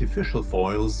our artificial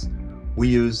foils, we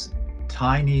use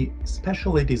tiny,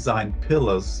 specially designed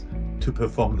pillars to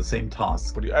perform the same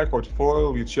task. For the AIRCOAT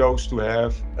foil, we chose to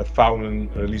have a fouling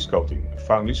release coating. A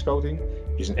fouling release coating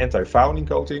is an anti-fouling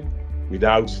coating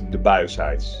without the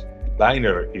biocides. The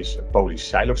binder is a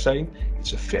polysiloxane.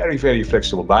 It's a very, very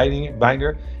flexible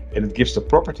binder, and it gives the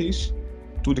properties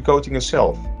to the coating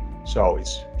itself. So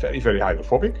it's very, very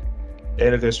hydrophobic,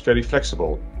 and it is very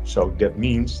flexible. So that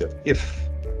means that if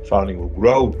fouling will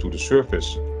grow to the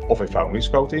surface of a fouling release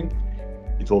coating,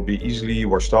 it will be easily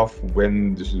washed off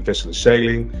when the vessel is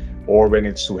sailing, or when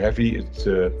it's too heavy,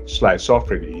 it slides off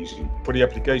pretty easily. For the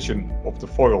application of the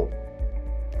foil,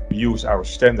 we use our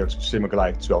standard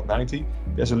Simiglide 1290.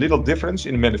 There's a little difference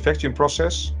in the manufacturing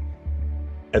process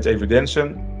at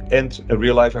Evidensen and a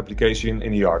real-life application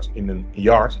in a yard. In a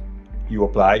yard, you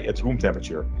apply at room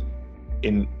temperature.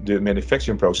 In the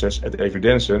manufacturing process at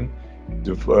Evidensen,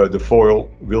 the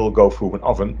foil will go through an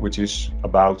oven, which is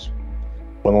about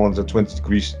 120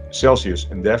 degrees Celsius,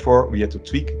 and therefore we had to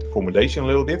tweak the formulation a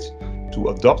little bit to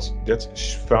adopt that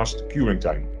fast curing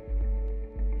time.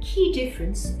 Key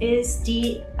difference is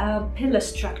the pillar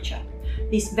structure.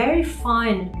 This very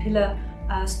fine pillar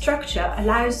structure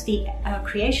allows the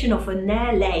creation of an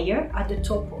air layer at the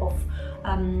top of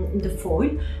the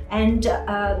foil, and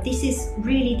this is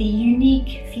really the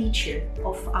unique feature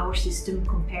of our system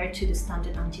compared to the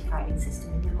standard anti-fouling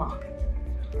system in the market.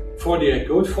 For the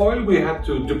AIRCOAT foil, we had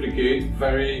to duplicate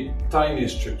very tiny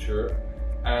structure,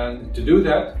 and to do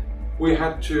that we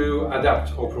had to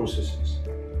adapt our processes.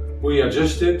 We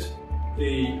adjusted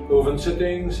the oven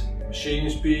settings, machine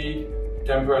speed,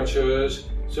 temperatures,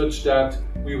 such that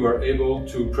we were able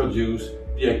to produce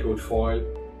the AIRCOAT foil.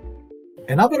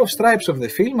 A number of stripes of the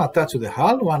film attached to the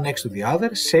hull, one next to the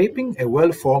other, shaping a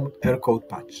well-formed AIRCOAT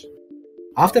patch.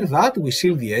 After that, we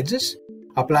seal the edges,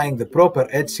 applying the proper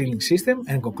edge sealing system,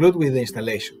 and conclude with the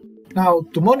installation. Now,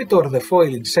 to monitor the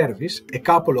foil in service, a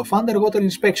couple of underwater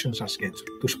inspections are scheduled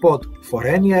to spot for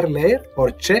any air layer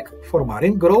or check for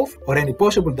marine growth or any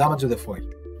possible damage to the foil.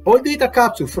 All data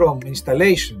captured from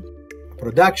installation,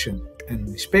 production, and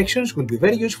inspections will be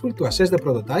very useful to assess the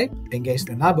prototype against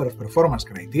a number of performance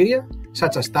criteria,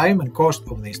 such as time and cost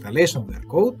of the installation of the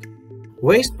AIRCOAT,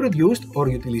 waste produced or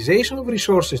utilization of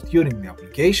resources during the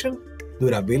application,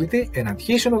 durability and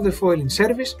adhesion of the foil in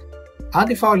service,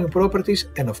 anti-fouling properties,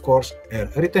 and of course, air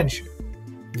retention.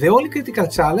 The only critical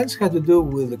challenge had to do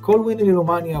with the cold wind in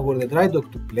Romania where the dry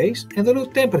dock took place and the low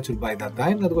temperature by that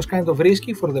time that was kind of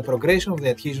risky for the progression of the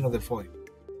adhesion of the foil.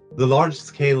 The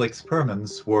large-scale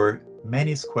experiments were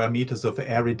many square meters of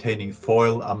air-retaining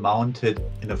foil are mounted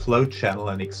in a flow channel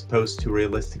and exposed to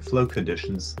realistic flow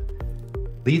conditions.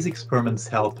 These experiments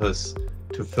help us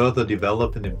to further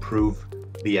develop and improve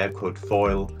the AIRCOAT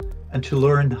foil and to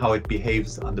learn how it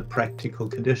behaves under practical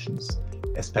conditions,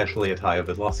 especially at higher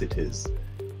velocities,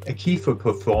 a key for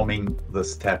performing the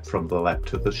step from the lab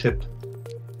to the ship.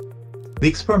 The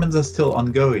experiments are still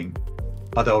ongoing,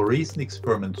 but our recent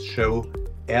experiments show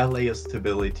air layer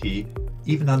stability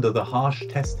even under the harsh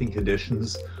testing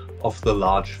conditions of the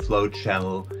large flow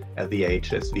channel at the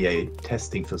HSVA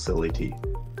testing facility.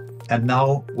 And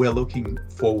now we're looking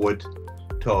forward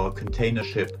to our container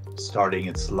ship starting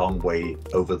its long way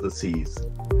over the seas.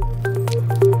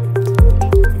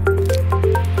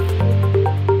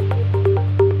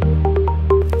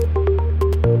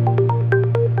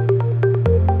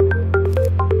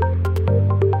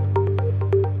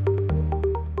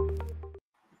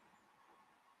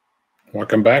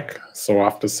 Welcome back. So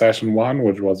after session 1,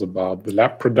 which was about the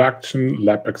lab production,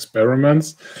 lab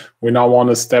experiments, we now want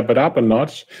to step it up a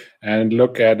notch and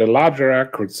look at the larger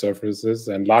AIRCOAT surfaces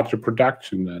and larger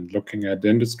production and looking at the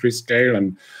industry scale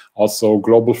and also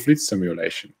global fleet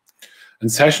simulation. In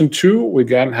session 2, we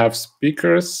again have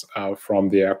speakers from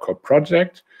the AIRCOAT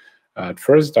project. At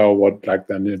first, I would like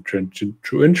then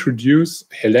to introduce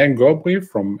Helene Gobry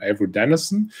from Avery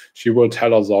Dennison. She will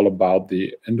tell us all about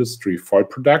the industry foil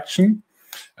production.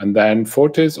 And then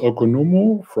Fotis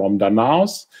Okonomu from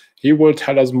Danaus. He will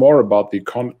tell us more about the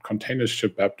container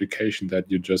ship application that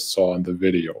you just saw in the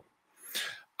video.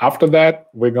 After that,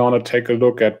 we're going to take a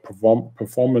look at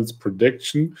performance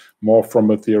prediction, more from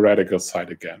a theoretical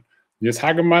side again. Nils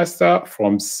Hagemeister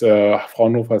from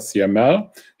Fraunhofer CML.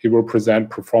 He will present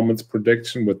performance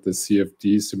prediction with the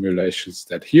CFD simulations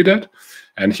that he did.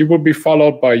 And he will be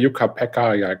followed by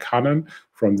Jukka-Pekka Jaikanen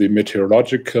from the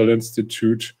Meteorological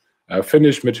Institute,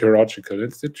 Finnish Meteorological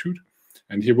Institute.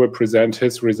 And he will present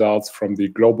his results from the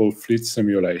global fleet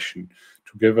simulation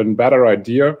to give a better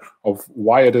idea of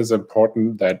why it is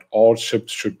important that all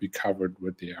ships should be covered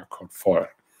with the AIRCOAT foil.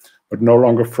 But no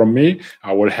longer from me,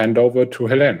 I will hand over to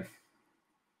Helene.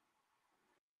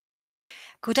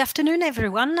 Good afternoon,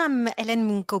 everyone. I'm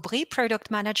Helene Gobry, Product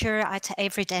Manager at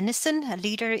Avery Dennison, a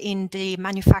leader in the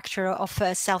manufacture of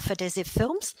self-adhesive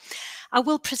films. I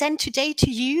will present today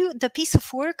to you the piece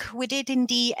of work we did in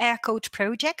the AIRCOAT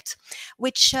project,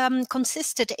 which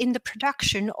consisted in the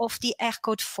production of the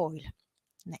AIRCOAT foil.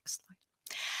 Next slide.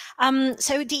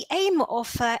 So the aim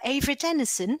of Avery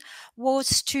Dennison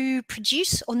was to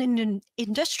produce on an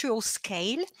industrial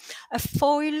scale a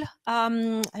foil,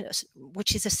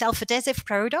 which is a self-adhesive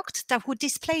product that would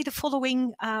display the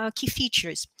following key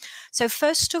features. So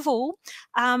first of all,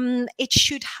 it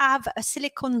should have a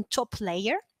silicone top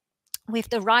layer with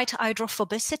the right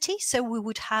hydrophobicity, so we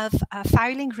would have a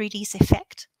fouling release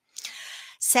effect.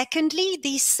 Secondly,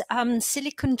 this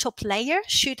silicone top layer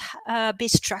should be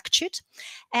structured,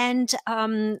 and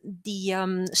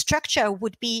the structure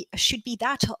should be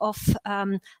that of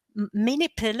mini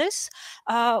pillars,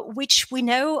 which we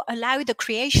know allow the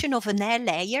creation of an air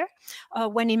layer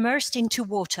when immersed into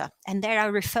water. And there I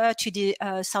refer to the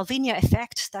Salvinia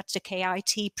effect that the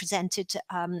KIT presented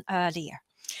earlier.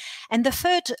 And the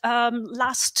third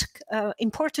last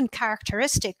important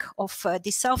characteristic of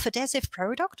the self-adhesive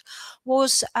product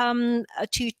was to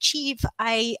achieve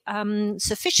a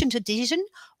sufficient adhesion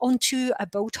onto a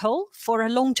boat hull for a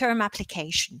long-term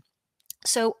application.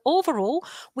 So overall,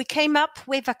 we came up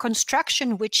with a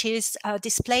construction which is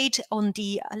displayed on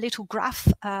the little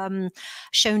graph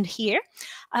shown here,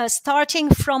 starting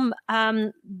from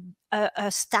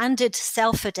a standard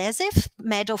self-adhesive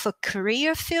made of a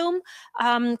carrier film,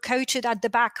 coated at the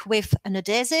back with an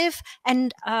adhesive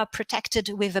and protected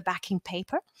with a backing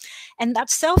paper. And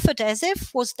that self-adhesive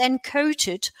was then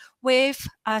coated with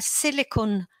a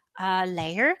silicone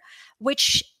layer,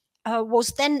 which was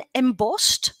then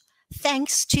embossed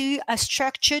thanks to a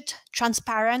structured,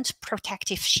 transparent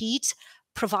protective sheet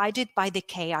provided by the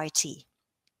KIT.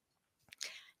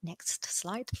 Next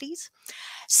slide, please.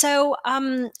 So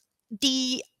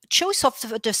the choice of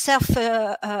the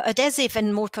self-adhesive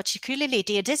and more particularly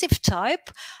the adhesive type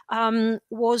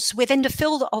was within the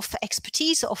field of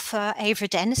expertise of Avery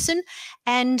Dennison,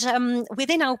 and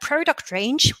within our product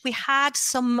range we had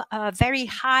some very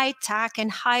high tack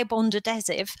and high bond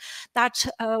adhesive that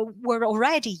were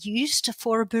already used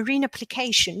for marine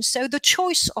applications. So the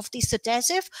choice of this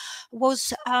adhesive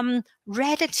was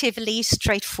relatively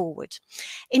straightforward.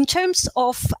 In terms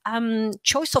of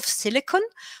choice of silicon,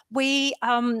 we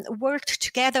worked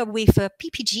together with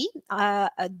PPG,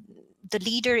 the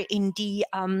leader in the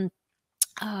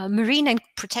marine and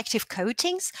protective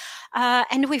coatings,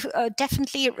 and we've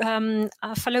definitely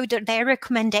followed their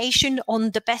recommendation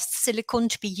on the best silicone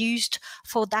to be used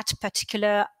for that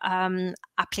particular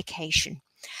application.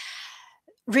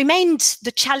 Remained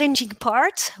the challenging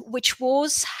part, which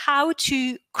was how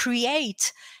to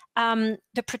create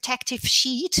the protective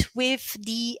sheet with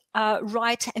the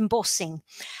right embossing,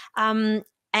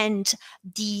 and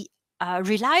the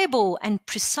reliable and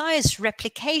precise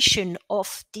replication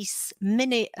of this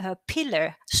mini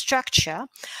pillar structure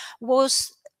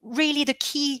was really the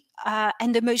key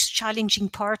and the most challenging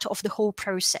part of the whole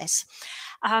process.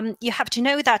 You have to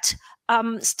know that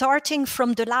starting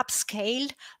from the lab scale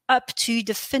up to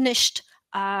the finished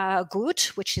good,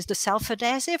 which is the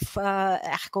self-adhesive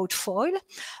AIRCOAT foil,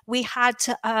 we had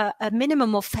a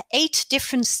minimum of 8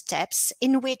 different steps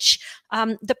in which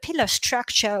the pillar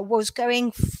structure was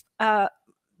being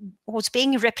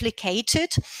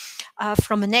replicated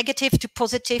from a negative to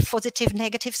positive, positive,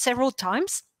 negative several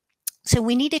times. So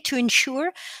we needed to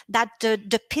ensure that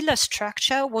the pillar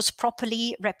structure was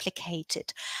properly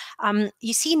replicated.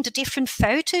 You see in the different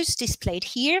photos displayed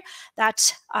here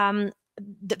that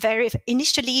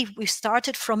initially we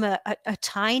started from a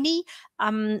tiny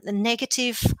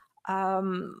negative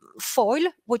foil,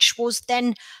 which was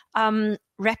then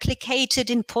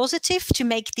replicated in positive to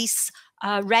make this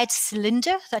red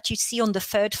cylinder that you see on the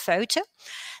third photo.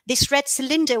 This red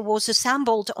cylinder was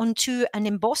assembled onto an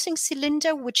embossing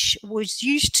cylinder, which was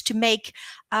used to make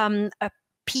a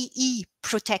PE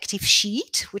protective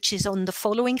sheet, which is on the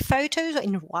following photo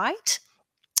in white.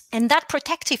 And that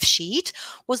protective sheet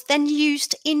was then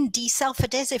used in the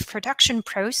self-adhesive production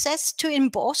process to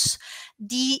emboss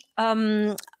the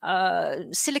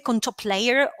silicone top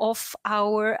layer of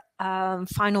our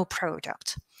final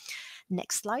product.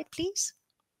 Next slide, please.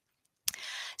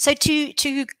 So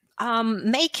to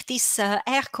make this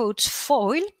AIRCOAT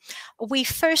foil, we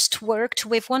first worked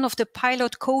with one of the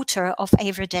pilot coater of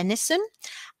Avery Dennison,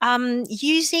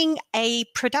 using a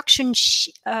production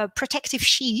protective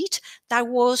sheet that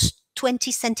was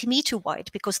 20 centimeter wide,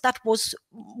 because that was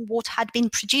what had been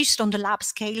produced on the lab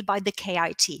scale by the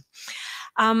KIT.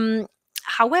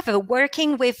 However,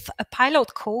 working with a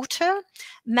pilot coater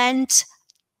meant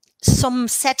some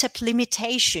setup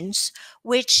limitations,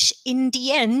 which in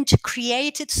the end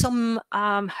created some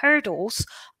hurdles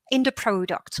in the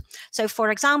product. So, for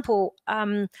example,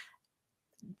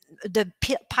 the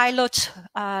pilot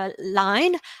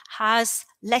line has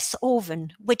less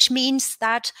oven, which means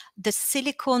that the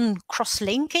silicone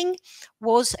cross-linking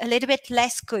was a little bit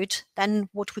less good than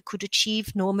what we could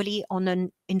achieve normally on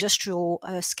an industrial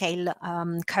scale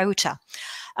coater.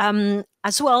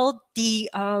 As well, the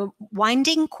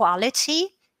winding quality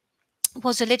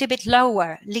was a little bit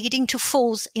lower, leading to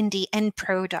falls in the end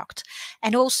product.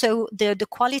 And also the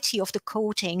quality of the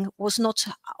coating was not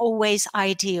always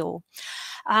ideal.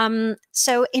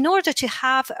 So in order to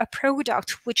have a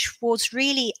product which was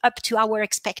really up to our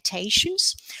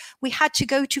expectations, we had to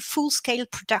go to full-scale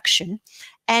production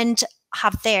and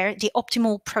have there the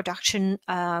optimal production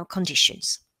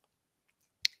conditions.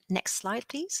 Next slide,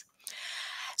 please.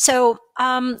 So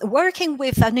working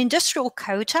with an industrial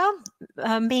coater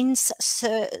means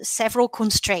several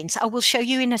constraints. I will show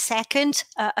you in a second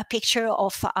a picture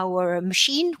of our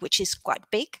machine, which is quite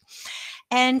big.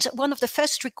 And one of the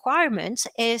first requirements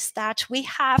is that we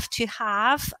have to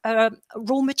have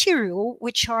raw material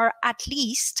which are at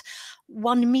least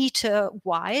 1 meter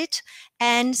wide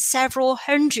and several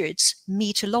hundreds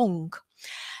meter long.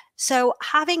 So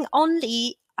having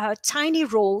only tiny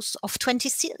rolls of 20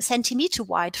 centimeter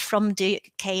wide from the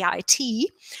KIT,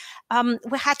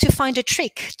 we had to find a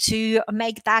trick to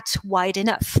make that wide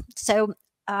enough. So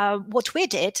what we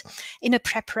did in a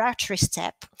preparatory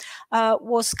step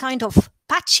was kind of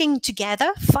patching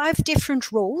together 5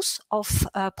 different rolls of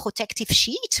protective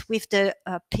sheet with the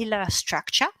pillar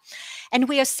structure, and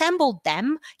we assembled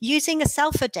them using a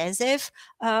self-adhesive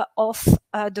of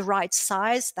the right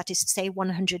size, that is to say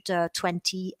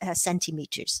 120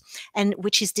 centimeters, and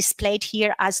which is displayed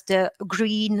here as the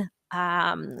green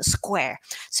square.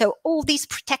 So all these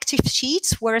protective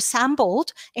sheets were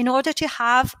assembled in order to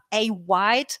have a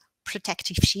wide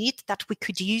protective sheet that we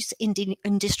could use in the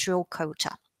industrial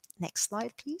quota. Next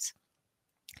slide, please.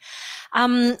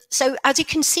 So as you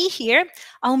can see here,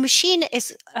 our machine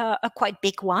is a quite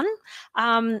big one.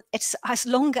 It's as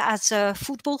long as a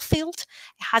football field.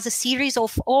 It has a series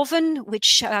of oven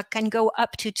which can go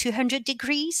up to 200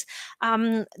 degrees.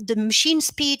 The machine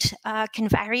speed can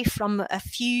vary from a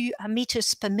few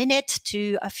meters per minute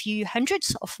to a few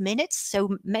hundreds of minutes.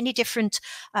 So many different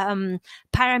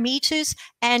parameters,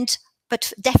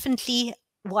 but definitely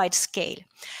wide scale.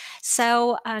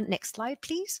 So next slide,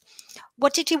 please.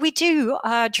 What did we do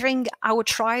during our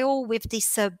trial with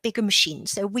this bigger machine?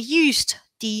 So we used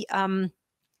the,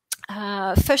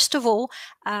 first of all,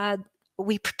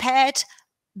 we prepared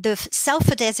the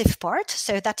self-adhesive part.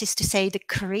 So that is to say the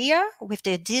carrier with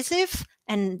the adhesive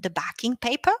and the backing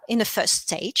paper in the first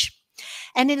stage.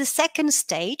 And in the second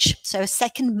stage, so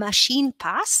second machine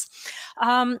pass,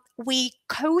 we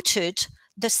coated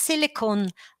the silicone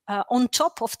on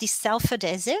top of this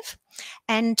self-adhesive,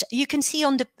 and you can see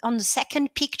on the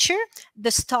second picture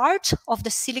the start of the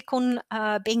silicone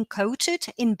being coated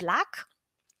in black.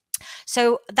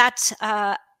 So that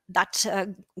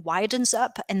widens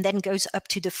up and then goes up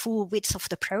to the full width of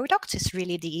the product. It's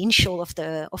really the initial of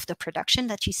the production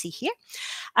that you see here.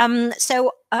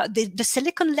 So the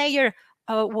silicone layer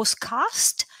was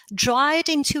cast, dried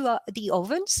into the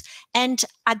ovens, and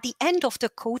at the end of the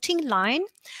coating line,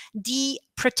 the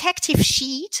protective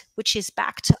sheet, which is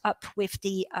backed up with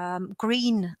the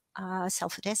green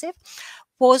self-adhesive,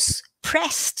 was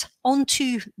pressed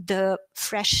onto the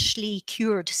freshly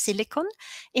cured silicone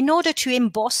in order to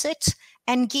emboss it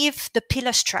and give the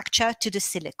pillar structure to the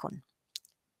silicone.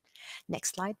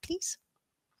 Next slide, please.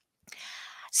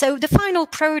 So the final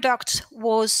product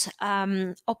was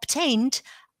obtained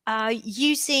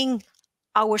using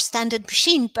our standard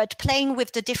machine, but playing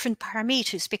with the different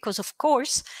parameters, because of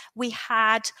course we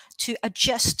had to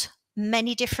adjust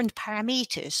many different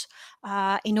parameters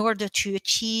in order to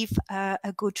achieve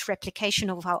a good replication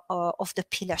of the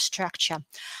pillar structure.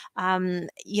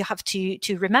 You have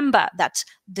to remember that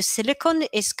the silicone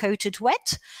is coated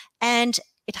wet and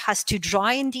it has to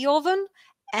dry in the oven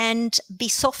and be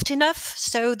soft enough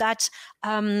so that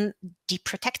the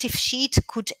protective sheet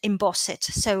could emboss it.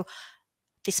 So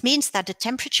this means that the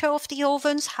temperature of the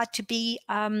ovens had to be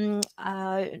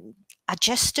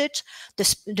adjusted,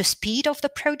 the speed of the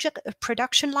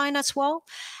production line as well.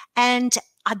 And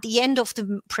at the end of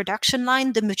the production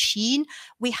line, the machine,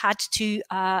 we had to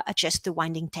adjust the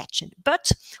winding tension.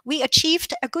 But we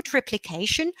achieved a good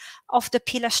replication of the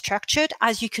pillar structure,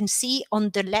 as you can see on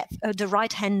the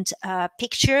right-hand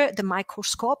picture, the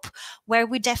microscope, where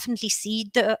we definitely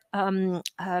see the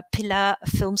pillar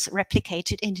films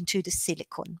replicated into the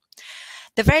silicone.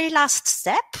 The very last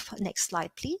step, next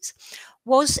slide please,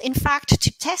 was in fact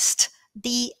to test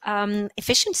the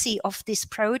efficiency of this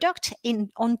product in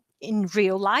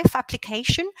real life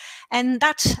application, and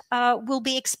that will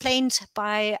be explained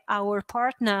by our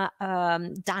partner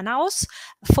Danaos.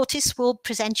 Fotis will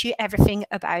present you everything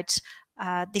about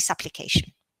this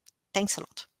application. Thanks a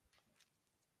lot.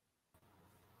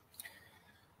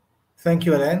 Thank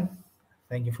you, Hélène.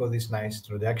 Thank you for this nice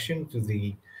introduction to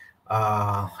the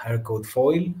AIRCOAT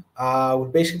foil. We'll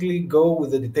basically go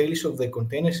with the details of the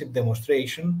container ship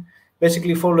demonstration,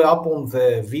 basically follow up on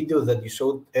the video that you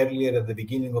showed earlier at the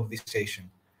beginning of this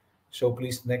session. So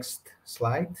please, next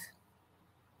slide.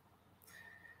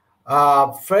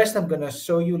 First, I'm going to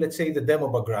show you, let's say, the demo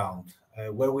background,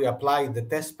 where we applied the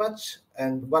test patch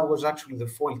and what was actually the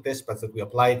foil test patch that we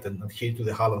applied and adhered to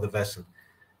the hull of the vessel.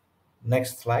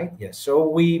 Next slide. Yes. So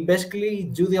we basically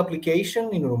do the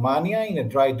application in Romania in a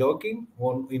dry docking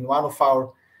in one of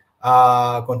our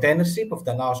container ship of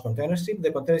the Danaos container ship.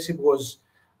 The container ship was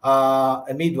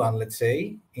a mid one, let's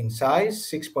say, in size,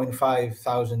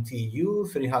 6,500 TEU,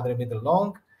 300 meter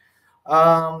long.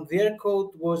 The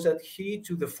AIRCOAT was adhered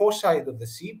to the foresight of the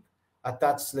ship,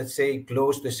 attached, let's say,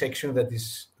 close to the section that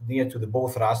is near to the bow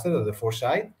thruster of the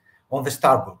foresight on the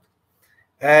starboard.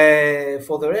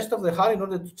 For the rest of the hull, in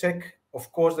order to check,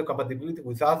 of course, the compatibility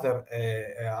with other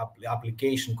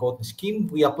application coating scheme,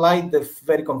 we applied the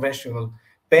very conventional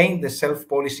paint, the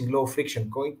self-polishing low friction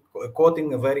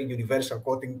coating, a very universal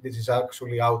coating. This is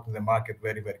actually out in the market,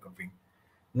 very, very convenient.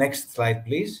 Next slide,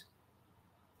 please.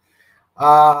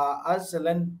 As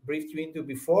Hélène briefed you into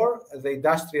before, the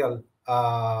industrial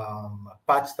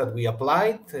patch that we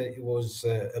applied, it was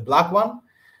a black one.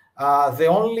 The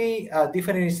only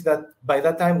difference is that by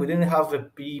that time we didn't have a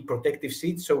PE protective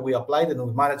sheet, so we applied and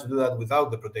we managed to do that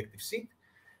without the protective sheet.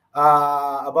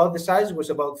 About the size was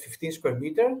about 15 square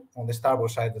meter on the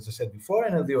starboard side, as I said before,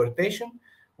 and the orientation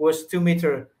was 2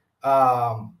 meter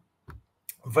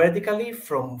vertically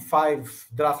from 5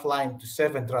 draft line to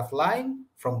 7 draft line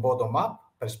from bottom up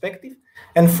perspective,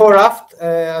 and 4 aft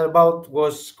about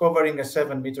was covering a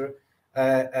 7 meter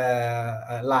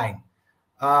line.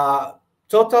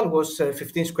 Total was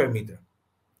 15 square meter.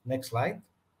 Next slide.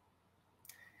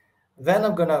 Then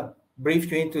I'm gonna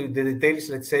brief you into the details,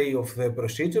 let's say, of the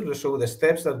procedure to show the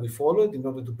steps that we followed in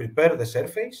order to prepare the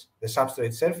surface, the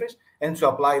substrate surface, and to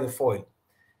apply the foil.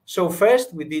 So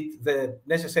first, we did the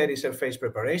necessary surface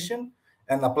preparation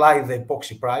and applied the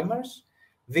epoxy primers.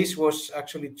 This was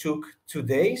actually took 2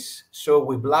 days. So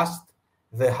we blast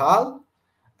the hull.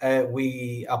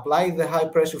 We apply the high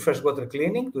pressure freshwater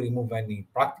cleaning to remove any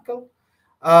particle.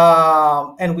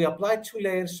 And we applied 2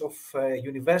 layers of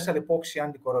universal epoxy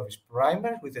anti-corrosion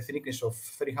primer with a thickness of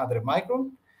 300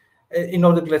 micron in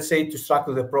order, let's say, to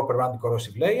structure the proper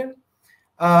anti-corrosive layer.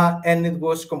 And it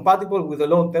was compatible with the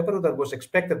low temperature that was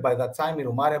expected by that time in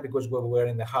Roumania because we were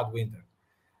in the hot winter.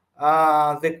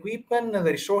 The equipment and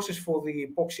the resources for the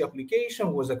epoxy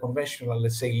application was a conventional,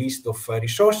 let's say, list of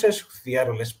resources: the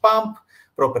airless pump,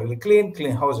 properly clean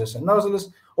hoses and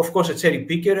nozzles, of course a cherry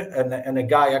picker and a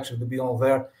guy actually to be on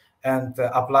there and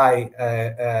apply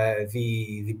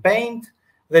the paint,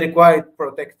 the required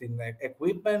protecting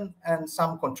equipment, and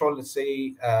some control, let's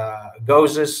say,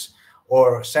 gauzes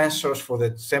or sensors for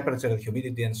the temperature and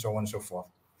humidity and so on and so forth.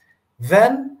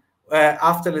 Then,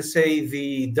 after, let's say,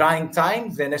 the drying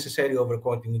time, the necessary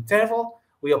overcoating interval,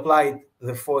 we applied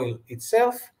the foil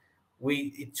itself.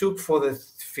 It took for the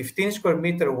 15 square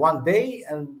meter 1 day,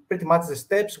 and pretty much the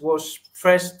steps was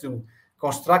first to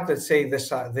construct, let's say,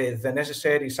 the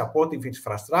necessary supportive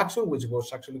infrastructure, which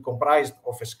was actually comprised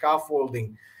of a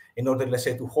scaffolding in order, let's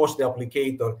say, to host the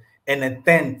applicator and a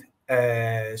tent,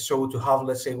 so to have,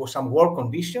 let's say, some work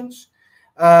conditions.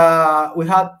 We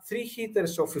had 3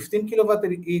 heaters of 15 kilowatt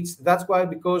each. That's why,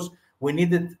 because we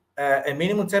needed a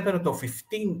minimum temperature of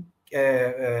 15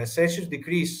 Celsius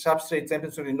degrees substrate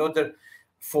temperature in order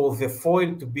for the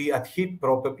foil to be adhered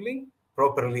properly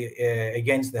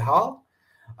against the hull.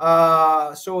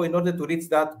 So in order to reach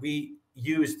that, we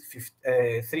used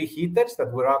 3 heaters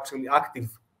that were actually active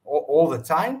all the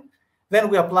time. Then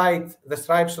we applied the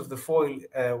stripes of the foil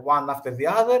one after the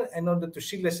other. In order to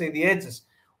seal, let's say, the edges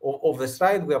of the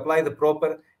stripe, we apply the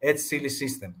proper edge sealing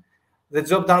system. The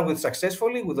job done with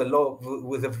successfully with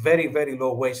a very, very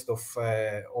low waste of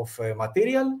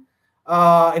material.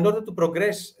 In order to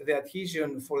progress the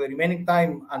adhesion for the remaining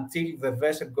time until the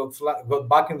vessel got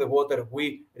back in the water,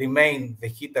 we remain the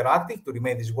heater active to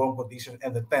remain this warm condition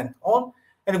and the tent on,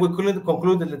 and we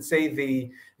concluded, let's say,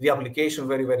 the application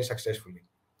very, very successfully.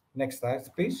 Next slide,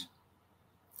 please.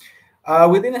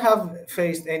 We didn't have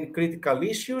faced any critical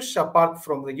issues apart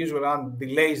from the usual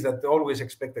delays that are always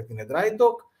expected in a dry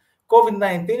dock.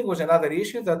 COVID-19 was another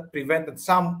issue that prevented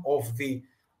some of the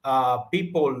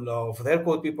people, of the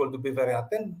AIRCOAT people, to be very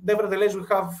attentive. Nevertheless, we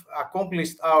have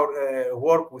accomplished our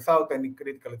work without any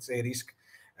critical, let's say, risk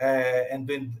and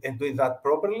doing that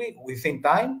properly within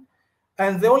time.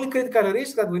 And the only critical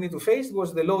risk that we need to face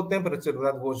was the low temperature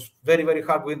that was very, very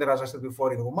hard winter, as I said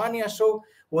before, in Romania. So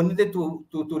we needed to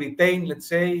retain, let's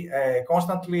say,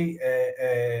 constantly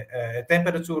a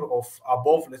temperature of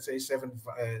above, let's say, 7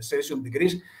 Celsius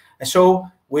degrees. And so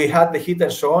we had the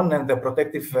heaters on and the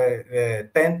protective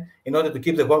tent in order to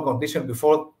keep the warm condition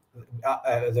before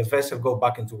the vessel go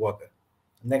back into water.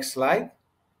 Next slide.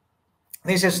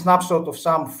 This is a snapshot of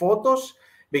some photos,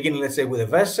 beginning, let's say, with the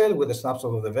vessel, with a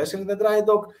snapshot of the vessel in the dry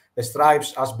dock. The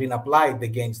stripes has been applied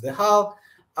against the hull,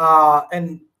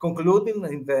 and concluding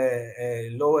in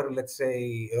the lower, let's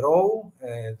say, row,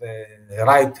 the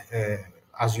right,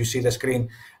 as you see the screen,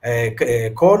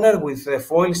 corner with the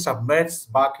foil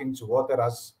submerged back into water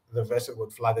as the vessel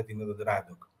got flooded into the dry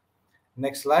dock.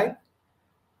 Next slide.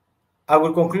 I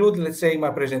will conclude, let's say, my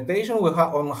presentation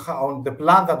on the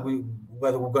plan that we're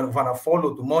going to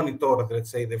follow to monitor,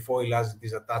 let's say, the foil as it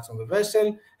is attached on the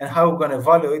vessel, and how we're going to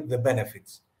evaluate the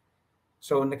benefits.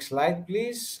 So next slide,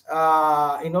 please.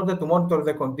 In order to monitor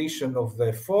the condition of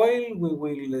the foil, we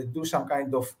will do some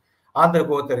kind of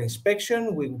underwater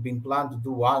inspection. We've been planned to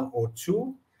do 1 or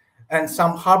 2, and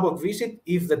some harbor visit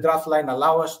if the draft line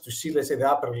allow us to see, let's say, the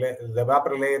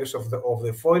upper layers of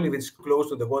the foil if it's close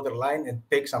to the water line, and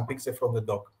take some pictures from the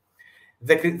dock.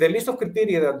 The list of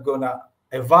criteria that are gonna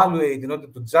evaluate in order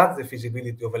to judge the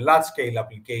feasibility of a large-scale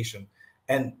application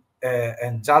and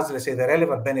judge, let's say, the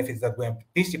relevant benefits that we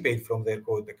anticipate from the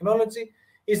AIRCOAT technology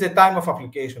is the time of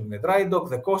application in the dry dock,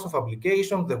 the cost of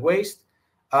application, the waste,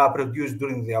 produced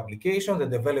during the application, the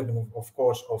development, of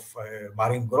course, of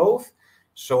marine growth,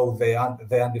 so the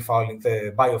anti-fouling,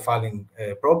 the biofouling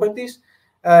properties,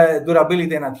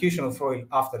 durability and adhesion of foil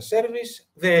after service,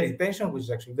 the retention, which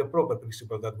is actually the proper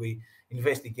principle that we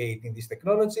investigate in this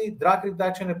technology, drag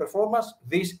reduction and performance.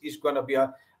 This is going to be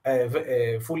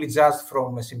fully judged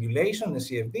from a simulation, the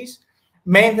CFDs.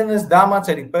 Maintenance, damage,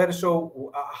 and repair,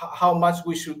 so how much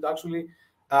we should actually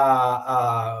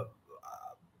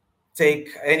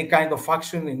take any kind of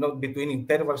action between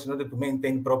intervals in order to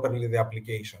maintain properly the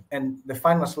application. And the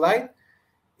final slide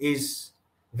is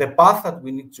the path that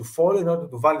we need to follow in order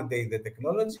to validate the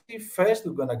technology. First,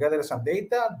 we're going to gather some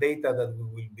data that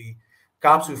will be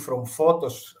captured from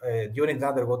photos during the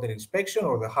underwater inspection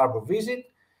or the harbor visit.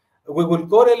 We will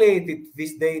correlate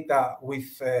this data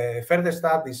with further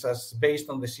studies as based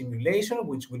on the simulation,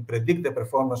 which will predict the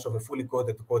performance of a fully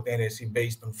coated container ship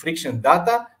based on friction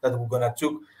data that we're going to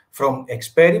take from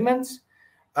experiments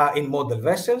in model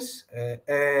vessels.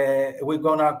 We're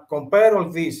going to compare all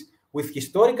this with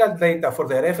historical data for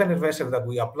the reference vessel that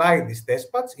we applied these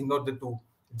test pads in order to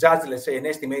judge, let's say, and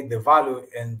estimate the value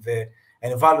and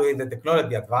evaluate the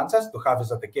technology advances to have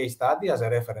as a case study as a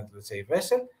reference, let's say,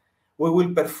 vessel. We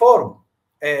will perform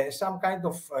some kind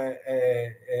of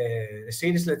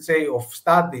series, let's say, of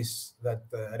studies that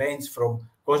range from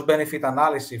cost-benefit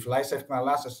analysis, life cycle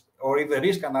analysis, or even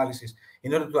risk analysis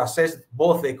in order to assess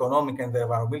both the economic and the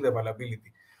environmental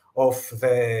availability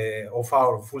of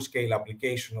our full-scale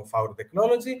application of our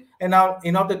technology, and now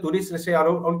in order to reach, let's say, our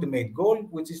ultimate goal,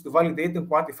 which is to validate and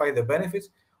quantify the benefits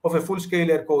of a full-scale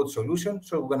AIRCOAT solution.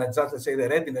 So we're going to judge, let's say, the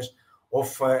readiness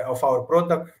of our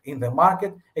product in the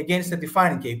market against the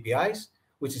defined KPIs,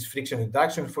 which is friction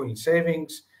reduction, fuel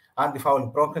savings,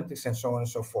 anti-fouling properties, and so on and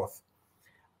so forth.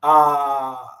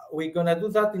 We're going to do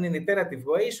that in an iterative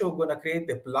way. So we're going to create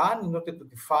a plan in order to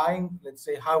define, let's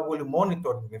say, how we'll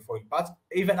monitor the foil pads,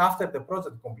 even after the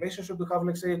project completion. So to have,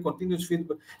 let's say, a continuous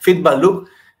feedback loop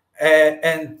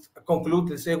and conclude,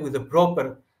 let's say, with the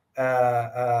proper,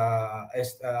 how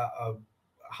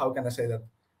can I say that?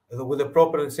 With the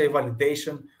proper, let's say,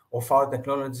 validation of our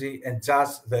technology and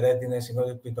just the readiness in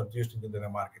order to introduce it into the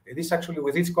market. It is actually,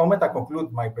 with this comment, I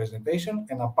conclude my presentation,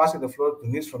 and I'm passing the floor to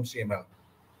Niels from CML.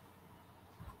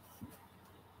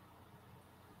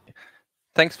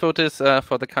 Thanks, Fotis,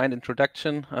 for the kind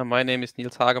introduction. My name is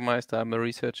Niels Hagemeister. I'm a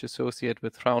research associate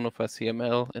with Fraunhofer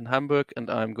CML in Hamburg, and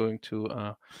I'm going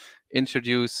to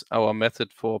introduce our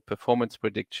method for performance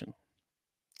prediction.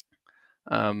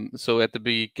 So at the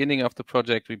beginning of the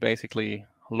project, we basically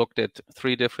looked at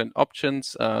 3 different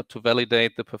options to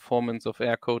validate the performance of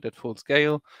AIRCOAT at full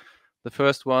scale. The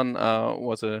first one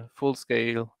was a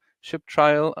full-scale ship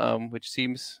trial, which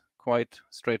seems quite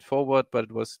straightforward, but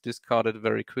it was discarded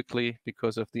very quickly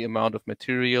because of the amount of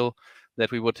material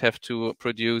that we would have to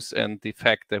produce and the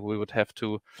fact that we would have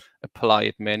to apply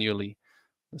it manually.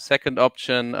 The second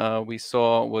option we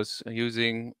saw was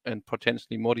using and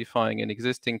potentially modifying an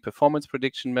existing performance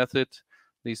prediction method.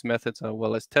 These methods are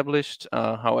well established.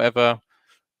 However,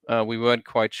 we weren't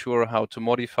quite sure how to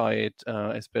modify it,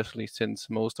 especially since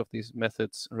most of these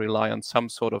methods rely on some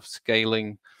sort of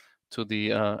scaling to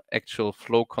the actual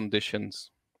flow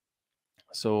conditions.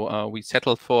 So we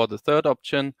settled for the third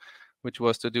option, which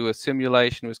was to do a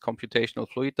simulation with computational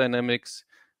fluid dynamics.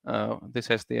 This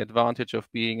has the advantage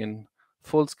of being in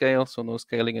full scale, so no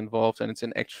scaling involved, and it's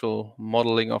an actual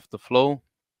modeling of the flow.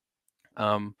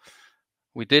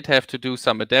 We did have to do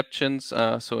some adaptations.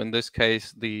 So in this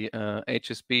case, the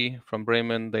HSB from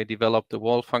Bremen, they developed a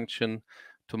wall function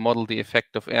to model the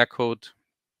effect of AIRCOAT,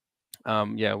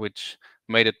 which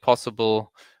made it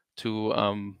possible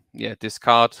to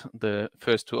discard the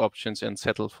first 2 options and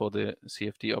settle for the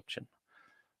CFD option.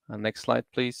 Next slide,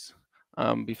 please.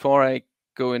 Before I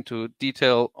go into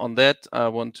detail on that, I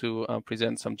want to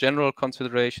present some general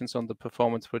considerations on the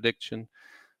performance prediction.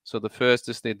 So the first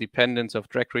is the dependence of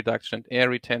drag reduction and air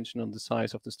retention on the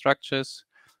size of the structures,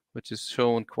 which is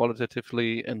shown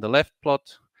qualitatively in the left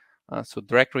plot. So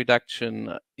drag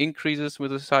reduction increases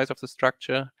with the size of the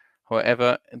structure.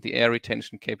 However, the air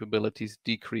retention capabilities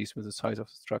decrease with the size of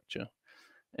the structure.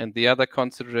 And the other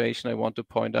consideration I want to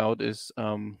point out is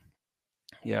shown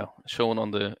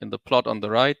on in the plot on the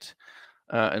right.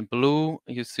 In blue,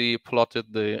 you see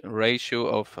plotted the ratio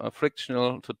of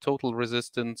frictional to total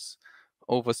resistance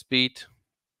over speed,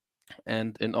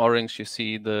 and in orange you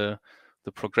see the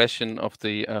progression of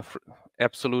the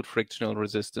absolute frictional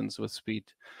resistance with speed.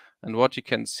 And what you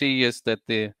can see is that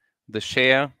the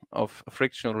share of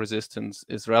frictional resistance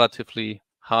is relatively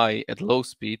high at low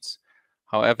speeds.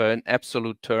 However, in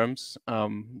absolute terms,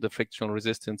 the frictional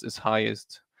resistance is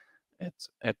highest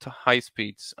at high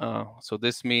speeds. So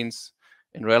this means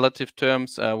in relative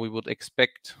terms, we would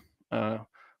expect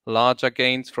larger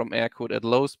gains from AIRCOAT at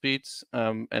low speeds,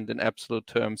 and in absolute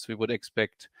terms, we would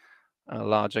expect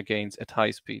larger gains at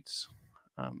high speeds.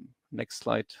 Next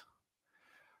slide.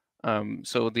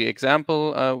 So the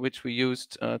example which we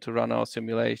used to run our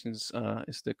simulations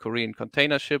is the Korean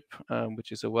container ship,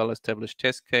 which is a well-established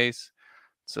test case.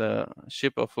 It's a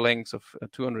ship of length of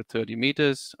 230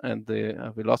 meters, and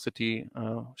the velocity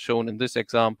shown in this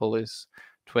example is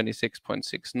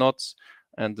 26.6 knots,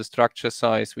 and the structure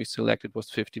size we selected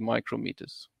was 50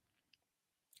 micrometers.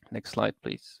 Next slide,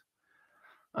 please.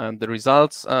 And the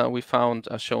results we found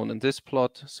are shown in this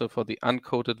plot. So for the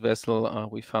uncoated vessel,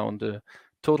 we found a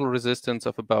total resistance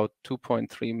of about 2.3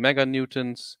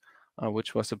 meganewtons,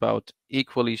 which was about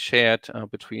equally shared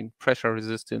between pressure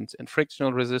resistance and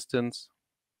frictional resistance.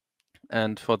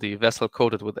 And for the vessel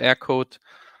coated with AIRCOAT,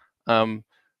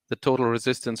 the total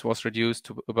resistance was reduced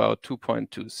to about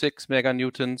 2.26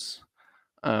 meganewtons.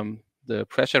 The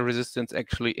pressure resistance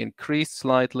actually increased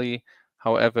slightly.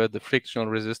 However, the frictional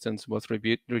resistance was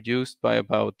reduced by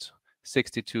about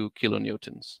 62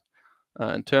 kilonewtons.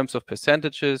 In terms of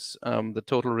percentages, the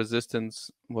total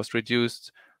resistance was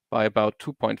reduced by about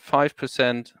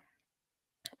 2.5%,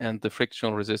 and the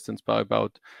frictional resistance by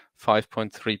about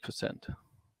 5.3%.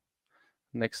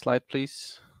 Next slide,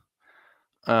 please.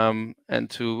 And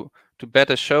to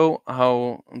better show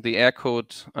how the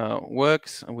AIRCOAT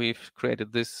works, we've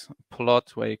created this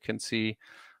plot where you can see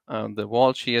the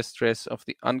wall shear stress of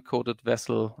the uncoated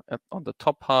vessel on the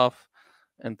top half,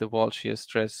 and the wall shear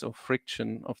stress of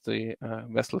friction of the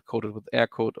vessel coated with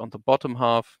AIRCOAT on the bottom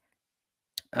half.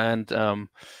 And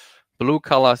blue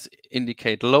colors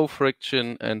indicate low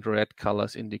friction and red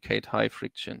colors indicate high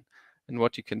friction. And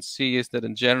what you can see is that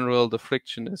in general, the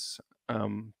friction is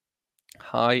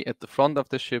high at the front of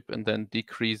the ship and then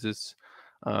decreases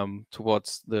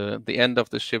towards the end of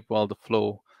the ship while the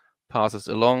flow passes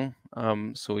along.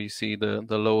 So you see the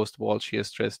lowest wall shear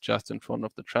stress just in front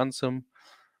of the transom.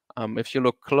 If you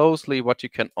look closely, what you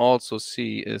can also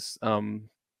see is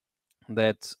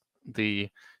that the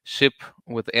ship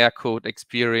with AIRCOAT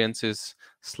experiences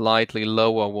slightly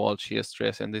lower wall shear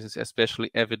stress, and this is especially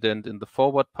evident in the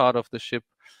forward part of the ship,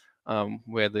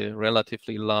 where the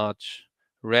relatively large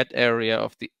red area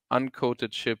of the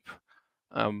uncoated ship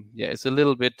is a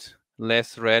little bit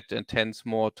less red and tends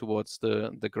more towards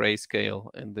the grayscale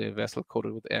in the vessel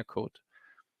coated with AIRCOAT.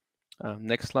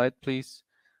 Next slide, please.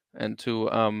 And to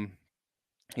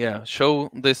show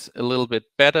this a little bit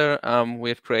better, we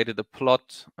have created a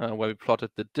plot where we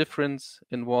plotted the difference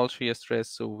in wall shear stress.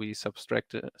 So we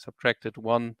subtracted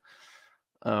one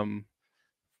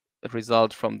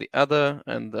result from the other,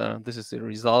 and this is the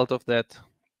result of that.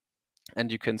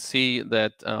 And you can see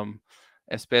that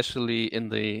especially in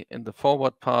the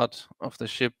forward part of the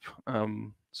ship,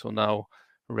 so now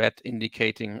red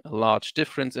indicating a large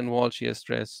difference in wall shear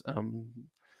stress,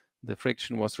 the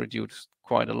friction was reduced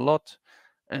quite a lot.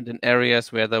 And in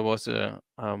areas where there was a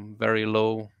very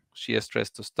low shear stress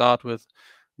to start with,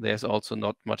 there's also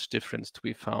not much difference to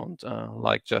be found,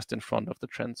 like just in front of the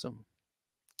transom.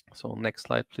 So next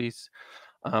slide, please.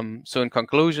 So in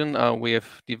conclusion, we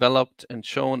have developed and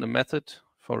shown a method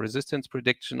for resistance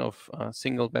prediction of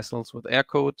single vessels with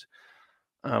AIRCOAT.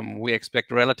 We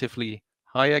expect relatively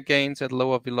higher gains at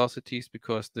lower velocities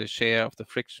because the share of the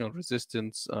frictional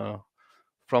resistance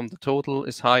from the total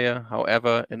is higher.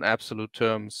 However, in absolute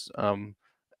terms,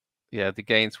 the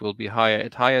gains will be higher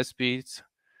at higher speeds.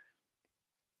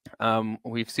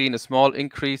 We've seen a small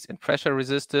increase in pressure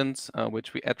resistance,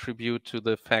 which we attribute to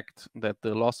the fact that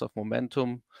the loss of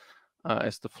momentum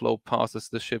as the flow passes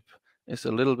the ship is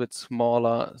a little bit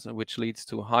smaller, which leads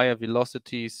to higher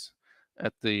velocities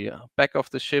at the back of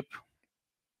the ship,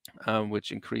 which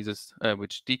decreases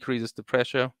the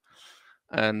pressure.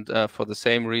 And for the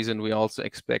same reason, we also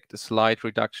expect a slight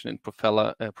reduction in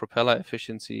propeller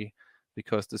efficiency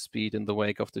because the speed in the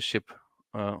wake of the ship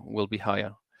will be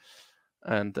higher.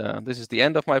 And this is the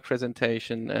end of my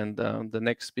presentation. And the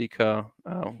next speaker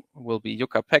will be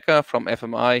Jukka-Pekka from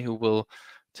FMI, who will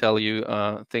tell you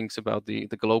things about the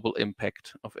global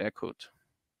impact of AIRCOAT.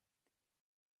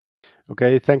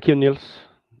 Okay, thank you, Nils.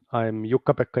 I'm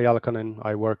Jukka-Pekka Jalkanen.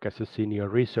 I work as a senior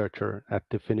researcher at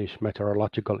the Finnish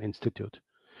Meteorological Institute.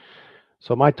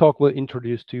 So my talk will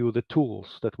introduce to you the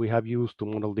tools that we have used to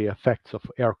model the effects of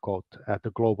AIRCOAT at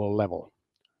the global level.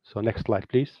 So next slide,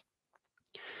 please.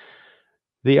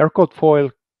 The AIRCOAT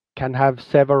foil can have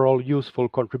several useful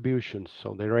contributions.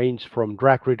 So they range from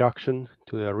drag reduction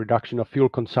to the reduction of fuel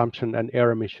consumption and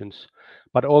air emissions,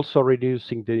 but also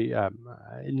reducing the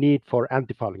need for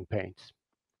antifouling paints.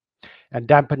 and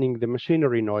dampening the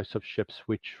machinery noise of ships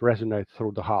which resonate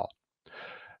through the hull.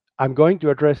 I'm going to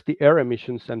address the air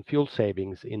emissions and fuel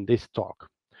savings in this talk.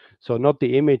 So not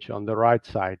the image on the right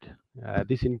side.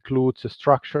 This includes a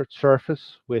structured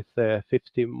surface with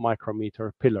 50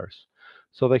 micrometer pillars.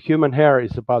 So the human hair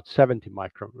is about 70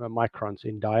 microns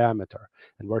in diameter,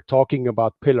 and we're talking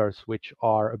about pillars which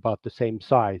are about the same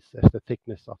size as the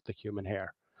thickness of the human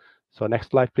hair. So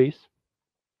next slide, please.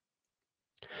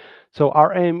 So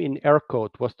our aim in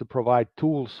AIRCOAT was to provide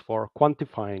tools for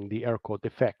quantifying the AIRCOAT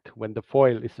effect when the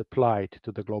foil is applied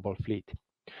to the global fleet.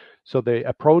 So the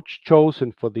approach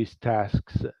chosen for these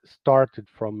tasks started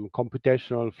from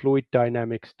computational fluid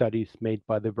dynamics studies made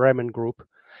by the Bremen group,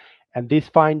 and these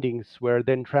findings were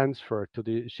then transferred to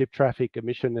the ship traffic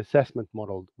emission assessment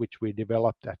model, which we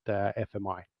developed at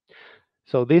FMI.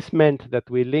 So this meant that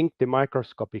we linked the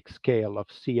microscopic scale of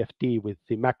CFD with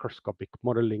the macroscopic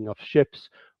modeling of ships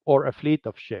or a fleet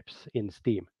of ships in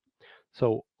STEAM.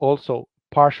 So also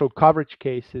partial coverage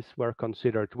cases were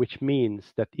considered, which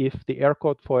means that if the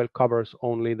AIRCOAT foil covers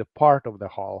only the part of the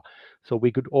hull, so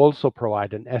we could also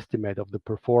provide an estimate of the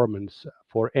performance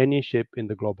for any ship in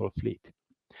the global fleet.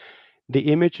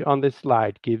 The image on this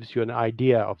slide gives you an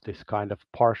idea of this kind of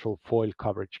partial foil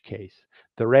coverage case.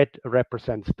 The red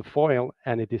represents the foil,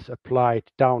 and it is applied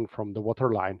down from the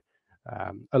waterline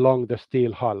along the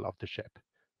steel hull of the ship.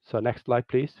 So next slide,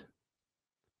 please.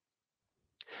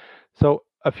 So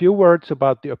a few words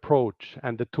about the approach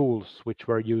and the tools which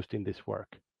were used in this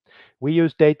work. We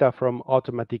use data from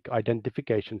Automatic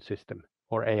Identification System,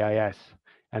 or AIS,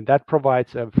 and that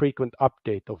provides a frequent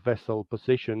update of vessel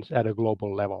positions at a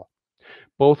global level.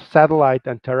 Both satellite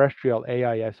and terrestrial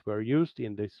AIS were used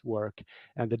in this work,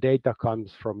 and the data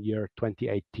comes from year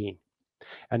 2018.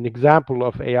 An example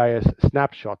of AIS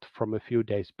snapshot from a few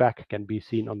days back can be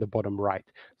seen on the bottom right.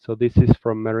 So this is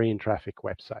from Marine Traffic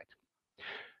website.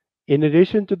 In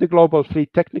addition to the global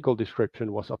fleet, technical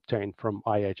description was obtained from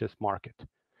IHS Markit.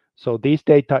 So these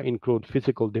data include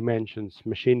physical dimensions,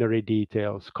 machinery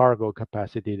details, cargo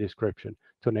capacity description,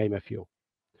 to name a few.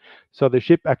 So the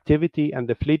ship activity and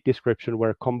the fleet description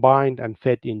were combined and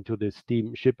fed into the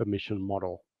STEAM ship emission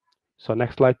model. So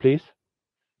next slide, please.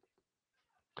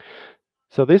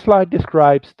 So this slide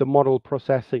describes the model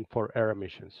processing for air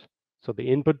emissions. So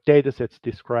the input datasets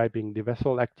describing the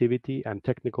vessel activity and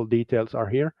technical details are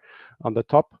here on the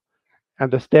top,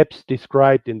 and the steps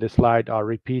described in the slide are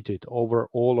repeated over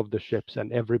all of the ships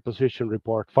and every position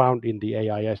report found in the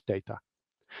AIS data.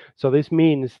 So this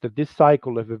means that this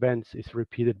cycle of events is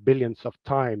repeated billions of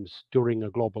times during a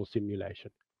global simulation.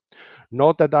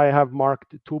 Note that I have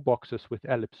marked 2 boxes with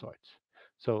ellipsoids.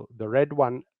 So the red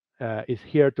one is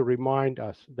here to remind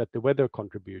us that the weather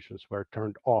contributions were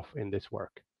turned off in this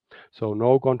work. So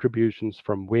no contributions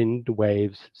from wind,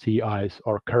 waves, sea ice,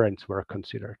 or currents were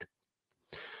considered.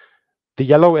 The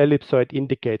yellow ellipsoid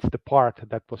indicates the part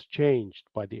that was changed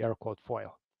by the AIRCOAT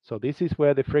foil. So this is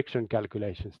where the friction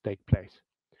calculations take place.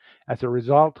 As a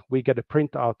result, we get a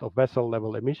printout of vessel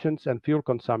level emissions and fuel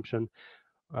consumption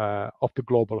of the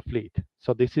global fleet.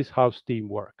 So this is how STEAM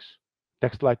works.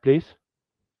 Next slide, please.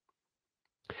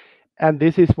 And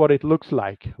this is what it looks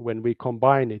like when we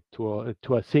combine it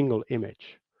to a single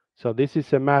image. So this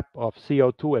is a map of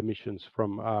CO2 emissions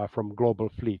from global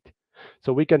fleet.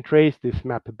 So we can trace this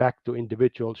map back to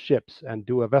individual ships and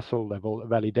do a vessel level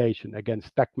validation against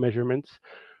stack measurements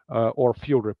or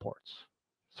fuel reports.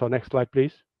 So next slide,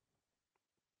 please.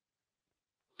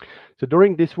 So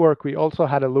during this work, we also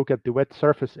had a look at the wet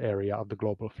surface area of the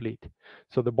global fleet.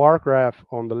 So the bar graph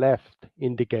on the left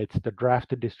indicates the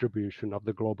draft distribution of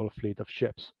the global fleet of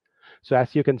ships. So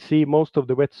as you can see, most of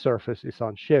the wet surface is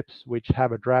on ships which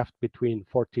have a draft between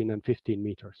 14 and 15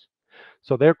 meters.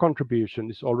 So their contribution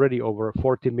is already over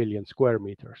 40 million square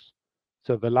meters.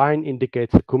 So the line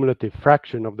indicates the cumulative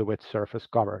fraction of the wet surface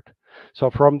covered. So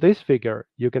from this figure,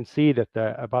 you can see that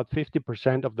about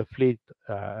 50% of the fleet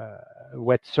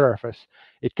wet surface,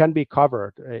 it can be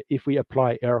covered if we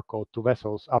apply AIRCOAT to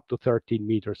vessels up to 13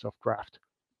 meters of draft.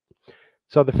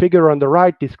 So the figure on the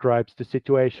right describes the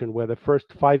situation where the first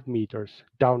 5 meters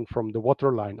down from the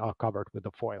waterline are covered with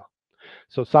the foil.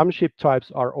 So some ship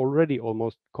types are already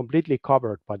almost completely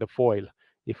covered by the foil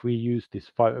if we use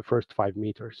this first 5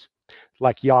 meters,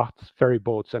 like yachts, ferry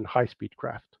boats, and high-speed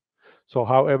craft. So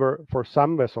however, for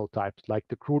some vessel types, like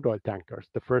the crude oil tankers,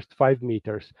 the first 5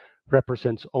 meters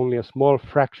represents only a small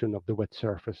fraction of the wet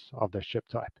surface of the ship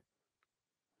type.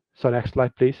 So next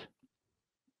slide, please.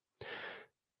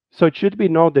 So it should be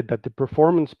noted that the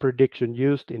performance prediction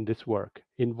used in this work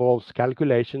involves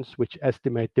calculations which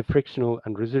estimate the frictional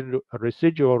and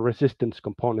residual resistance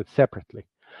components separately.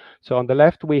 So on the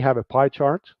left, we have a pie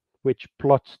chart which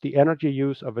plots the energy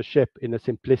use of a ship in a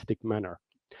simplistic manner.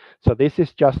 So this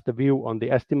is just the view on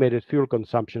the estimated fuel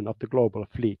consumption of the global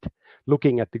fleet,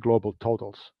 looking at the global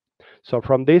totals. So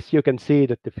from this, you can see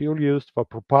that the fuel used for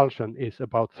propulsion is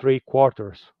about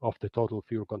 3/4 of the total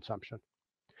fuel consumption.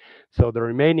 So the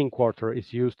remaining quarter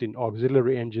is used in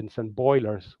auxiliary engines and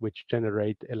boilers, which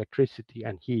generate electricity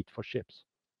and heat for ships.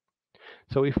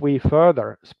 So if we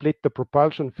further split the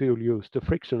propulsion fuel use to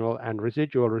frictional and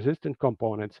residual resistant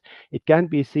components, it can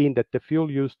be seen that the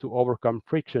fuel used to overcome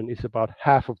friction is about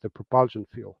half of the propulsion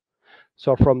fuel.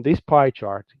 So from this pie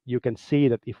chart, you can see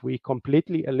that if we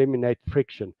completely eliminate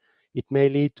friction, it may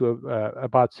lead to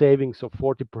about savings of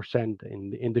 40%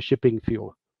 in the shipping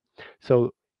fuel.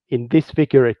 So in this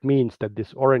figure, it means that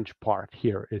this orange part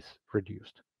here is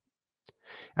reduced.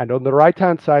 And on the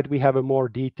right-hand side, we have a more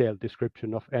detailed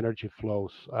description of energy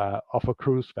flows of a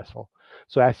cruise vessel.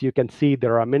 So as you can see,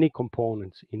 there are many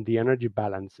components in the energy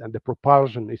balance, and the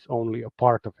propulsion is only a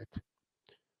part of it.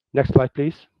 Next slide,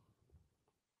 please.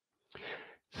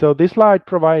 So this slide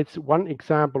provides one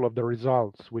example of the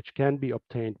results which can be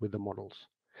obtained with the models.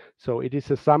 So it is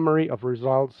a summary of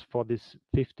results for this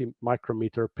 50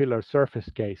 micrometer pillar surface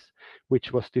case,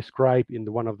 which was described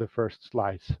in one of the first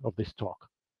slides of this talk.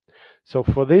 So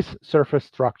for this surface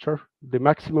structure, the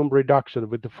maximum reduction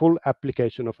with the full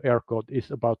application of AIRCOAT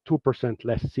is about 2%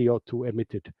 less CO2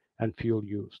 emitted and fuel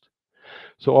used.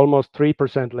 So almost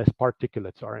 3% less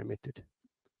particulates are emitted.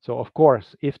 So of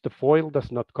course, if the foil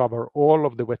does not cover all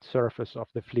of the wet surface of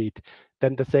the fleet,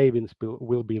 then the savings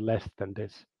will be less than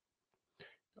this.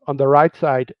 On the right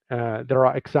side, there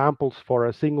are examples for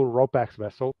a single RoPax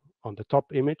vessel on the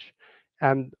top image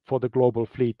and for the global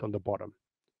fleet on the bottom.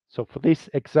 So for this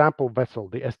example vessel,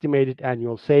 the estimated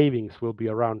annual savings will be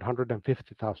around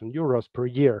 150,000 euros per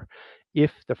year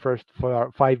if the first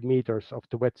 5 meters of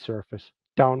the wet surface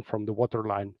down from the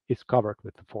waterline is covered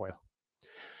with the foil.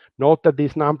 Note that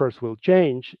these numbers will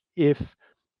change if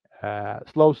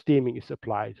slow steaming is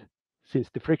applied, since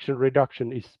the friction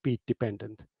reduction is speed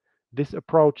dependent. This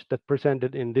approach that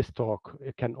presented in this talk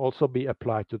can also be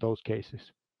applied to those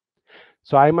cases.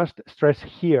 So I must stress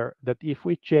here that if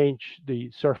we change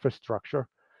the surface structure,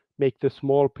 make the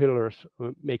small pillars,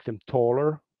 make them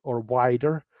taller or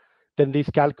wider, then these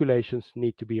calculations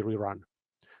need to be rerun.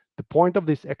 The point of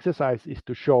this exercise is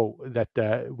to show that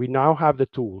we now have the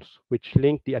tools which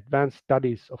link the advanced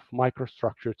studies of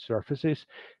microstructured surfaces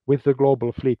with the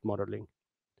global fleet modeling.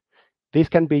 This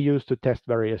can be used to test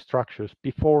various structures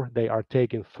before they are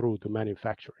taken through to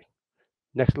manufacturing.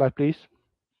 Next slide, please.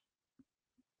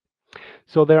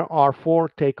 So there are 4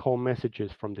 take-home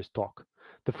messages from this talk.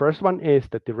 The first one is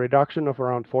that the reduction of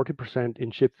around 40%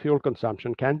 in ship fuel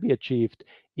consumption can be achieved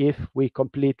if we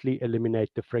completely eliminate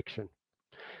the friction.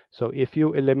 So if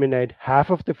you eliminate half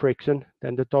of the friction,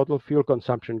 then the total fuel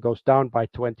consumption goes down by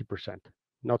 20%,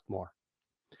 not more.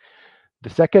 The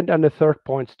second and the third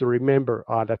points to remember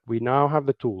are that we now have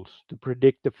the tools to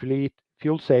predict the fleet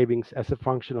fuel savings as a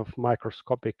function of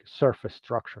microscopic surface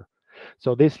structure.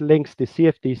 So this links the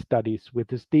CFD studies with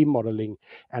the steam modeling,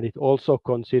 and it also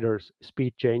considers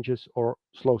speed changes or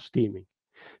slow steaming.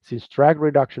 Since drag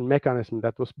reduction mechanism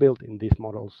that was built in these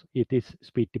models, it is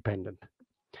speed dependent.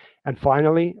 And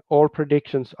finally, all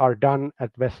predictions are done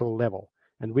at vessel level,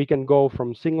 and we can go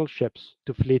from single ships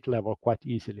to fleet level quite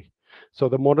easily. So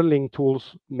the modeling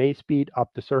tools may speed up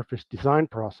the surface design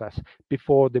process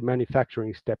before the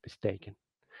manufacturing step is taken.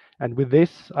 And with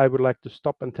this, I would like to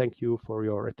stop and thank you for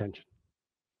your attention.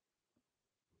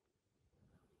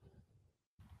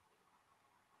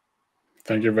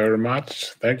 Thank you very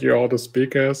much. Thank you all the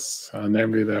speakers.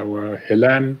 Namely, there were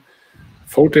Helen,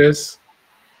 Fotis,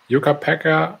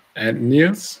 Jukka-Pekka, and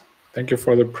Niels. Thank you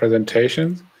for the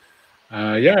presentations.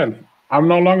 Yeah, I'm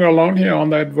no longer alone here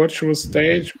on that virtual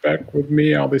stage. Back with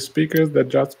me are the speakers that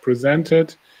just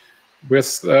presented. We're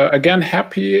again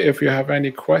happy if you have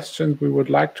any questions, we would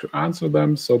like to answer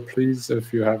them. So please,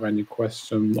 if you have any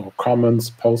questions or comments,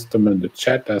 post them in the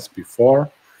chat as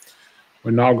before.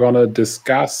 We're now going to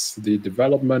discuss the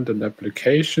development and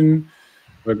application.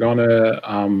 We're going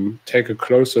to take a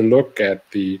closer look at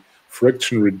the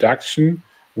friction reduction,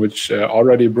 which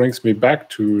already brings me back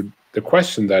to the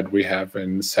question that we have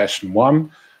in session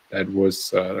 1 that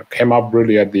was came up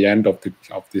really at the end of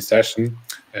the session.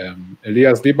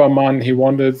 Elias Lieberman, he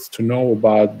wanted to know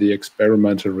about the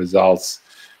experimental results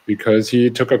because he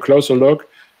took a closer look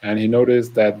and he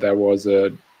noticed that there was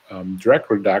a drag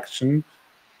reduction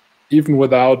even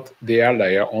without the air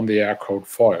layer on the AIRCOAT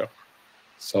foil.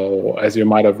 So as you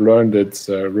might have learned, it's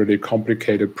a really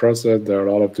complicated process. There are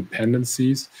a lot of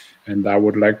dependencies, and I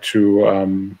would like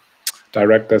to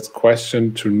direct this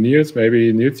question to Niels.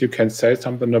 Maybe Niels, you can say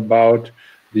something about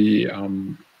the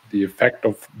effect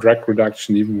of drag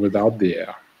reduction even without the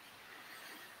air.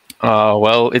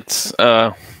 Well, it's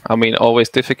I mean, always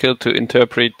difficult to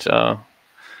interpret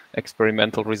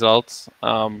experimental results.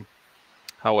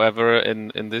 However,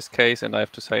 in this case, and I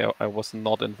have to say I was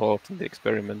not involved in the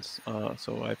experiments,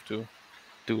 so I have to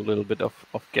do a little bit of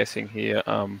guessing here,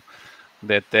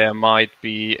 that there might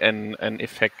be an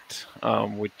effect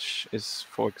which is,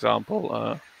 for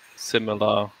example,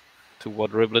 similar to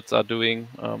what rivulets are doing,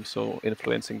 so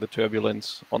influencing the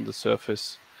turbulence on the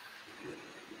surface.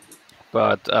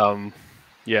 But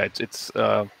yeah, it's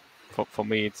for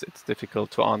me it's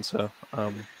difficult to answer,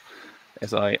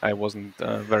 as I wasn't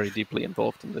very deeply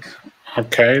involved in this.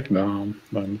 Okay,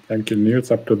 thank you,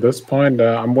 Niels. Up to this point,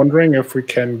 I'm wondering if we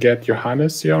can get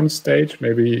Johannes here on stage.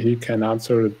 Maybe he can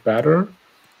answer it better.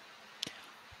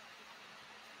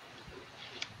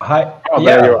 Hi. Oh,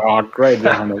 there you are. Great,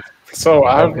 Johannes. So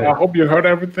I hope you heard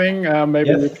everything. Maybe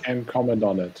you can comment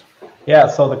on it. Yeah,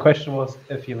 so the question was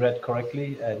if you read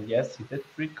correctly, and yes, you did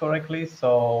read correctly.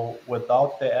 So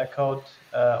without the AIRCOAT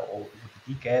or with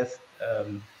the degassed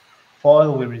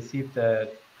foil, we received a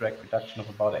drag reduction of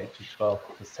about 8 to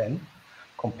 12%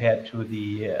 compared to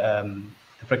the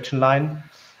friction line.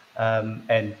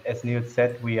 And as Niels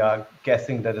said, we are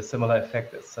guessing that a similar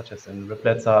effect, such as in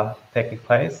rivulets, are taking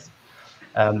place.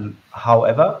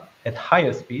 However, at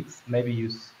higher speeds, maybe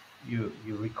you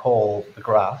recall the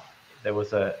graph. There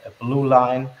was a blue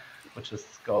line, which is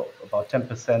about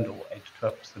 10% or 8 to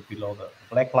 12% below the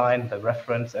black line, the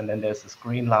reference, and then there's this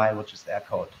green line, which is the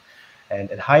AIRCOAT. And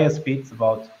at higher speeds,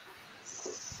 about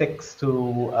 6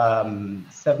 to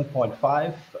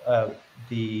 7.5,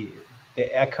 the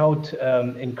AIRCOAT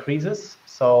increases.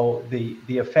 So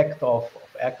the effect of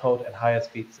AIRCOAT at higher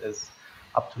speeds is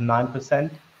up to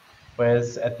 9%.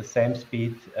 Whereas at the same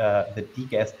speed, the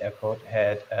degassed AIRCOAT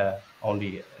had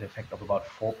only an effect of about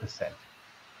 4%.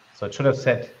 So it should have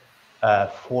said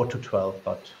 4 to 12,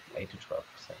 not 8 to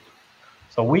 12%.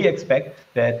 So we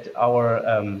expect that our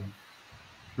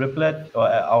rivulet or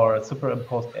our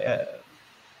superimposed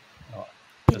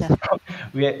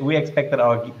we expect that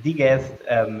our degassed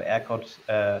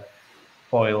AIRCOAT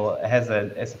foil as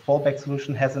a fallback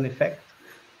solution has an effect.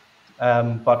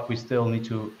 But we still need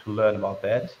to learn about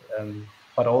that.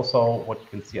 But also what you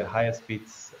can see at higher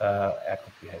speeds,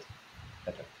 AIRCOAT behaves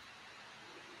better.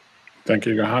 Thank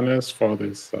you, Johannes, for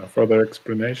this further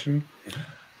explanation.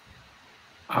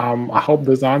 I hope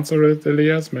this answered it,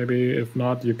 Elias. Maybe if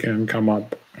not, you can come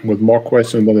up with more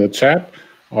questions in the chat,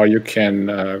 or you can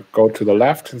go to the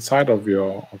left-hand side of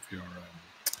your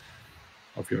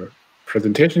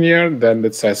presentation here. Then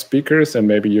it says speakers, and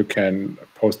maybe you can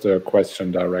post a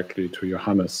question directly to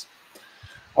Johannes.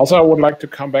 Also, I would like to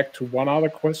come back to one other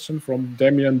question from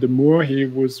Damien Demour. He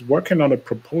was working on a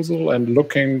proposal and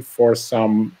looking for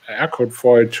some AIRCOAT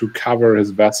foil to cover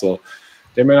his vessel.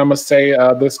 Damien, I must say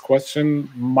this question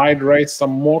might raise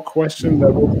some more questions. There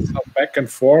will be some back and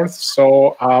forth.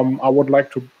 So I would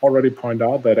like to already point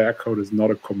out that AIRCOAT is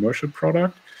not a commercial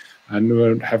product. And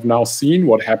we have now seen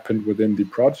what happened within the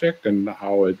project and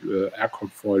how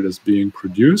AIRCOAT foil is being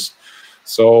produced.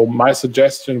 So my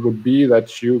suggestion would be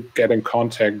that you get in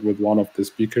contact with one of the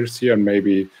speakers here, and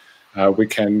maybe we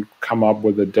can come up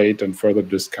with a date and further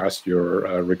discuss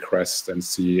your request and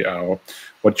see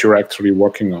what you're actually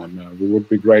working on. It would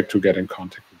be great to get in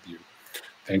contact with you.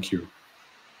 Thank you.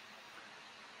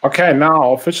 Okay,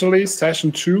 now officially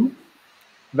session 2.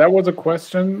 There was a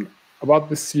question about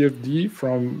the CFD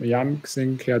from Yan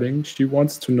Xing Kiading. She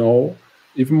wants to know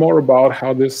even more about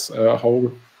how this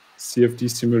whole CFD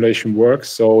simulation works.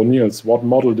 So Niels, what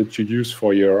model did you use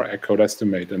for your AIRCOAT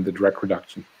estimate and the drag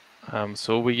reduction?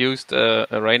 So we used a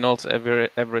Reynolds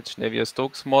average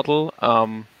Navier-Stokes model,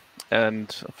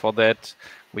 and for that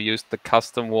we used the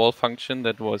custom wall function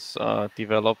that was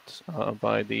developed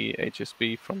by the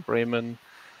HSB from Bremen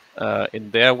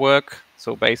in their work.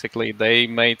 So basically they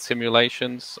made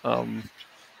simulations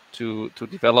to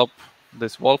develop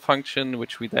this wall function,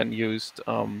 which we then used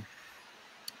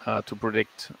to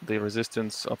predict the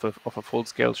resistance of a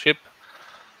full-scale ship.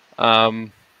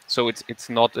 So it's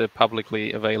not a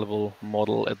publicly available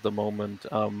model at the moment,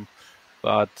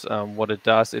 but what it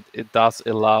does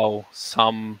allow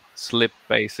some slip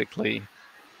basically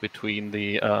between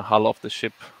the hull of the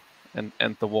ship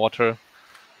and the water,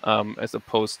 as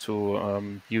opposed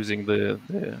to using the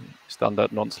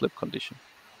standard non-slip condition.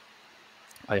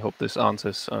 I hope this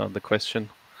answers the question.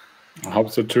 I hope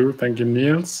so too. Thank you,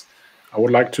 Niels. I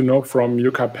would like to know from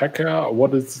Jukka-Pekka,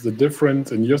 what is the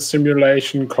difference in your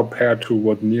simulation compared to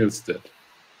what Niels did?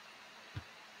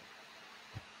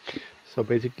 So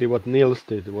basically what Niels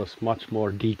did was much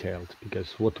more detailed,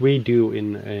 because what we do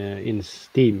in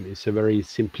STEAM is a very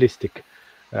simplistic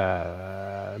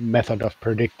method of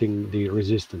predicting the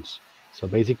resistance. So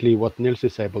basically what Niels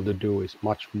is able to do is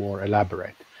much more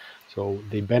elaborate. So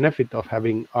the benefit of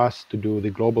having us to do the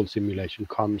global simulation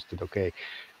comes to, okay,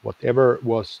 whatever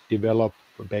was developed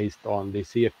based on the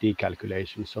CFD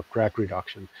calculations of drag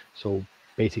reduction, so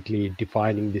basically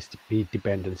defining the speed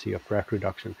dependency of drag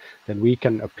reduction, then we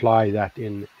can apply that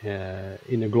in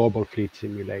a global fleet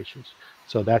simulations.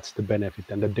 So that's the benefit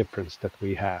and the difference that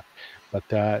we have.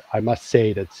 But I must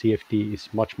say that CFD is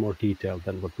much more detailed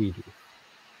than what we do.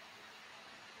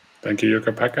 Thank you,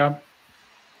 Jukka-Pekka.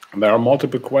 There are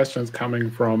multiple questions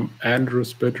coming from Andrew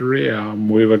Spittery.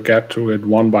 We will get to it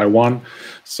one by one.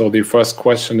 So the first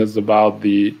question is about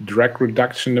the drag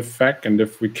reduction effect, and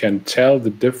if we can tell the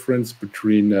difference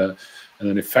between an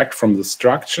effect from the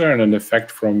structure and an effect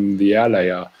from the air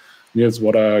layer. Niels,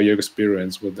 what are your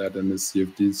experience with that in the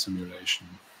CFD simulation?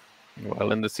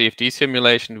 Well, in the CFD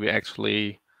simulation, we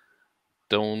actually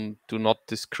do not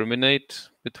discriminate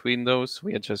between those.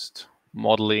 We are just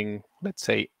modeling, let's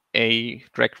say, a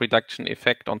drag reduction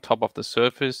effect on top of the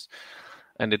surface,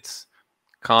 and it's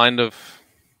kind of,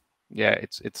 yeah,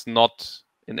 it's not,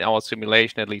 in our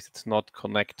simulation at least, it's not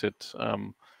connected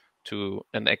to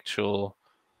an actual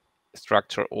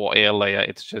structure or air layer.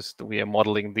 It's just we are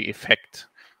modeling the effect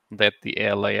that the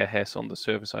air layer has on the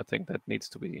surface. I think that needs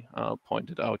to be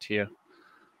pointed out here.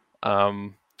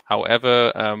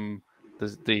 However,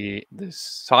 the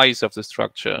size of the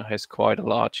structure has quite a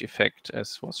large effect,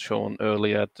 as was shown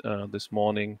earlier this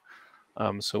morning.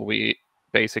 So we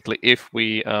basically, if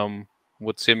we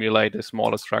would simulate a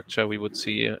smaller structure, we would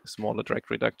see a smaller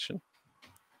drag reduction,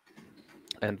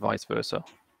 and vice versa.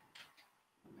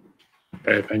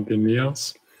 Okay, thank you,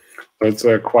 Niels. So it's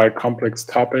a quite complex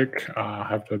topic. I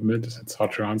have to admit, it's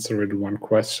hard to answer it in one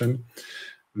question.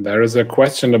 There is a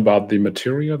question about the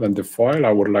material and the foil.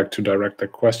 I would like to direct the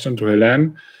question to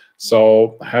Helene.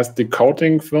 So has the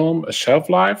coating film a shelf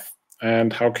life,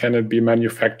 and how can it be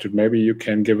manufactured? Maybe you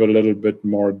can give a little bit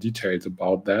more details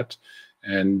about that.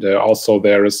 And also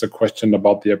there is a question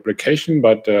about the application,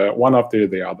 but one after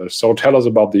the other. So tell us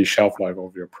about the shelf life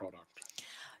of your product.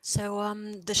 So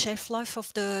the shelf life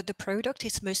of the product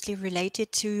is mostly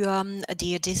related to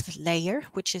the adhesive layer,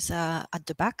 which is at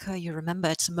the back. You remember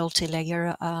it's a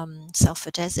multi-layer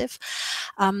self-adhesive.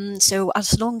 So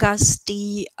as long as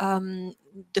the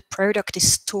product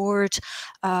is stored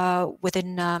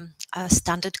within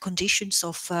standard conditions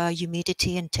of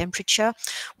humidity and temperature,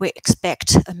 we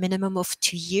expect a minimum of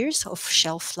 2 years of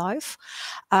shelf life.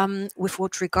 With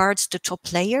what regards the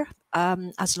top layer,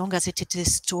 as long as it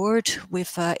is stored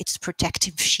with its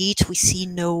protective sheet, we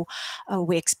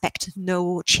expect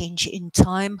no change in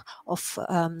time of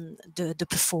the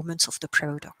performance of the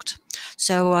product.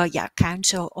 So yeah,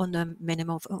 count on a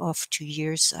minimum of 2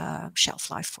 years shelf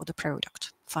life for the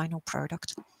product, final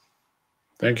product.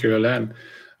 Thank you, Helene.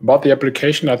 About the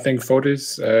application, I think,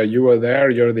 Fotis, you were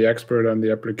there. You're the expert on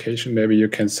the application. Maybe you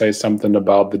can say something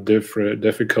about the different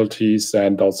difficulties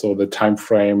and also the time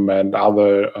frame and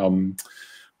other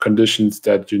conditions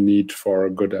that you need for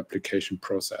a good application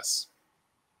process.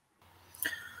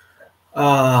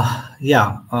 The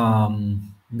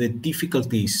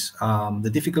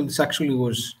difficulties actually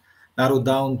was narrowed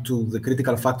down to the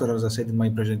critical factor, as I said in my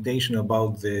presentation,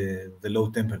 about the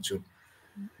low temperature.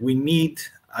 We need,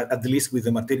 at least with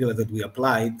the material that we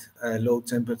applied, a low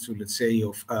temperature, let's say,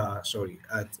 of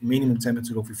at minimum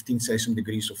temperature of 15 Celsius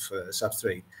degrees of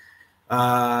substrate.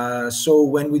 So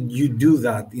when you do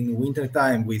that in winter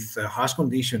time with harsh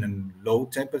condition and low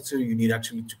temperature, you need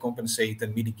actually to compensate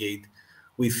and mitigate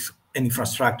with an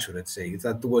infrastructure, let's say.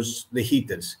 That was the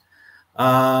heaters.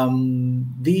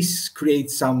 This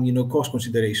creates some, cost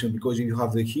consideration, because if you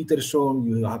have the heaters on,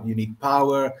 you need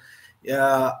power,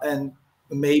 and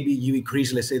maybe you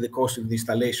increase, let's say, the cost of the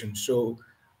installation. So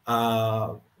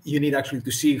you need actually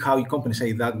to see how you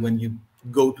compensate that when you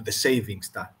go to the savings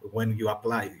that when you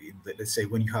apply, let's say,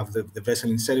 when you have the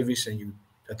vessel in service and you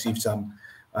achieve some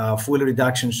fuel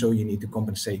reduction, so you need to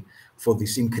compensate for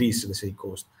this increase, let's say,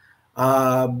 cost.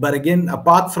 But again,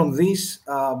 apart from this,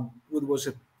 it was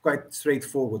a quite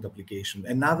straightforward application.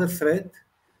 Another threat,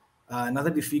 another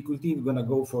difficulty, we're gonna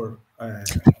go for a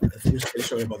full scale,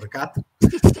 sorry about the cat.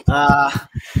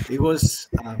 It was,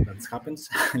 that happens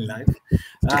in life.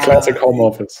 It's a classic home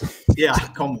office. Yeah,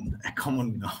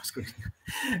 common no, screen.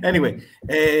 Anyway,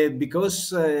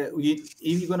 because if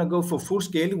you're gonna go for full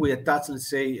scale, we attach, let's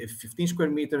say, a 15 square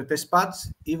meter test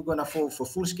pads. If you're gonna fall for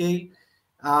full scale,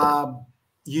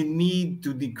 you need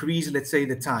to decrease, let's say,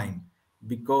 the time.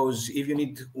 because if you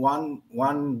need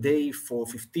one day for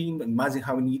 15, imagine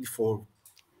how you need for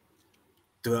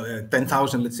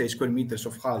 10,000, let's say, square meters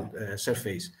of hull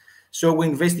surface. So we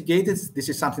investigated, this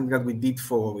is something that we did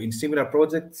for, in similar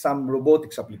projects, some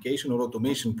robotics application or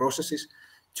automation processes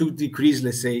to decrease,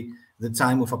 let's say, the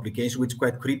time of application, which is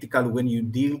quite critical when you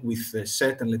deal with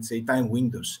certain, let's say, time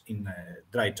windows in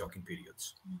dry docking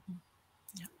periods. Mm-hmm.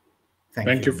 Yeah.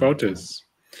 Thank you, Fotis.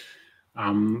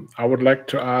 I would like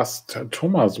to ask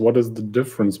Thomas, what is the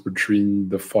difference between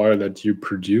the foil that you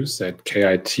produce at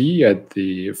KIT and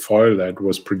the foil that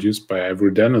was produced by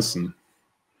Avery Dennison?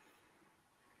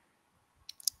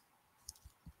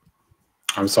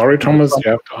 I'm sorry, Thomas,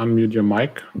 you have to unmute your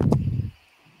mic.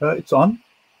 It's on.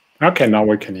 Okay, now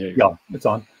we can hear you. Yeah, it's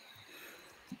on.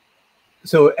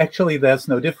 So actually, there's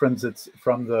no difference. It's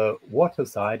from the water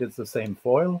side, it's the same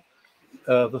foil.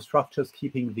 The structures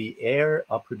keeping the air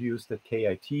are produced at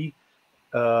KIT.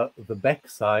 The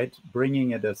backside,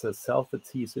 bringing it as a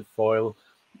self-adhesive foil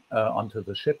onto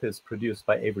the ship, is produced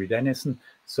by Avery Dennison.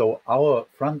 So our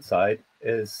front side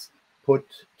is put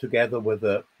together with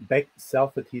a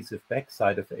self-adhesive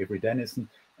backside of Avery Dennison,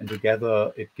 and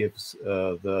together it gives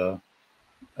the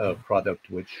product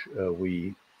which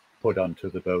we put onto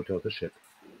the boat or the ship.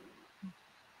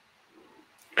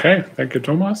 Okay, thank you,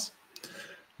 Thomas.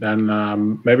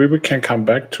 Then maybe we can come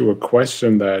back to a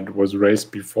question that was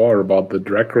raised before about the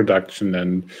drag reduction,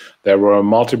 and there were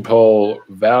multiple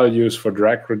values for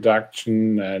drag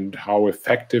reduction and how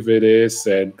effective it is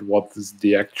and what is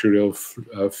the actual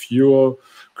fuel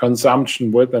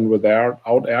consumption with and without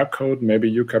AIRCOAT.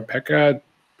 Maybe Jukka-Pekka,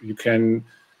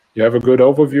 you have a good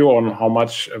overview on how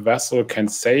much a vessel can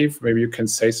save. Maybe you can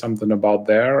say something about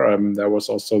there. There was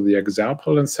also the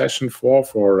example in session 4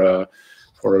 for a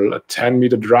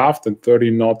 10-meter draft and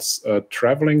 30 knots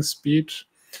traveling speed.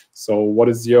 So what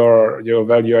is your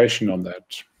evaluation on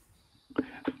that?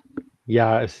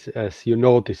 Yeah, as you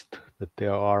noticed, that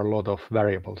there are a lot of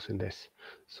variables in this.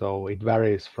 So it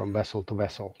varies from vessel to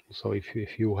vessel. So if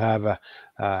you have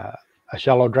a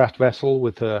shallow draft vessel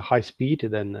with a high speed,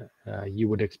 then you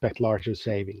would expect larger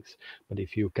savings. But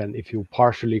if you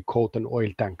partially coat an oil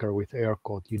tanker with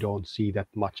AIRCOAT, you don't see that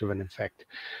much of an effect.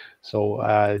 So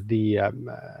the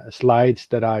slides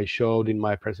that I showed in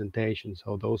my presentation,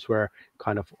 so those were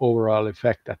kind of overall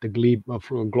effect at the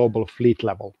global fleet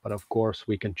level. But of course,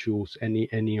 we can choose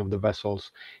any of the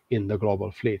vessels in the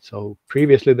global fleet. So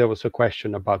previously there was a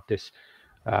question about this,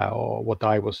 or what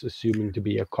I was assuming to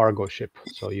be a cargo ship.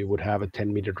 So you would have a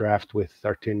 10-meter draft with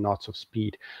 13 knots of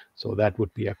speed. So that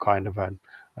would be a kind of an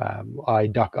I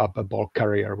dock up a bulk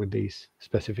carrier with these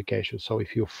specifications. So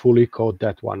if you fully coat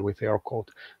that one with AIRCOAT,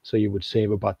 so you would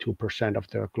save about 2% of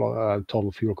the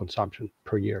total fuel consumption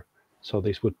per year. So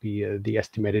this would be the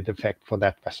estimated effect for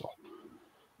that vessel.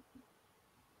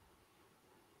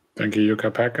 Thank you,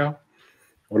 Jukka-Pekka. I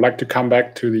would like to come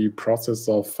back to the process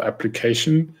of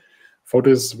application. For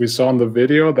this, we saw in the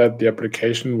video that the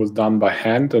application was done by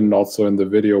hand, and also in the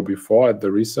video before at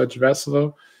the research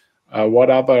vessel. What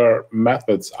other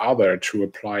methods are there to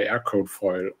apply AIRCOAT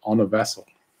foil on a vessel?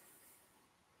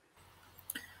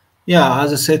 Yeah,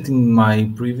 as I said in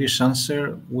my previous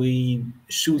answer, we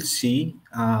should see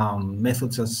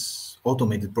methods as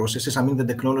automated processes. I mean, the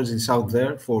technology is out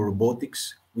there for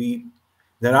robotics.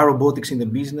 There are robotics in the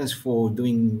business for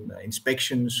doing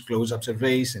inspections, close-up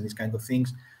surveys, and these kind of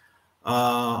things.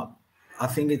 I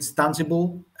think it's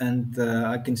tangible, and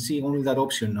I can see only that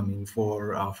option. I mean,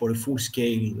 for a full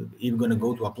scale, if you're going to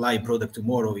go to apply product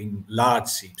tomorrow in large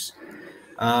ships.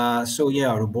 So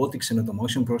yeah, robotics and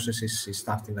automation processes is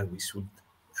something that we should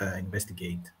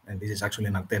investigate, and this is actually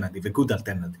an alternative, a good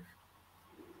alternative.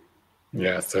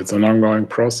 Yes, it's an ongoing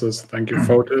process. Thank you,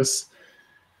 Fotis.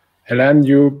 Helen,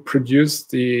 you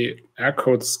produced the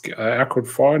AIRCOAT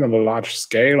foil on a large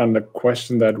scale, and the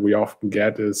question that we often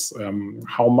get is,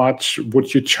 how much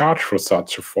would you charge for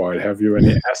such a foil? Have you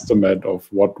any estimate of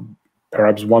what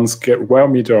perhaps 1 square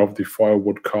meter of the foil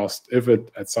would cost if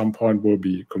it at some point will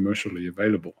be commercially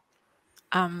available?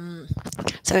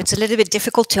 So it's a little bit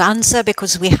difficult to answer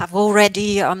because we have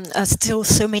already still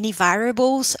so many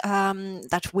variables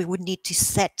that we would need to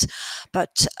set.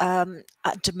 But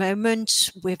at the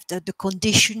moment, with the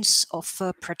conditions of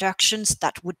productions,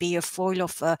 that would be a foil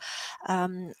of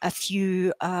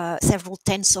several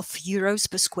tens of euros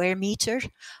per square meter,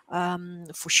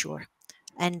 for sure.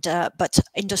 And but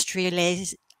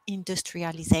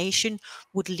industrialization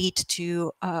would lead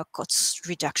to cost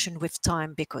reduction with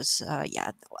time, because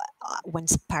when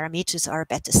parameters are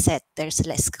better set, there's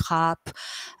less scrap,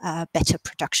 better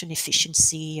production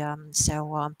efficiency.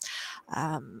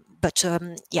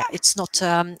 It's not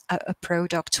a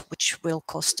product which will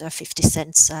cost 50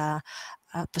 cents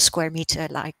per square meter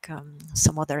like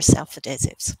some other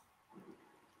self-adhesives.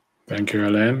 Thank you,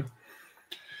 Elaine.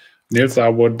 Niels, I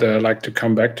would like to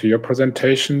come back to your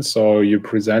presentation. So you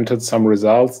presented some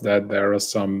results that there are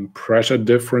some pressure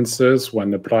differences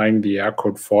when applying the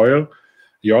AIRCOAT foil.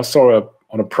 You also,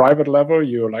 on a private level,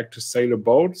 you like to sail a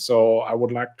boat. So I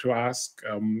would like to ask,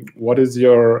 what is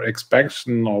your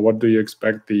expectation, or what do you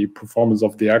expect the performance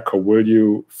of the AIRCOAT? Will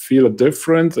you feel a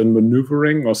difference in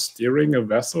maneuvering or steering a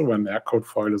vessel when AIRCOAT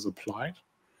foil is applied?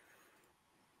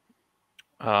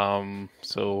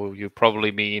 So you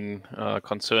probably mean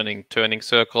concerning turning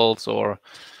circles or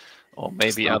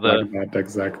maybe other. Like that,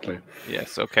 exactly.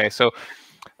 Yes. Okay. So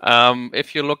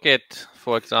if you look at,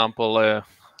 for example,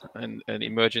 an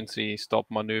emergency stop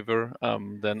maneuver,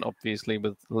 then obviously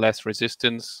with less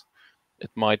resistance,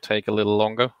 it might take a little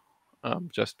longer,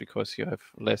 just because you have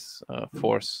less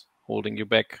force holding you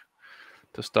back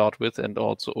to start with, and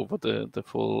also over the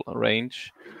full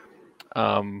range.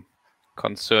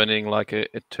 Concerning like a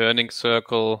turning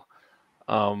circle,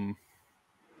 I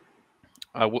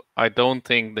don't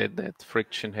think that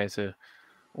friction has a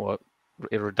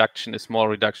small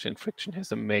reduction in friction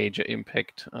has a major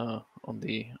impact on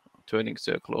the turning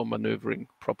circle or maneuvering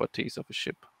properties of a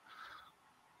ship.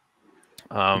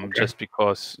 Just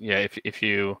because, if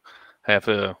you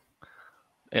have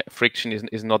friction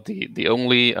is not the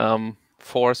only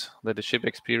force that the ship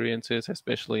experiences,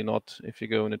 especially not if you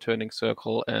go in a turning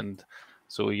circle, and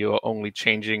so you're only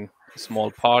changing a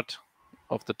small part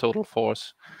of the total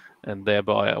force, and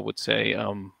thereby I would say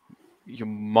you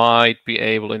might be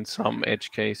able in some edge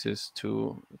cases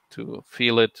to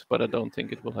feel it, but I don't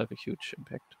think it will have a huge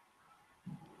impact.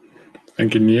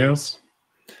 Thank you, Niels.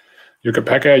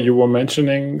 Jukka-Pekka, you were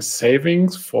mentioning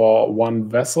savings for one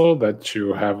vessel that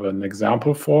you have an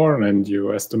example for, and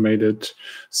you estimated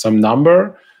some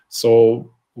number. So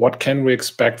what can we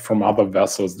expect from other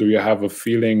vessels? Do you have a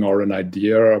feeling or an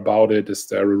idea about it? Is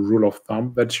there a rule of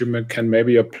thumb that you can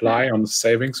maybe apply on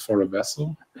savings for a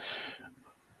vessel?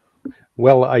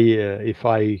 Well, if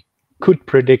I could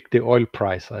predict the oil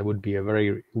price, I would be a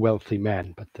very wealthy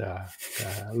man. But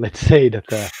let's say that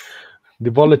the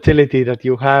volatility that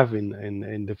you have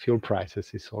in the fuel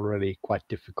prices is already quite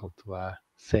difficult to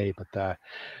say. But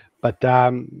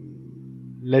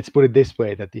let's put it this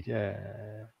way: that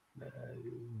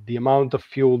the amount of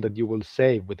fuel that you will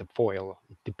save with the foil,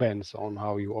 it depends on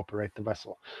how you operate the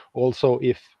vessel. Also,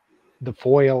 if the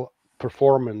foil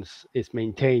performance is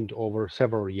maintained over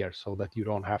several years, so that you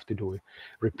don't have to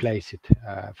replace it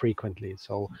frequently.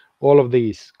 So all of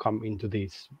these come into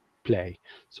this play.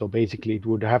 So basically, it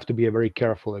would have to be a very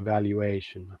careful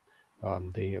evaluation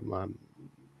on the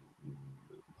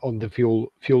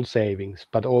fuel savings,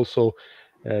 but also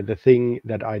the thing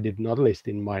that I did not list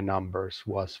in my numbers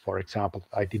was, for example,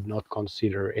 I did not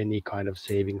consider any kind of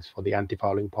savings for the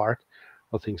anti-fouling part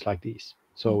or things like these.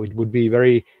 So it would be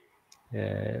very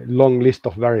long list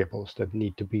of variables that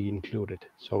need to be included.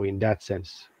 So in that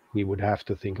sense, we would have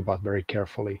to think about very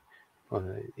carefully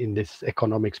in this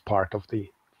economics part of the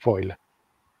foil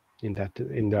in that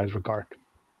regard.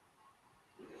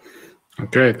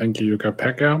 Okay, thank you,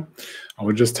 Jukka-Pekka. I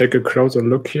will just take a closer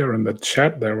look here in the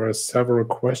chat. There were several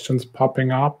questions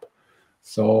popping up.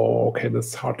 So, okay,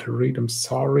 that's hard to read. I'm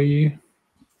sorry.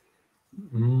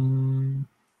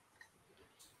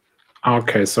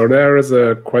 Okay, so there is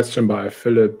a question by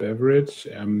Philip Beveridge.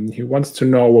 He wants to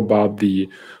know about the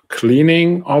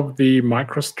cleaning of the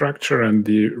microstructure and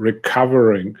the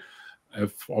recovering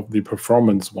of the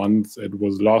performance once it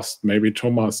was lost. Maybe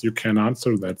Thomas, you can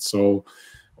answer that. So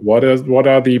what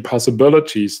are the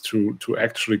possibilities to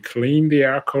actually clean the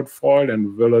AIRCOAT foil,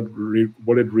 and will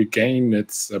it regain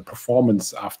its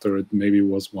performance after it maybe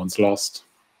was once lost?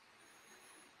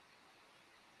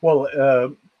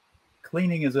 Well,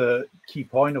 cleaning is a key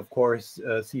point. Of course,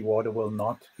 seawater will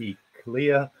not be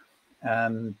clear,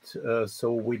 and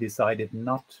so we decided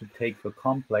not to take the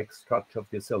complex structure of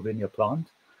the Salvinia plant,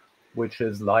 which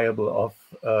is liable of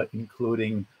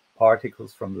including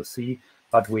particles from the sea,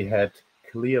 but we had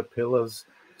clear pillars,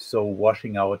 so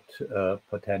washing out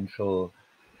potential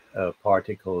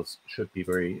particles should be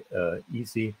very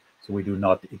easy. So we do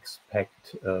not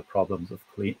expect problems of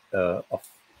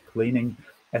cleaning,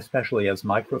 especially as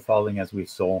microfouling, as we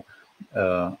saw,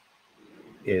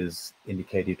 is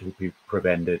indicated to be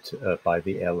prevented by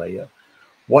the air layer.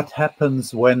 What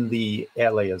happens when the air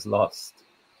layer is lost?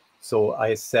 So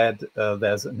I said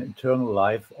there's an internal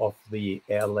life of the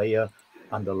air layer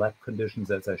under lab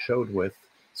conditions, as I showed with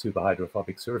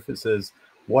superhydrophobic surfaces.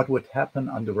 What would happen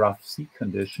under rough sea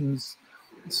conditions?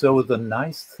 So the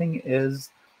nice thing is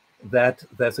that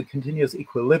there's a continuous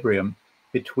equilibrium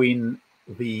between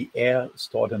the air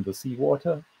stored in the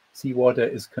seawater. Seawater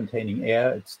is containing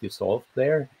air, it's dissolved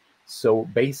there. So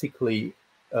basically,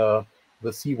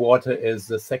 the seawater is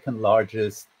the second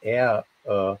largest air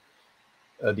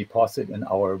deposit in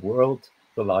our world.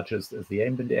 The largest is the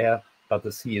ambient air, but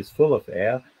the sea is full of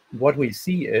air. What we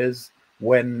see is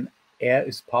when air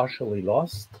is partially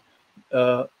lost,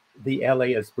 the air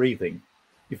layer is breathing.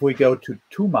 If we go to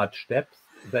too much depth,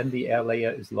 then the air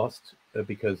layer is lost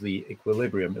because the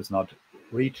equilibrium is not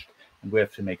reached and we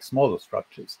have to make smaller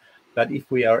structures. But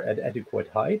if we are at adequate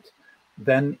height,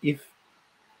 then if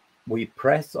we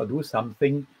press or do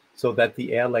something so that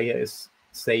the air layer is,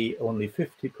 say, only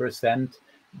 50%,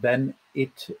 then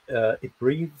it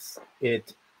breathes,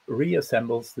 it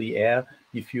reassembles the air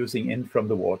diffusing in from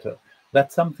the water.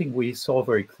 That's something we saw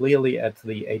very clearly at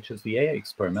the HSVA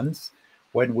experiments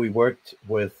when we worked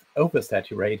with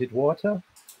oversaturated water.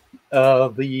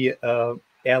 The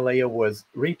air layer was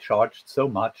recharged so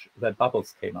much that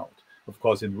bubbles came out. Of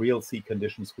course, in real sea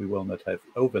conditions, we will not have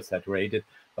oversaturated,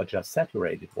 but just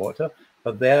saturated water.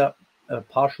 But there, a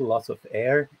partial loss of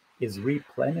air is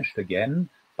replenished again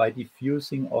by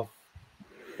diffusing of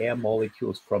air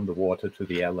molecules from the water to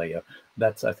the air layer.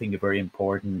 That's, I think, a very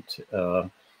important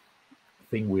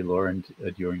thing we learned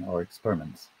during our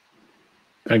experiments.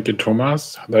 Thank you,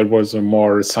 Thomas. That was a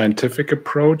more scientific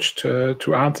approach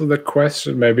to answer that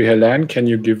question. Maybe Helene, can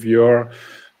you give your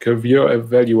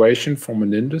evaluation from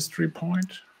an industry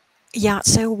point? Yeah,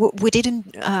 so we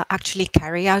didn't actually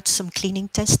carry out some cleaning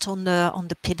tests on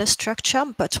the pillar structure,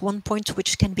 but one point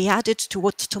which can be added to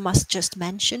what Thomas just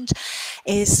mentioned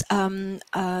is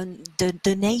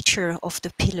the nature of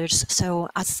the pillars. So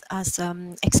as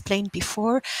explained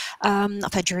before,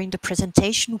 during the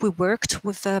presentation, we worked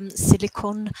with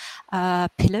silicone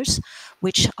pillars,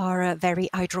 which are very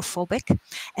hydrophobic,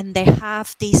 and they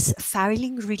have this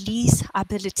fouling release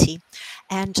ability.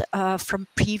 And from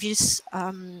previous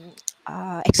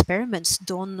experiments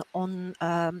done on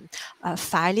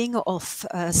filing of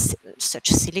such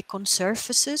silicone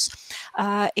surfaces,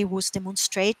 it was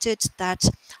demonstrated that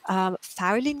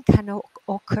fouling can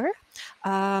occur.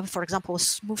 For example, a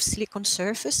smooth silicone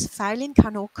surface, fouling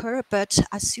can occur, but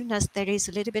as soon as there is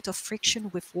a little bit of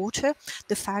friction with water,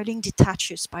 the fouling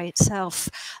detaches by itself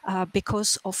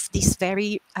because of this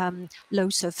very low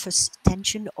surface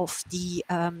tension of the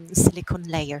silicone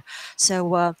layer.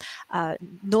 So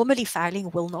normally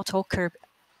fouling will not occur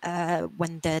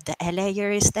when the air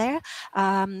layer is there,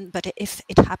 but if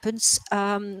it happens,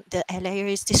 the air layer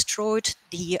is destroyed,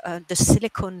 the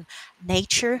silicone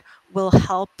nature will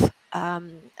help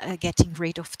getting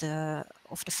rid of the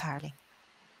fouling.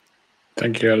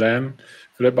 Thank you, Helene.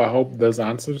 Philip, I hope this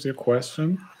answers your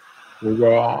question. We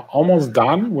were almost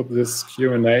done with this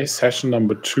Q&A session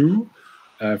number 2.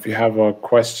 If you have a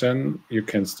question, you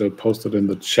can still post it in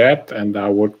the chat, and I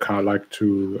would like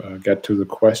to get to the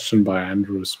question by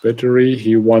Andrew Spittery.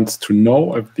 He wants to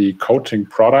know if the coating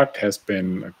product has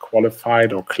been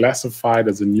qualified or classified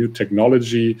as a new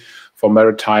technology for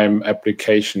maritime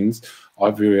applications, or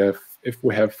if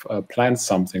we have planned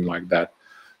something like that.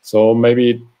 So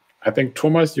maybe, I think,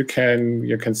 Thomas, you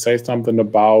can say something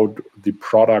about the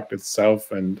product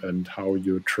itself and how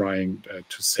you're trying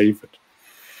to save it.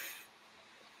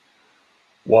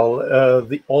 Well,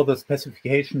 all the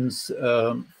specifications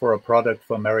for a product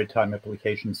for maritime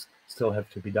applications still have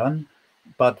to be done.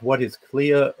 But what is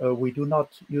clear, we do not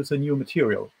use a new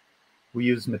material. We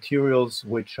use materials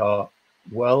which are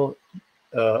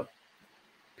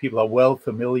people are well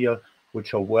familiar,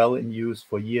 which are well in use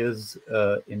for years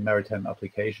in maritime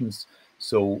applications.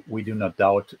 So we do not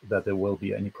doubt that there will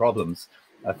be any problems.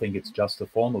 I think it's just a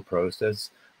formal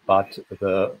process. But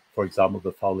for example,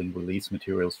 the fouling release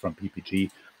materials from PPG,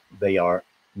 they are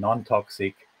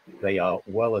non-toxic, they are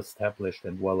well established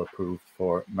and well approved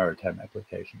for maritime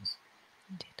applications.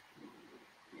 Indeed.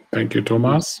 Thank you,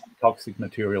 Thomas. Toxic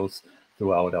materials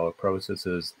throughout our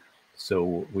processes,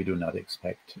 so we do not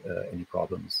expect any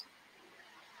problems.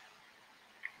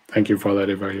 Thank you for that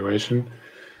evaluation.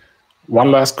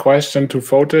 One last question to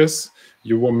Fotis.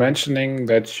 You were mentioning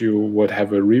that you would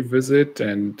have a revisit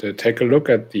and take a look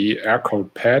at the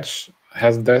AIRCOAT patch.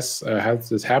 Has this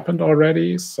happened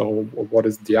already? So what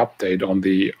is the update on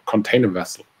the container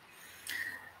vessel?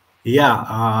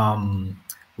 Yeah,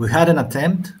 we had an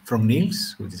attempt from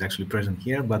Niels, which is actually present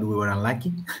here, but we were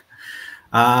unlucky.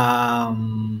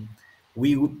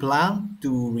 We would plan to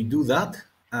redo that,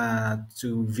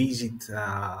 to visit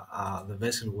the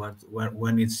vessel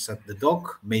when it's at the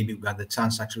dock. Maybe we got the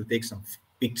chance to actually take some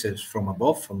pictures from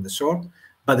above, from the shore.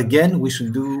 But again, we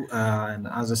should do, and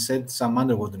as I said, some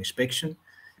underwater inspection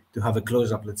to have a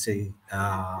close-up, let's say,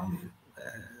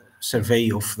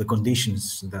 survey of the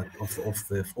conditions that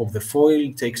of the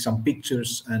foil, take some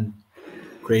pictures, and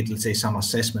create, let's say, some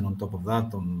assessment on top of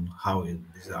that on how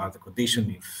these are the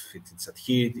conditions, if it's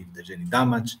adhered, if there's any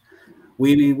damage.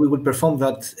 We will perform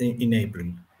that in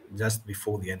April, just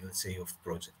before the end, let's say, of the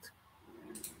project.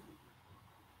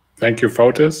 Thank you,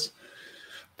 Fotis.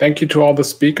 Thank you to all the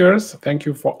speakers. Thank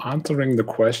you for answering the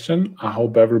question. I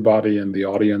hope everybody in the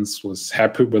audience was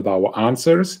happy with our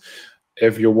answers.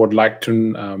 If you would like to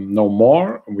know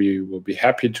more, we will be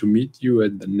happy to meet you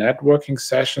at the networking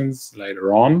sessions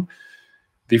later on.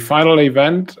 The final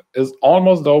event is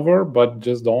almost over, but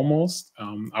just almost.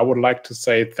 I would like to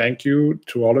say thank you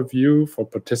to all of you for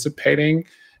participating.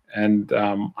 And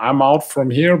I'm out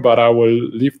from here, but I will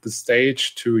leave the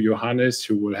stage to Johannes,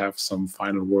 who will have some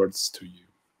final words to you.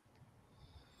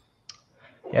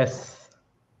 Yes.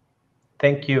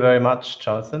 Thank you very much,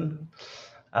 Jonathan.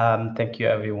 Thank you,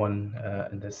 everyone,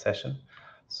 in this session.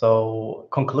 So,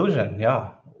 conclusion, yeah.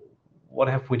 What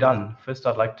have we done? First,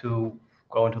 I'd like to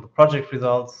go into the project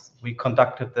results. We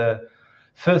conducted the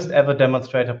first ever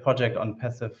demonstrator project on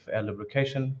passive air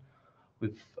lubrication.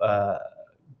 We've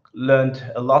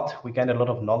learned a lot. We gained a lot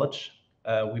of knowledge.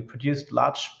 We produced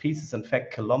large pieces, in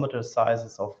fact, kilometer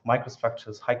sizes of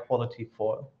microstructures, high quality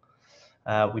foil.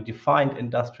 We defined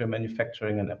industrial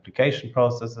manufacturing and application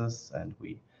processes, and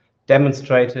we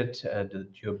demonstrated the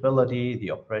durability, the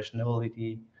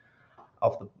operationality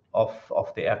of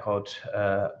the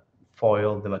AIRCOAT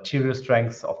foil, the material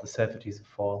strengths of the self-adhesive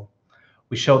foil.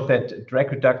 We showed that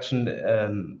drag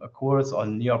reduction occurs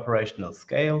on near operational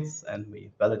scales, and we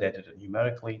validated it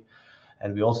numerically.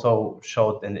 And we also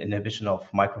showed an inhibition of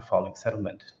microfouling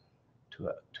settlement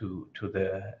to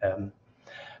the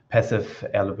passive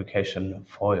air lubrication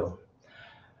foil.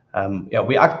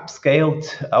 We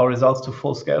upscaled our results to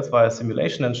full scales via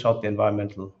simulation and showed the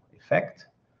environmental effect.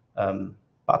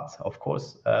 But of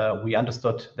course, we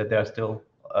understood that there are still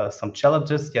some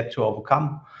challenges yet to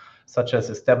overcome, such as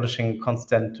establishing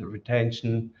constant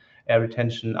air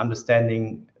retention,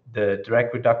 understanding the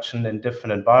drag reduction in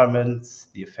different environments,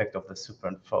 the effect of the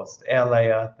superimposed air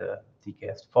layer, the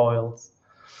degassed foils,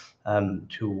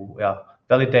 to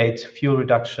validate fuel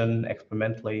reduction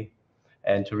experimentally,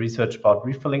 and to research about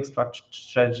refilling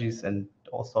strategies, and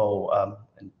also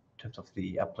in terms of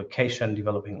the application,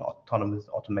 developing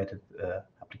automated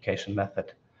application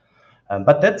method.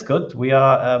 But that's good. We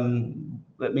are,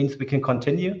 that means we can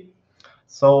continue.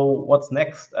 So what's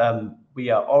next? We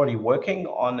are already working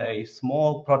on a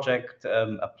small project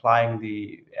applying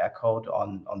the AIRCOAT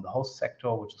on the host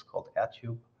sector, which is called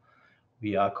AirTube.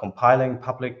 We are compiling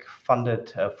public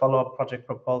funded follow-up project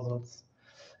proposals.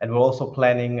 And we're also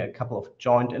planning a couple of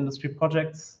joint industry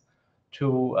projects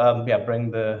to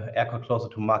bring the AIRCOAT closer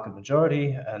to market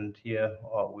majority. And here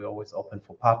we're always open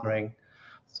for partnering.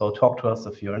 So talk to us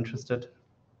if you're interested.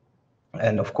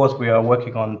 And of course, we are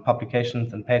working on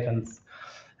publications and patents.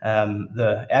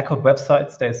 The AIRCOAT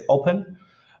website stays open,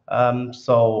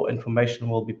 so information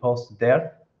will be posted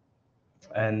there.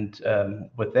 And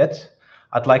with that,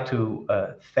 I'd like to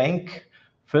thank,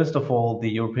 first of all, the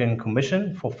European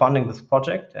Commission for funding this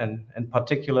project. And in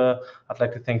particular, I'd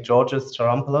like to thank Georges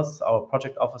Charampoulos, our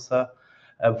project officer,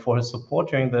 for his support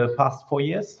during the past 4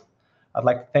 years. I'd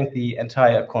like to thank the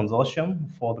entire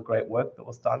consortium for the great work that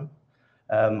was done.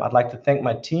 I'd like to thank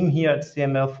my team here at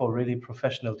CML for really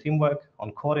professional teamwork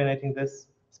on coordinating this,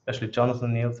 especially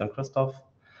Jonathan, Niels, and Christoph.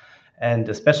 And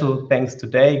a special thanks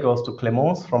today goes to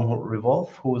Clémence from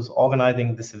REVOLVE, who is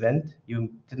organizing this event. You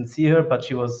didn't see her, but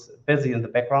she was busy in the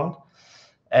background.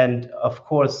 And of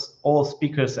course, all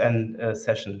speakers and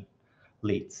session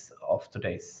leads of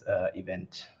today's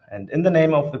event. And in the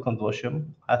name of the consortium,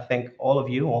 I thank all of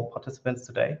you, all participants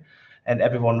today, and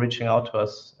everyone reaching out to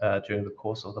us during the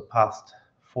course of the past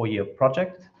 4-year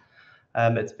project.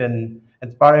 It's been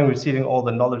inspiring receiving all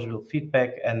the knowledgeable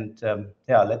feedback, and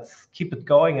let's keep it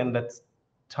going, and let's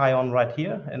tie on right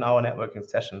here in our networking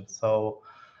session. So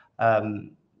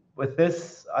with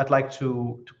this, I'd like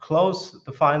to close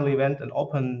the final event and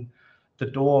open the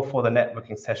door for the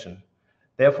networking session.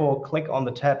 Therefore, click on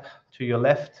the tab to your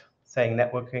left saying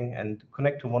networking and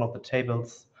connect to one of the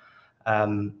tables,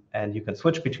 and you can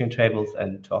switch between tables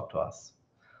and talk to us.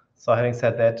 So having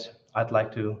said that, I'd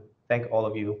like to thank all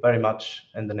of you very much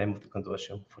in the name of the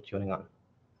consortium for tuning on.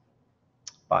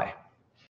 Bye.